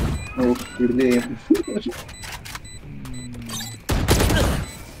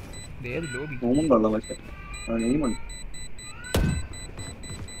ഏത് lobby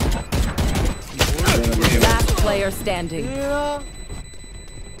Last player standing.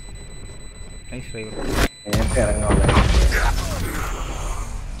 Nice driver.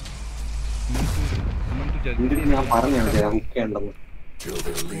 ഞാൻ പറഞ്ഞു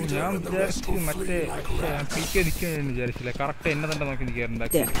ഞാൻ വിചാരിച്ചു മറ്റേ പി കെ നിൽക്കാൻ വിചാരിച്ചില്ല. കറക്റ്റ് എന്നെ തന്നെ നോക്കി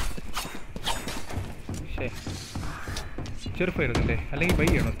നിൽക്കാറുണ്ടാക്കി. ചെറുപ്പായിരുന്നല്ലേ? അല്ലെങ്കിൽ ബൈ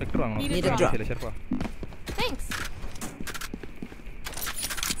ചെയ്യണോ? സ്പെക്ടർ വാങ്ങണോ? ചെറുപ്പാ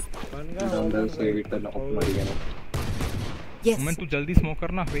मैं तू जल्दी स्मोक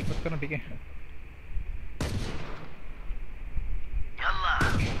करना, वेट मत करना, ठीक है?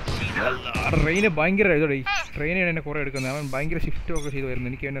 റെയിനെ ഭയങ്കര ഇതോടെ ട്രെയിനാണ് എന്നെ കുറേ എടുക്കുന്നത്. അവൻ ഭയങ്കര ഷിഫ്റ്റ് ഒക്കെ ചെയ്ത് വരുന്നു.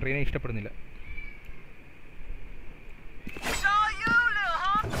 എനിക്ക് അവനെ റെയിനെ ഇഷ്ടപ്പെടുന്നില്ല.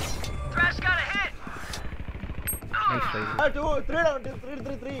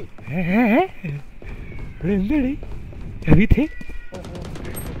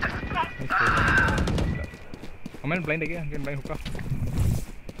 Omen blind again, blind hookah.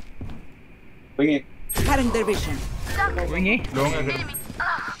 Cutting their vision. Going A.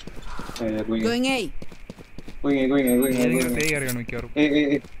 Going A. Going A.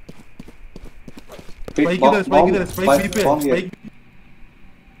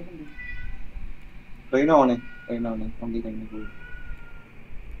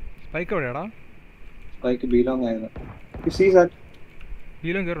 Spike എവിടെയാടാ? Spike ബീലോങ് ആയതാ. You see that?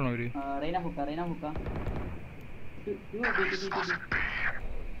 ബീലോങ് കേറണോ അവര്? റെയ്ന ഹുക്ക.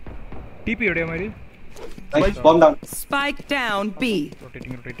 TP എവിടെയാ മാരി? Bomb down. Spike down B.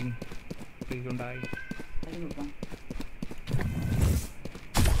 Rotating. Please don't die.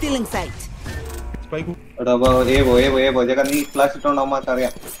 Stealing sight. Spike. എടാ Evo ജഗ നീ flash ഇട്ടോണ്ട് അമ്മ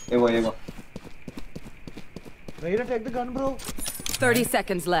അറിയാം. Evo Reyna, take the gun, bro. 30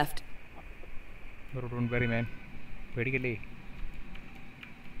 seconds left. Bro, don't worry, man. പേടിക്കല്ലേ?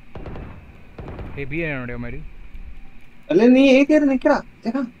 ഏ B ആണോ മാരി? അല്ലേ നീ ഏ കയറി നിൽക്കടാ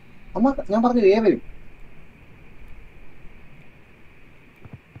ചേട്ടാ. അമ്മ ഞാൻ പറഞ്ഞു ഏ വരും.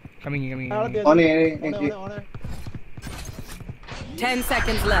 Coming. 10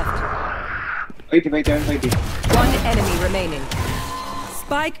 seconds left. Wait. One enemy remaining.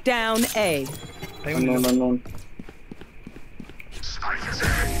 Spike down A. Unknown.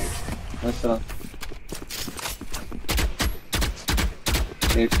 What's up?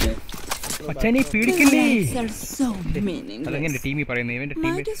 മച്ചാനെ പേടിക്കല്ലേ? അതങ്ങനെ ടീമി പറയുന്നത് ഇവന്റെ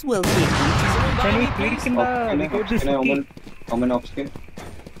ടീം പേടിക്കണ്ട.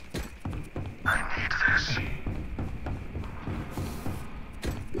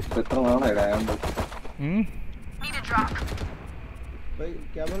 എത്ര നാളെ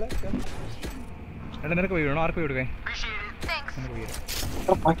നിനക്ക് പോയി വേണോ? ആർക്ക് പോയി കൊടുക്കാൻ?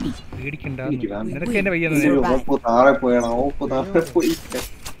 പേടിക്കണ്ട. നിനക്ക് എന്നെ വയ്യ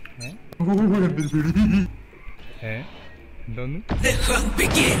എന്തോന്ന്?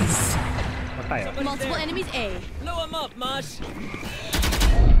 Multiple enemies A. Blow him up, Mosh.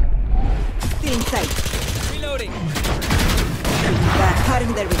 Stealing sight. Reloading.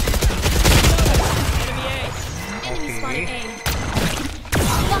 Cutting their vision. Enemy A. Enemy spotted A.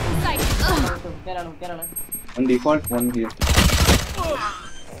 Blocking sight. Kerala. On default, one here.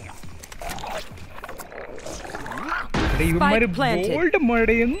 ഇവന്മാര് ബോൾഡ് മഴ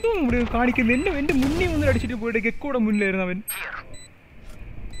എന്തോ ഇവിടെ കാണിക്കുന്നത്. എന്റെ മുന്നേ ഒന്നും അടിച്ചിട്ട് പോയിട്ട് ഗെക്കോടെ മുന്നിലായിരുന്നു അവൻ.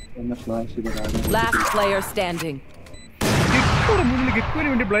 Last player standing. ഗെക്കോടെ മുന്നിൽ ഗെക്കോന്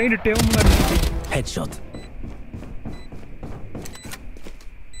വേണ്ടി ബ്ലൈൻഡ് ഇട്ടേ അവൻ അടിച്ചിട്ട്. Headshot.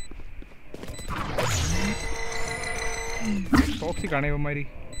 ടോക്സിക് ആണ് ഇവന്മാര്.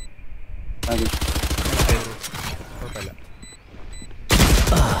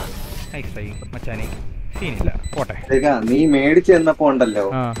 മച്ചാനെ സീനില്ല പോട്ടെ. നീ മേടിച്ചു തന്നപ്പോ ഉണ്ടല്ലോ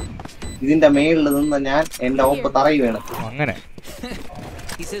ഇതിന്റെ മേളിൽ നിന്ന് ഞാൻ എന്റെ ഒപ്പ് തറയിൽ വീണു. അങ്ങനെ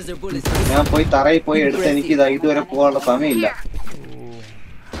ഞാൻ പോയി തറയിൽ പോയി എടുത്ത് എനിക്ക് ഇതുവരെ പോകാനുള്ള സമയമില്ല.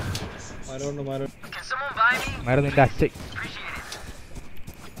 മരം നിന്റെ അച്ഛൻ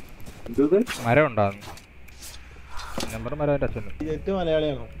മരം ഉണ്ടാകുന്നു. നമ്പർ മരം എന്റെ അച്ഛൻ.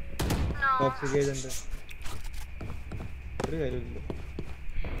 മലയാളിയാണോ? ടോക്സിക് ഏജന്റ് ഒരു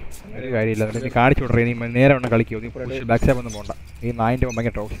കാര്യമില്ല. നീ കാണിച്ചു വിടറേ. നീ നേരെ ഒന്ന് കളിക്കോ. നീ ബാക്ക് സ്റ്റാപ്പ് ഒന്നും പോണ്ട. ഈ നായിന്റെ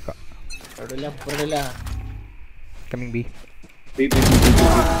ഭയങ്കര ടോക്സിക്കാ. Coming B.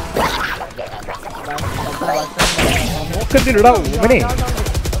 Smoke എന്തിടാ ഉമ്മനെ.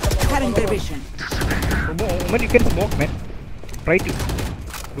 Woman, you can smoke, man. Try to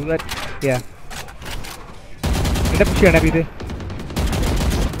do that. Yeah. Inda push ചെയ്യണേ ഇത്.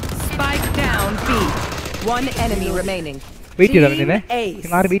 Spike down B. One enemy remaining. Wait ചെയ്താ നിന്നെ.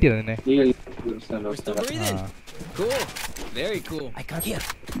 ആര് വെയിറ്റ് ചെയ്താ നിന്നെ? Cool. Very cool. I can't hear.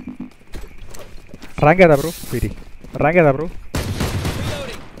 Rank ഏതാ ബ്രോ? വെയിറ്റ്. റാങ്ക് ഏതാ ബ്രോ?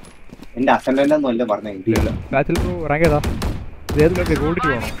 എന്റെ അസൻഡന്റ് ഒന്നുമല്ല പറഞ്ഞേ. ഇല്ല. ബാച്ചിൽ ബ്രോ റാങ്ക് ഏതാ? ഏത് ലെവൽ ഗോൾഡ് ടു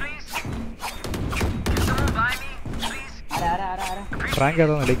ആണോ? റാങ്ക്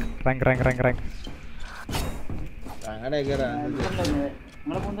ഏതാ? Like rank.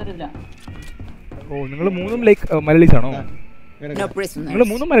 ഓ നിങ്ങൾ മൂന്നും ലൈക്ക് മലയാളീസ് ആണോ? നിങ്ങൾ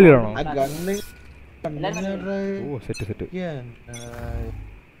മൂന്നും മലയാളികളാണോ? ഓ സെറ്റ്.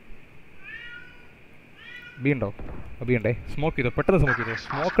 ബി ഉണ്ടോ? ബി ഉണ്ടേ. സ്മോക്ക് ചെയ്തോ, പെട്ടെന്ന് സ്മോക്ക് ചെയ്തോ.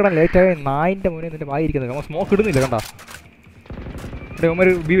 സ്മോക്ക് ഇടാൻ ലേറ്റായ നായിൻ്റെ മുന്നേ നിന്റെ വായിരിക്കുന്നത്. നമ്മൾ സ്മോക്ക് ഇടുന്നില്ല കണ്ടാ. ഇവിടെ ഉമ്മ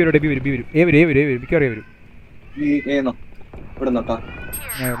ബി വരും. എ വരും മിക്കവാറും വരും. ഇവിടെ നോട്ടാ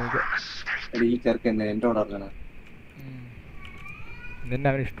ഈ ചെറുക്കൻ എന്നോട് അറിഞ്ഞാ നിന്നെ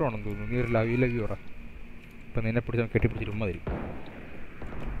അവന് ഇഷ്ടമാണെന്ന് തോന്നുന്നു. നീ ഒരു ലവ് യു പറ. ഇപ്പം നിന്നെ പിടിച്ച് കെട്ടിപ്പിടിച്ചിട്ട് ഉമ്മ തരും.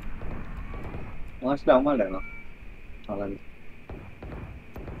 അമ്മയുടെയാണോ?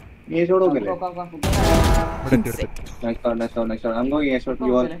 നീ ഷോട്ട് നോക്കല്ലേ?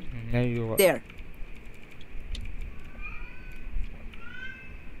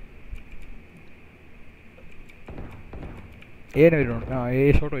 ഏനെ വരുന്നുണ്ട്. ആ ഏ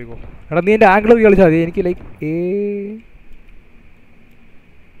ഷോട്ട് പോയിക്കോ. എടാ നീ എൻ്റെ ആംഗിൾ പോയി കളിച്ചാൽ മതി. എനിക്ക് ലൈക്ക് ഏ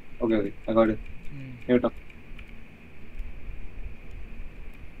കേട്ടോ.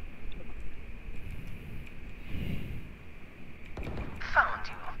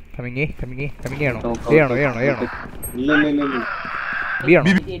 കമ്മിങ് ആണോ? എ ആണോ? ബി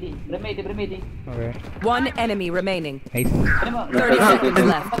ആണോ? Okay. One enemy remaining. Nice. 30 seconds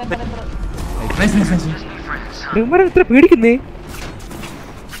left. ഉമ്മനെ ഇത്ര പേടിക്കുന്നേ?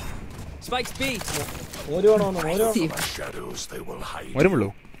 Spikes B. ഒരുമുള്ളൂ.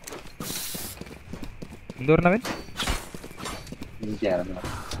 എന്ത് പറഞ്ഞവൻ?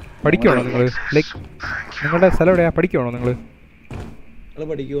 പഠിക്കുവാണോ നിങ്ങൾ? ലൈക്ക് നിങ്ങളുടെ സ്ഥലം എവിടെയാ? പഠിക്കുവാണോ നിങ്ങൾ?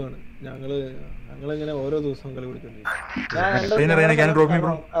 പഠിക്കുവാണ്. ഞങ്ങളിങ്ങനെ ഓരോ ദിവസവും കളി പിടിച്ചോണ്ടിരിക്കും.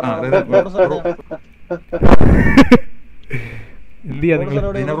 എന്ത് ചെയ്യാ നിങ്ങൾ?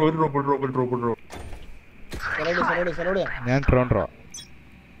 ഞാൻ ട്രോണ്ടോ.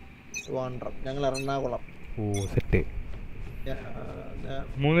 ഞങ്ങൾ എറണാകുളം. ഓ സെറ്റ്.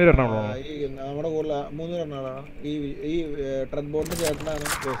 3 എറണാകുളം. നമ്മുടെ കൂടുതൽ 3 എറണാകുളം. ഈ ട്രക്ക് ബോർഡിന് ചേട്ടനാണ്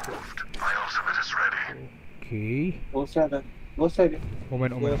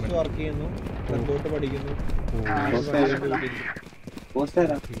വർക്ക് ചെയ്യുന്നു. ട്രക്ക് ബോട്ട് പഠിക്കുന്നു.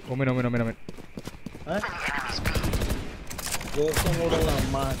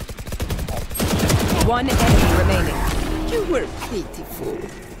 അമ്മ. One enemy remaining. You were pitiful.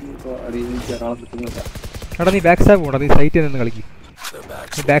 എടാ നീ ബാക്ക് സ്റ്റാബ് പോകണ്ട. നീ സൈറ്റിൽ നിന്ന് കളിക്കും.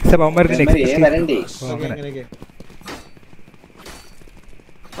 ബാക്ക് സ്റ്റാബ് അവന്മാർക്ക്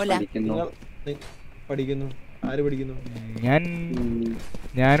പഠിക്കുന്നു. ആര് പഠിക്കുന്നു?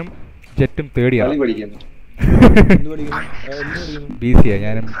 ഞാനും ജെറ്റും തേർഡ് ഇയർ. BCA.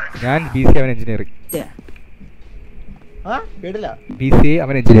 ഞാൻ BCA അവൻ എഞ്ചിനീയറിംഗ്. BCA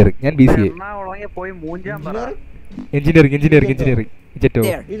അവൻ എഞ്ചിനീയറിംഗ്. ഞാൻ BCA. എഞ്ചിനീയറിംഗ്. ജെറ്റോ?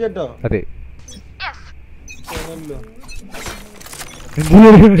 അതെ.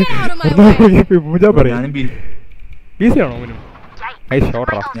 BCA ആണോ അവനും?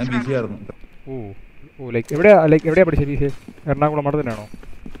 ഓ ലൈക്ക് എവിടെയാ പഠിച്ചത് BCA? എറണാകുളം അവിടെ തന്നെയാണോ?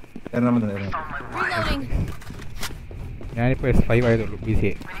 ഞാനിപ്പോൾ S5 ആയതുള്ളൂ.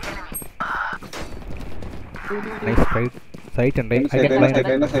 BCA nice. സൈറ്റ് ഉണ്ട്.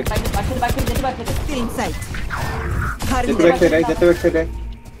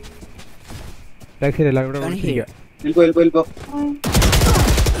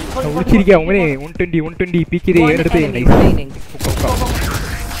 വിളിച്ചിരിക്കുക ഉമ്മനെ. 120 പീക്ക് ചെയ്ത് എടുത്ത്.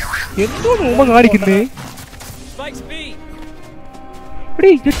 എന്തോ ഉമ്മ കാണിക്കുന്നേ?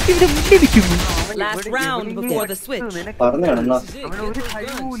 Last round before the switch.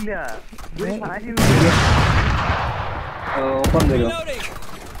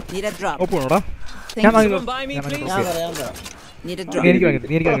 Need a drop. ഓപ്പണോടാ. Need a drop. എനിക്ക് വാങ്ങി.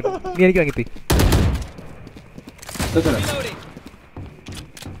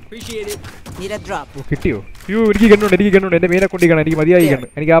 Need a drop. കിട്ടിയോ? എനിക്ക് കണ്ടുണ്ട്. എന്റെ മേലെ കൊണ്ടിരിക്കണം. എനിക്ക് മതിയായി കണ്ട്.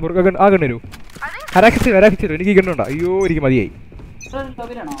 എനിക്ക് ആ കണ്ണു തരൂ. അരാക്ഷിച്ചു. എനിക്ക് കണ്ടുണ്ടോ? അയ്യോ എനിക്ക് മതിയായി.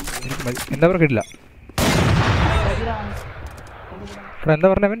 എന്താ പറഞ്ഞ കേട്ടില്ല. എന്താ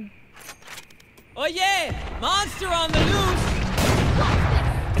പറഞ്ഞവൻ?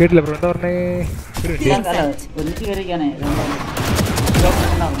 കേട്ടില്ല ബ്രോ, എന്താ പറഞ്ഞേ?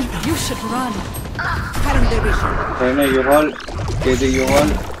 You should run. Cutting their vision.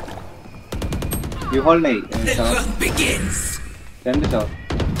 You hold नहीं. Begins. Send it out.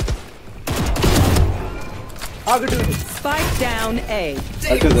 Spike down A.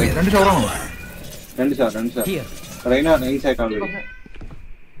 രണ്ട് shot. Reina inside already.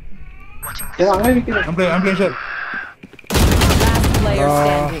 I'm playing shot. Last player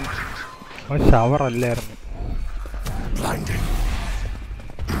standing. Shower അല്ലായിരുന്നു.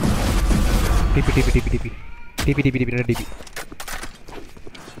 ടിപി 52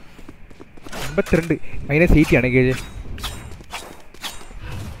 -80 ആണ് കേജ്.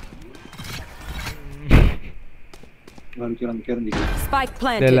 Spike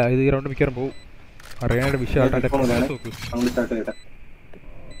planted. അല്ല ഇത് ഈ round മിക്കവാറും പോകും. അറിയാനായിട്ട് വിഷയം ആൾക്കാരുടെ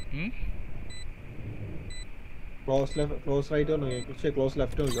ക്ലോസ് റൈറ്റ് നോക്കി, ക്ലോസ്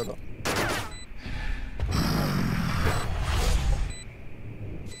ലെഫ്റ്റ് നോക്കി കേട്ടോ.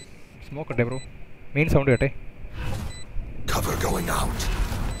 സ്മോക്ക് ഉണ്ടേ ബ്രോ, മെയിൻ സൗണ്ട് കേട്ടെ. Cover going out.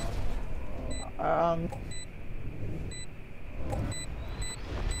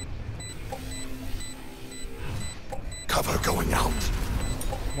 Cover going out.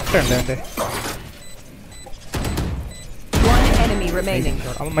 മുട്ട ഉണ്ട് എൻ്റെ. One enemy remaining.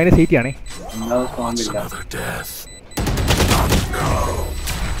 അവൻ -80 ആണേ. Another death. No.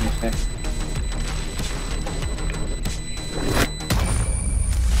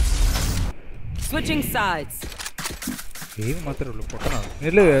 Switching sides. Game മാത്രമേ ഉള്ളൂ, പൊട്ടനാണ്.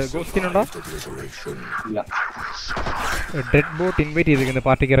 ഇതില് ഗോസ്റ്റിനുണ്ടോ? ഡെഡ് ബോട്ട് ഇൻവൈറ്റ് ചെയ്തിരിക്കുന്നത്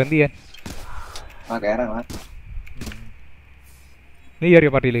പാർട്ടിക്ക്. എന്ത് ചെയ്യാൻ? നീ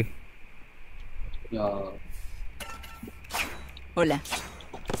കയറിയോ പാർട്ടിയില്? Hola.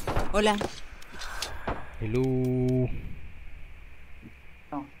 ഹലോ.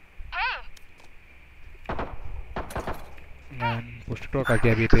 ഞാൻ പുഷ് ടോക്ക് ആക്കി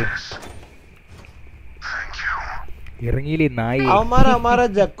ആദ്യത്തെ ഇറങ്ങിയില്ലേ നായി. അവന്മാരെ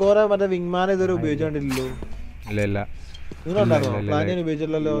ജക്കോറ മറ്റേ വിങ്മാൻ ഇതുവരെ ഉപയോഗിച്ചോണ്ടില്ലല്ലോ. ഇല്ല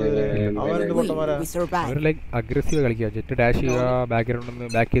അഗ്രസീവ് കളിക്കുക. ജെറ്റ് ഡാഷ് ചെയ്യുക, ബാക്ക്ഗ്രൗണ്ടിൽ നിന്ന്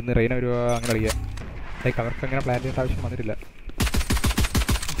ബാക്കിൽ നിന്ന് റെയിന വരിക, അങ്ങനെ കളിക്കുക. ലൈക്ക് അവർക്ക് അങ്ങനെ പ്ലാൻ ചെയ്യേണ്ട ആവശ്യം വന്നിട്ടില്ല.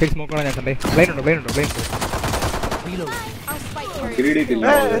 സ്മോക്ക് ഞാൻ കണ്ടേ. പ്ലെയിൻ ഉണ്ടോ?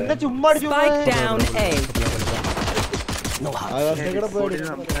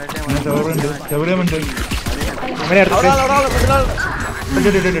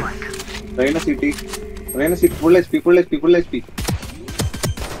 Reina city, full HP. Full HP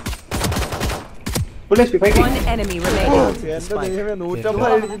fighting. One enemy remaining.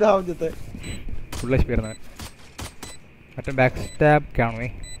 Full HP ആയിരുന്നു. മറ്റേ ബാക്ക് സ്റ്റാബ് കാണുമേ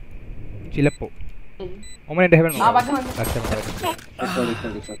ചിലപ്പോ. ഒമൻ എൻ്റെ heaven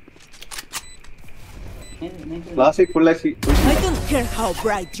Classic full HP. I don't care how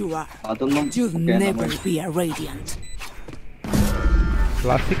bright you are. You'll never be a radiant.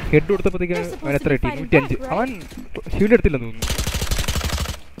 Classic head കൊടുത്തപ്പോഴത്തേക്ക് അവൻ എത്ര കിട്ടി? 105. അവൻ shield എടുത്തില്ലെന്ന് തോന്നുന്നു.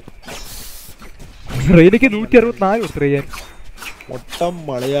 റെയിലേക്ക് 164 കൊടുത്തു റെയ്യാൻ. മൊത്തം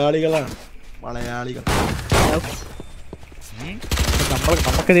മലയാളികൾ.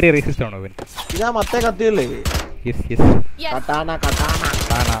 നമുക്കെതിരെ റേസിസ്റ്റ് ആണോ അവൻ? ഇതാ മറ്റേ കത്തിയല്ലേ? യെസ് കട്ടാന.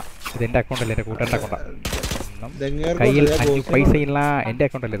 ഇതെന്റെ അക്കൗണ്ട് അല്ലേ, എന്റെ കൂട്ടുകാരുടെ അക്കൗണ്ടാണ്. കയ്യിൽ 5 പൈസ ഇല്ല, എന്റെ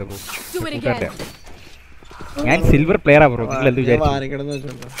അക്കൗണ്ട് അല്ലേ ഇത്. ഞാൻ സിൽവർ പ്ലെയറാ ബ്രോ. നിങ്ങൾ എന്ത് വിചാരിച്ചു?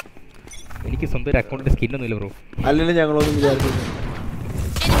 എനിക്ക് സ്വന്തം ഒരു അക്കൗണ്ടിന്റെ സ്കിന്നൊന്നും ഇല്ല ബ്രോ. അല്ലെങ്കിൽ ഞങ്ങളൊന്നും വിചാരിച്ചില്ല.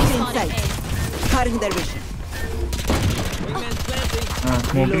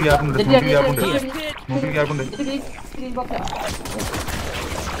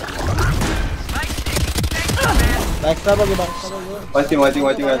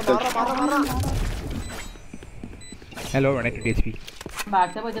 Hello 180 HP.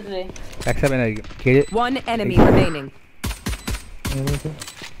 One enemy remaining.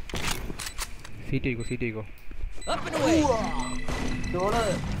 Seat ചെയ്യോ.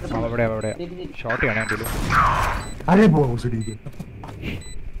 അവിടെ ഷോട്ട് ചെയ്യണേ എന്തെങ്കിലും.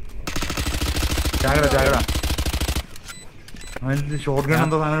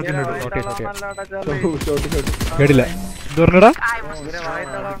 കേട്ടില്ല എന്ത് പറഞ്ഞടാ?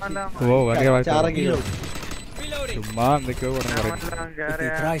 ഓ ചുമ്മാ എന്തൊക്കെയോ പറഞ്ഞു പറയും.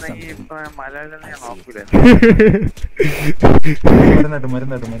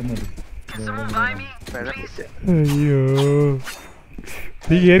 അയ്യോ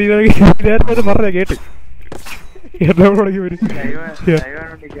നീ കേറി പറഞ്ഞ കേട്ട് എറണാകുളം വരും.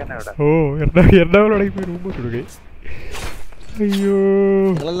 ഓ എറണാകുളം പോയി റൂം കൊടുക്കേ. അയ്യോ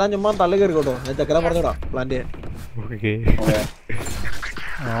നിങ്ങളെല്ലാം ചുമ്മാ തള്ളി കയറി കേട്ടോ. ഞാൻ ചക്കര പറഞ്ഞോടാ പ്ലാൻ ചെയ്യാൻ.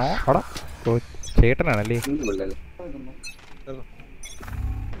 ചേട്ടനാണല്ലേ?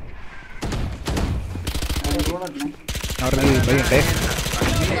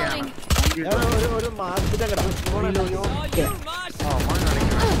 ഒരു മാസത്തിന്റെ കട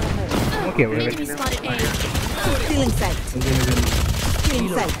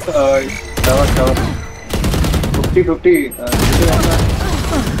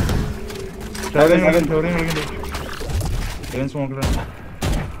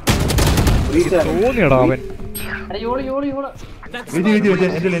തോന്നിയടാ അവൻ.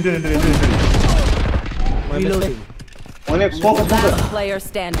 Player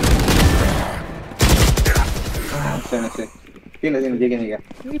standing.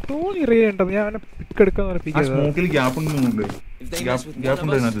 നീ തോന്നി അറിയേണ്ടത് ഞാൻ അവനെ പിക്കെടുക്കാൻ സ്മോക്കിൽ ഗ്യാപ്പ് ഉണ്ടെന്നുണ്ട്. ഗ്യാപ്പ്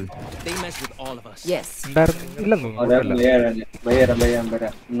ഉണ്ടായിരുന്നത് Yes. ഇല്ലെന്ന് തോന്നിട്ടാ.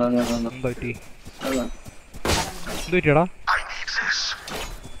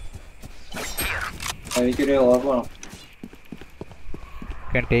 എനിക്കൊരു ഓർമ്മ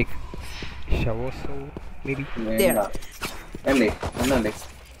can take showers so maybe അല്ലേ ഒന്നല്ലേ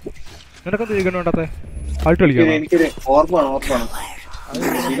നിനക്കൊന്നും ചെയ്യണ്ടേ? ആൾട്ട് കളിക്കാം. എനിക്കൊരു ഓർമ്മ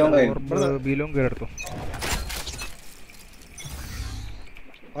ബിലോങ് കയറെടുത്തു.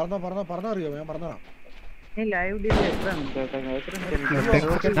 പറഞ്ഞറിയോ? ഞാൻ പറഞ്ഞതാ.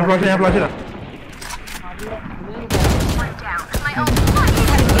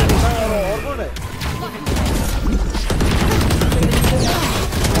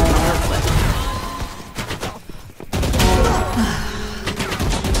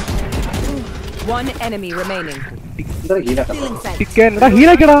 One enemy remaining.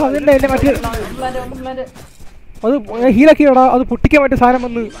 ഹീലാക്കിയടാ അതല്ലേ എന്നെ മറ്റേ അത് ഹീലാക്കിയടാ. അത് പൊട്ടിക്കാൻ പറ്റിയ സാധനം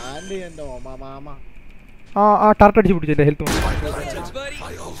വന്ന് ആ ടാർട്ട് അടിച്ച് പിടിച്ചെന്റെ ഹെൽത്ത്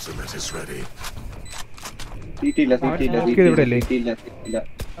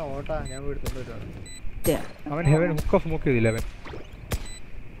അവൻ ഹെവൻ ഹുക്ക് ഓഫ് സ്മോക്ക് ചെയ്തില്ല അവൻ.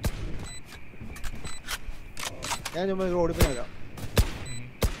 ഞാൻ ഓടിപ്പോയാ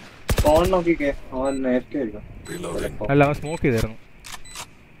അല്ല അവൻ സ്മോക്ക് ചെയ്തായിരുന്നു.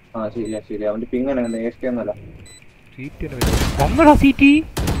 അവന്റെ പിങ്ങനെ വന്നടാ സീറ്റി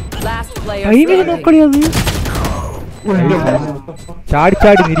നോക്കളി. അത് ചാടി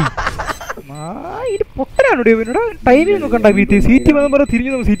ചാടി നിരി ഇത് പൊട്ടനാണോ ഇവനോട്? ടൈമിൽ നോക്കണ്ട വീട്ടിൽ സീറ്റി വന്ന പറഞ്ഞ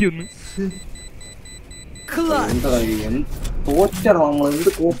തിരിഞ്ഞു നമ്മൾ സീറ്റി ഒന്ന്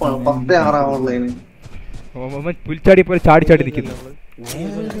പുൽച്ചാടി പോലെ ചാടി ചാടി നിൽക്കുന്നു.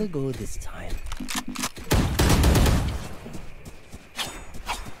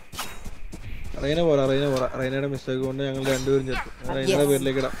 റൈനയുടെ മിസ്റ്റേക്ക് കൊണ്ട് ഞങ്ങൾ രണ്ടുപേരും ചെത്തു. റൈനയുടെ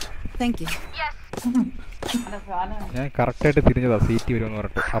പേരിലേക്ക് ഇടാം. ഞാൻ കറക്റ്റായിട്ട് തിരിഞ്ഞതാ സീറ്റി വരുമെന്ന്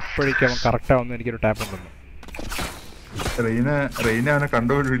പറഞ്ഞിട്ട്. അപ്പോഴേക്കും അവൻ കറക്റ്റ് ആവുന്ന എനിക്കൊരു ടാപ്പ് ഉണ്ടെന്ന്. അവനെ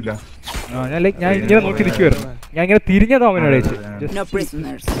കണ്ടുപോലില്ല. ഞാൻ ഇങ്ങനെ നോക്കി നിൽക്കുമായിരുന്നു. ഞാൻ ഇങ്ങനെ തിരിഞ്ഞതാ അവനോട്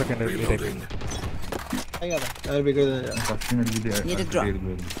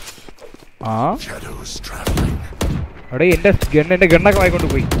അവിടെ എന്റെ ഗണ്ണൊക്കെ വായിക്കൊണ്ട്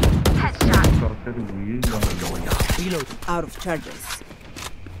പോയി. Out of charges.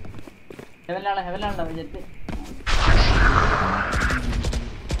 ഹെവനിലാണ് ജെറ്റ്.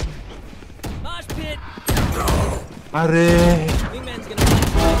 അരേ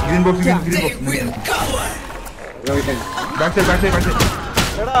ഗ്രീൻ ബോക്സ് ബാക്ക് സൈഡ്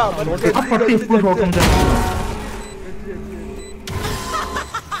എടാ പട്ടി ഇപ്പോൾ ഫോക്കസ്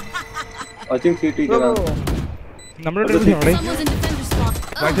അച്ഛൻ സീറ്റി നമ്മുടെ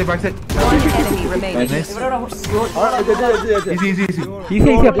അവിടെ back side. Nice. Easy.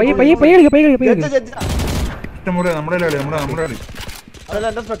 പയ്യെ നമ്മുടെ അതല്ല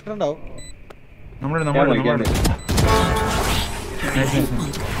എന്റെ സ്പെക്ടർ ഉണ്ടാവും.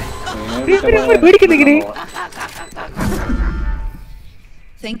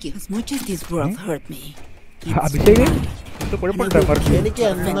 Thank you. As much as this world hurt me. എനിക്ക്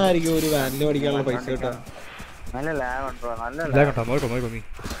എന്നായിരിക്കും ഒരു വാനില് പഠിക്കാനുള്ള പൈസ കിട്ടാ? നല്ല ലാഗ് ഉണ്ടോ? നല്ല ലാഗ് ഉണ്ടോ? നോക്കോ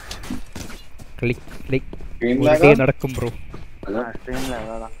നീ നടക്കും ബ്രോ.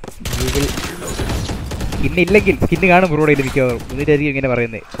 ഇന്നില്ലെങ്കിൽ സ്കിന്ന് കാണും ബ്രോയുടെ മിക്കവാറും. എന്നിട്ടായിരിക്കും ഇങ്ങനെ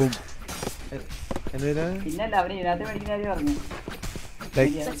പറയുന്നേ.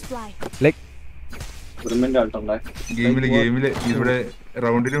 ഗെയിമില് ഇവിടെ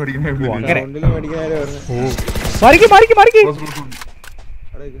റൗണ്ടില് പഠിക്കുന്ന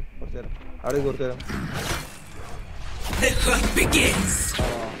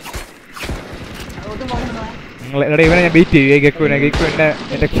എടാ ഇവനെ ഞാൻ ബീറ്റ് ചെയ്യും ഗെക്കുവിനെ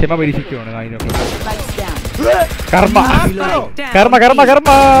എന്റെ ക്ഷമ പരീക്ഷിക്കുവാണ് കർമ്മ കർമ്മ കർമ്മ കർമ്മ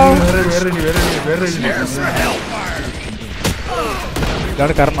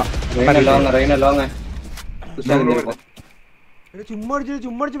ഇതാണ് കർമ്മ ചുമ്മാ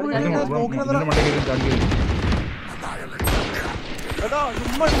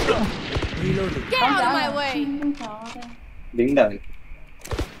Get out of my way.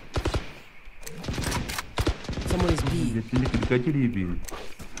 Someone is B.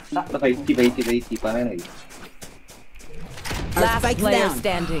 Last player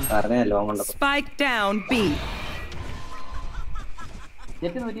standing. Spike down B.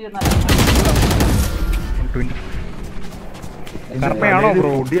 കർമ്മയാണോ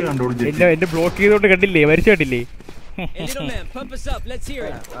bro എന്നെ ബ്ലോക്ക് ചെയ്തോണ്ട് കണ്ടില്ലേ വരച്ചു കണ്ടില്ലേ Hey, little man, pump us up. Let's hear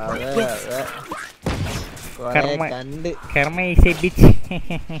it. കർമ്മ ഈസ് എ ബിച്ച്.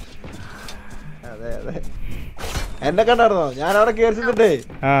 എന്നെ കണ്ടായിരുന്നോ? ഞാൻ അവിടെ കേറിച്ചിട്ടേ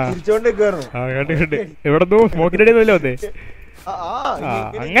തിരിച്ചോണ്ടിരിക്കുവായിരുന്നു. എവിടെന്നോ സ്മോക്കിന്റെ ഇടയിൽ വന്നേ.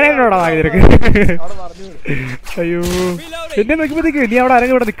 അങ്ങനെ അയ്യോ എന്നെ നോക്കിയപ്പോഴത്തേക്ക് നീ അവിടെ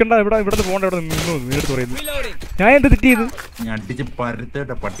ആരെങ്കിലും ഇവിടെ നിൽക്കണ്ട ഇവിടെ പോകണ്ട ഇവിടെ നിന്നു നേരിട്ട് പറയുന്നു. ഞാൻ എന്ത് തെറ്റ് ചെയ്തു? അടിച്ച്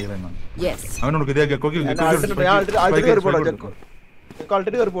പരുത്തേട്ട പട്ടികളെന്നാണ് അവനോട്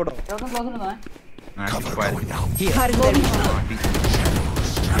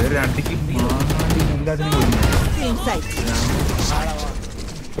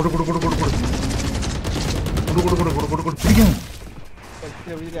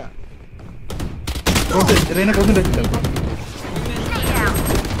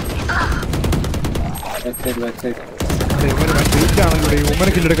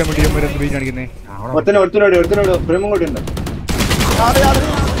ഉമ്മനെ കില്ലെടുക്കാൻ വേണ്ടി വെയിറ്റ് കാണിക്കുന്നേ.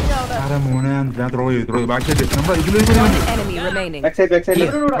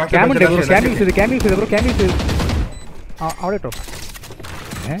 അവിടെ കേട്ടോ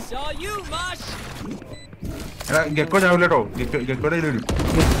ഗെക്കോ ചാവില്ലേട്ടോ ഗെക്കോടെ വരും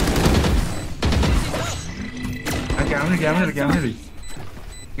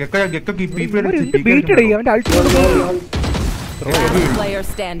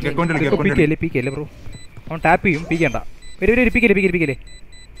അവൻ ടാപ്പ് ചെയ്യും പീക്കണ്ട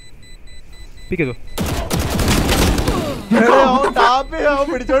പീക്കല്ലേ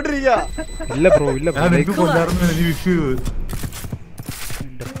ഇല്ല ബ്രോ ഇല്ല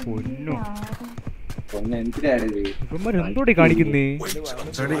എന്തോടി കാണിക്കുന്നേ?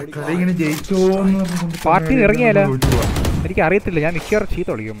 പാർട്ടി ഇറങ്ങിയാലോ എനിക്ക് അറിയത്തില്ല. ഞാൻ മിക്കവാറും ചീത്ത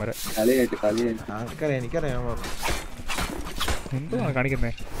വിളിക്കും വരെ. എന്തോ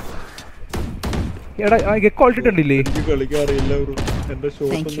കാണിക്കുന്നേ? എടാ ഗെക്കോ ഇട്ടിട്ടുണ്ടില്ലേ?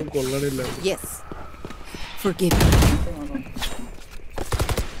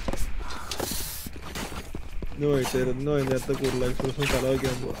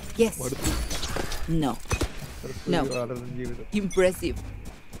 No. Impressive.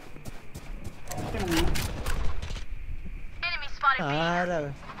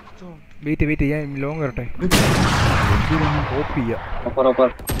 വെയിറ്റ് ഞാൻ ലോങ് വരട്ടെ.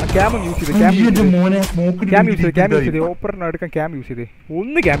 ഓപ്പറിന് എടുക്കാൻ ക്യാം യൂസ് ചെയ്തേ.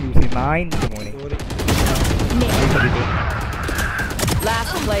 ഒന്ന് ക്യാം യൂസ് ചെയ്ത് 9 മോനെ.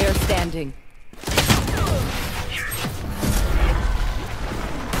 Last player standing.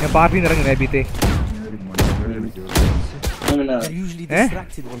 ഞാൻ പാർട്ടിന്ന് ഇറങ്ങുന്നേ ബീത്തെ.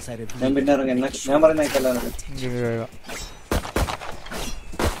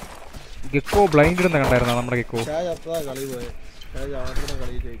 ഗെക്കോ ബ്ലൈൻഡ് കണ്ടായിരുന്നോ നമ്മുടെ ഗെക്കോ?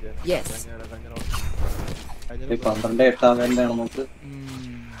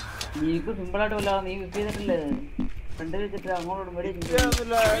 സിമ്പിളായിട്ട് വല്ല നീ വിപ്പ് ചെയ്തിട്ടില്ലേ? ഫ്രണ്ട് വെച്ചിട്ട് അങ്ങോട്ടും വെടി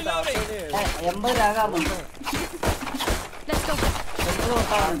 80 ആകാറുണ്ട്.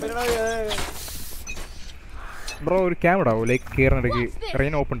 ബ്രോ ഒരു ക്യാം ഇടാവോ? ലൈക്ക് കയറിനിടയ്ക്ക്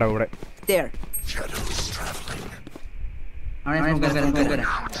റെയിൻ ഓപ്പൺ ഉണ്ടാവും ഇവിടെ.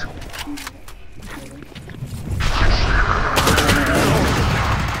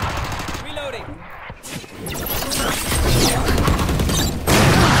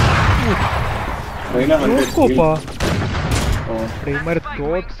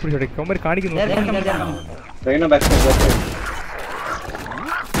 കാണിക്കുന്നു.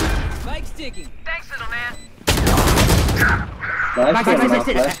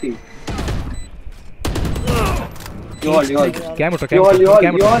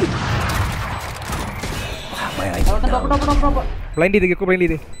 ബ്ലൈൻഡ് ചെയ്ത് ഗെക്കോ ബ്ലൈൻഡ്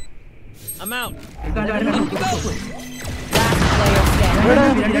ചെയ്ത്.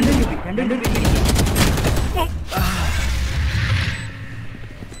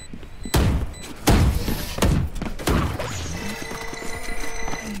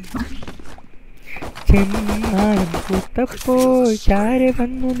 ചെന്നാലും പൂത്തപ്പോൾ ചാരെ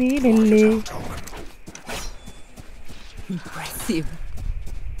വന്നു നീനല്ലേ. Impressive.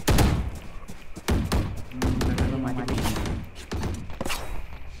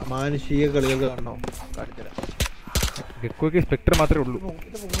 മാനുഷിക കളികൾ കാണണോ? കാണിച്ചുതരാം. ഗെക്കോയ്ക്ക് സ്പെക്ടർ മാത്രമേ ഉള്ളൂ.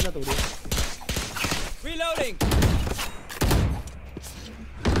 Reloading.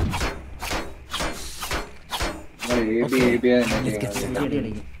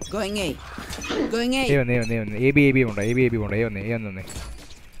 Going A. Going A. വന്നേ പോണ്ട. വന്നേ.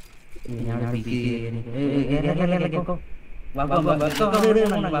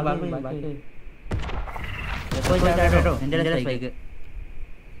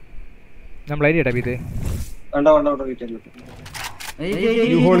 നമ്മൾ ഐഡിയ ഇടാ ബീത്തെ.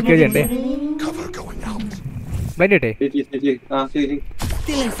 You hold കേജണ്ടേ. ബ്ലൈൻഡ് ഇട്ടേ.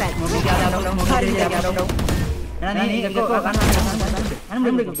 Still inside.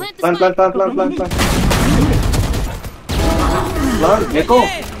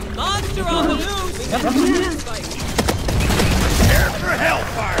 Monster on the loose. Prepare for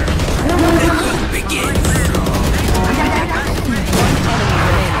hellfire. The good begins.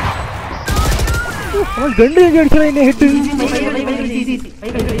 നമ്മൾ ഗണ്ട് അടിച്ചത് അതിന്റെ ഹെഡ്.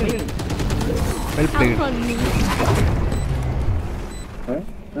 Well played.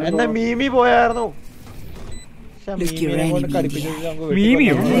 എന്നെ മീമി പോയായിരുന്നു.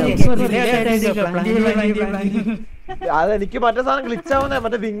 അതെനിക്ക് മറ്റേ സാധനം ഗ്ലിച്ച് ആവുന്നേ.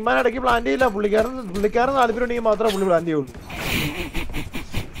 മറ്റേ വിങ്മാൻ ഇടയ്ക്ക് പ്ലാൻ ചെയ്യില്ല. പുള്ളിക്കാരൻ താല്പര്യം ഉണ്ടെങ്കിൽ മാത്രമേ പുള്ളി പ്ലാൻ ചെയ്യുള്ളൂ.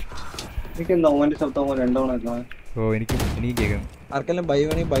 എനിക്ക് കേൾക്കാം. ആർക്കെല്ലാം ബൈ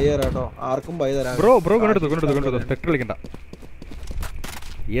വേണമെങ്കിൽ ബൈ തരാം കേട്ടോ. ആർക്കും ബൈ തരാം. ബ്രോ കൊണ്ടെടുത്തു. സ്പെക്ടർ കളിക്കണ്ട.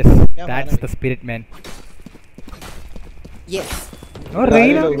 Yes, that's the spirit man. Yes.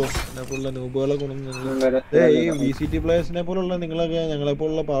 ഈ VCT പ്ലേയേഴ്സിനെ പോലുള്ള നിങ്ങളൊക്കെ ഞങ്ങളെ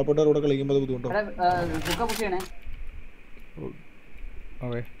പോലുള്ള പാവപ്പെട്ടവരോട് കളിക്കുമ്പോൾ ബുദ്ധിമുട്ടോ?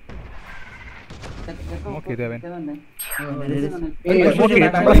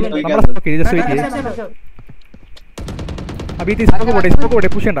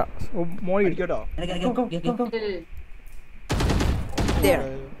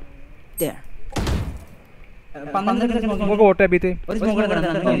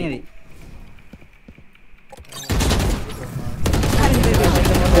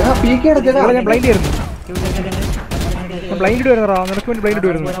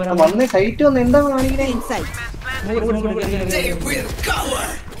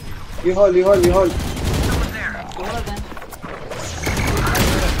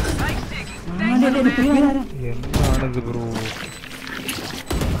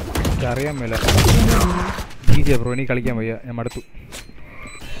 അറിയാൻ മേല. ബ്രോ നീ കളിക്കാൻ വയ്യ, ഞാൻ മടുത്തു.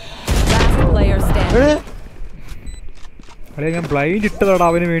 അല്ലെ ഞാൻ ബ്ലൈൻഡ് ഇട്ടതാടാ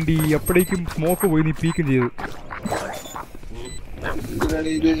അവന് വേണ്ടി. എപ്പോഴേക്കും സ്മോക്ക് പോയി നീ പീക്കും ചെയ്തു.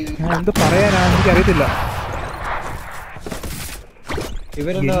 ഞാൻ എന്ത് പറയാനാ, എനിക്കറിയത്തില്ല.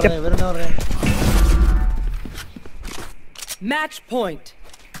 Match point.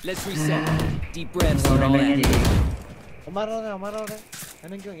 Let's reset. Deep breaths.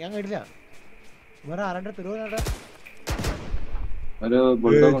 ഞാൻ കേട്ടില്ല. ഒരു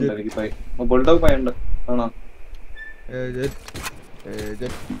ബുൾഡോഗ് ഉണ്ട് എനിക്ക്. ബുൾഡോഗ് പയ്യുണ്ട് ആണോ?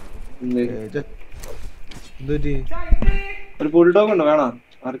 ഒരു ബുൾഡോഗ് ഉണ്ട്, വേണോ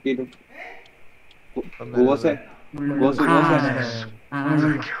ആർക്കെങ്കിലും?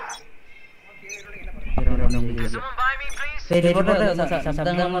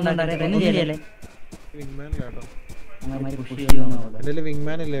 എന്റെ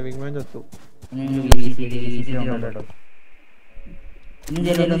വിങ്മാൻ ഇല്ലേ? വിങ്മാൻ ചത്തു.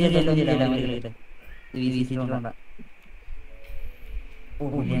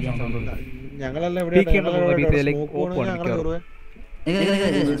 ഞങ്ങളെല്ലാം ഇവിടെ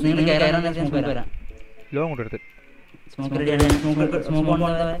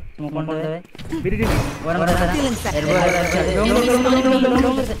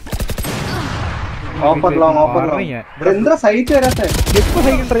എന്താ സൈറ്റ് വരാത്തെ?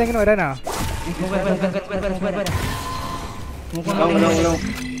 എങ്ങനെ വരാനാ?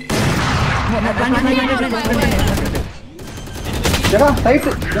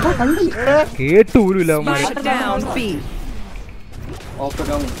 കേട്ടൂല.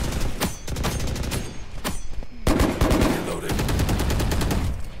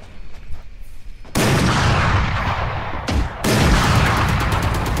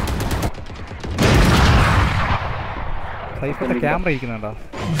 Camera ഇരിക്കുന്നുണ്ടോ?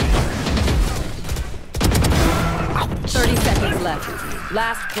 30 seconds left.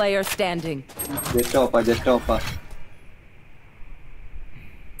 Last player standing. Just opa.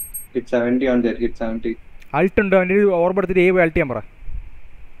 Hit 70 on there. Hit 70. അൾട്ട് ഉണ്ട് അവൻ്റെ ഒരു ഓർബ് എടുത്തിട്ട് ഏവ് അൾട്ട് ചെയ്യാൻ പറ.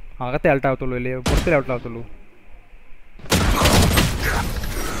 അകത്തെ അൾട്ട് ആവത്തുള്ളൂ അല്ലേ പുറത്തെ അൾട്ട് ആവത്തുള്ളൂ.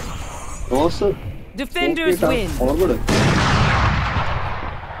 Defenders win.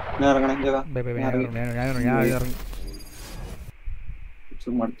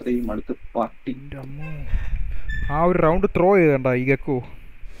 ആ ഒരു റൗണ്ട് ത്രോ ചെയ്തണ്ട ഈ ഗക്കോ.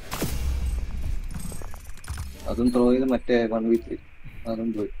 അതും ത്രോ ചെയ്ത് മറ്റേ 1v3 അതും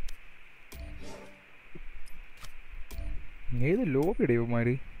പോയി. ഏത് ലോബി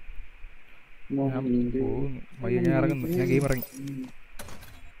ഇടയവന്മാര്. ഞാൻ ഇറങ്ങുന്നു, ഞാൻ ഗെയിം ഇറങ്ങി.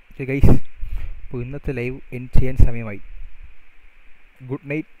 ഗൈസ് അപ്പോൾ ഇന്നത്തെ ലൈവ് എൻഡ് ചെയ്യാൻ സമയമായി. Good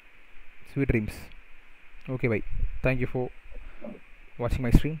night, sweet dreams. Okay bye. Thank you for watching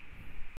my stream.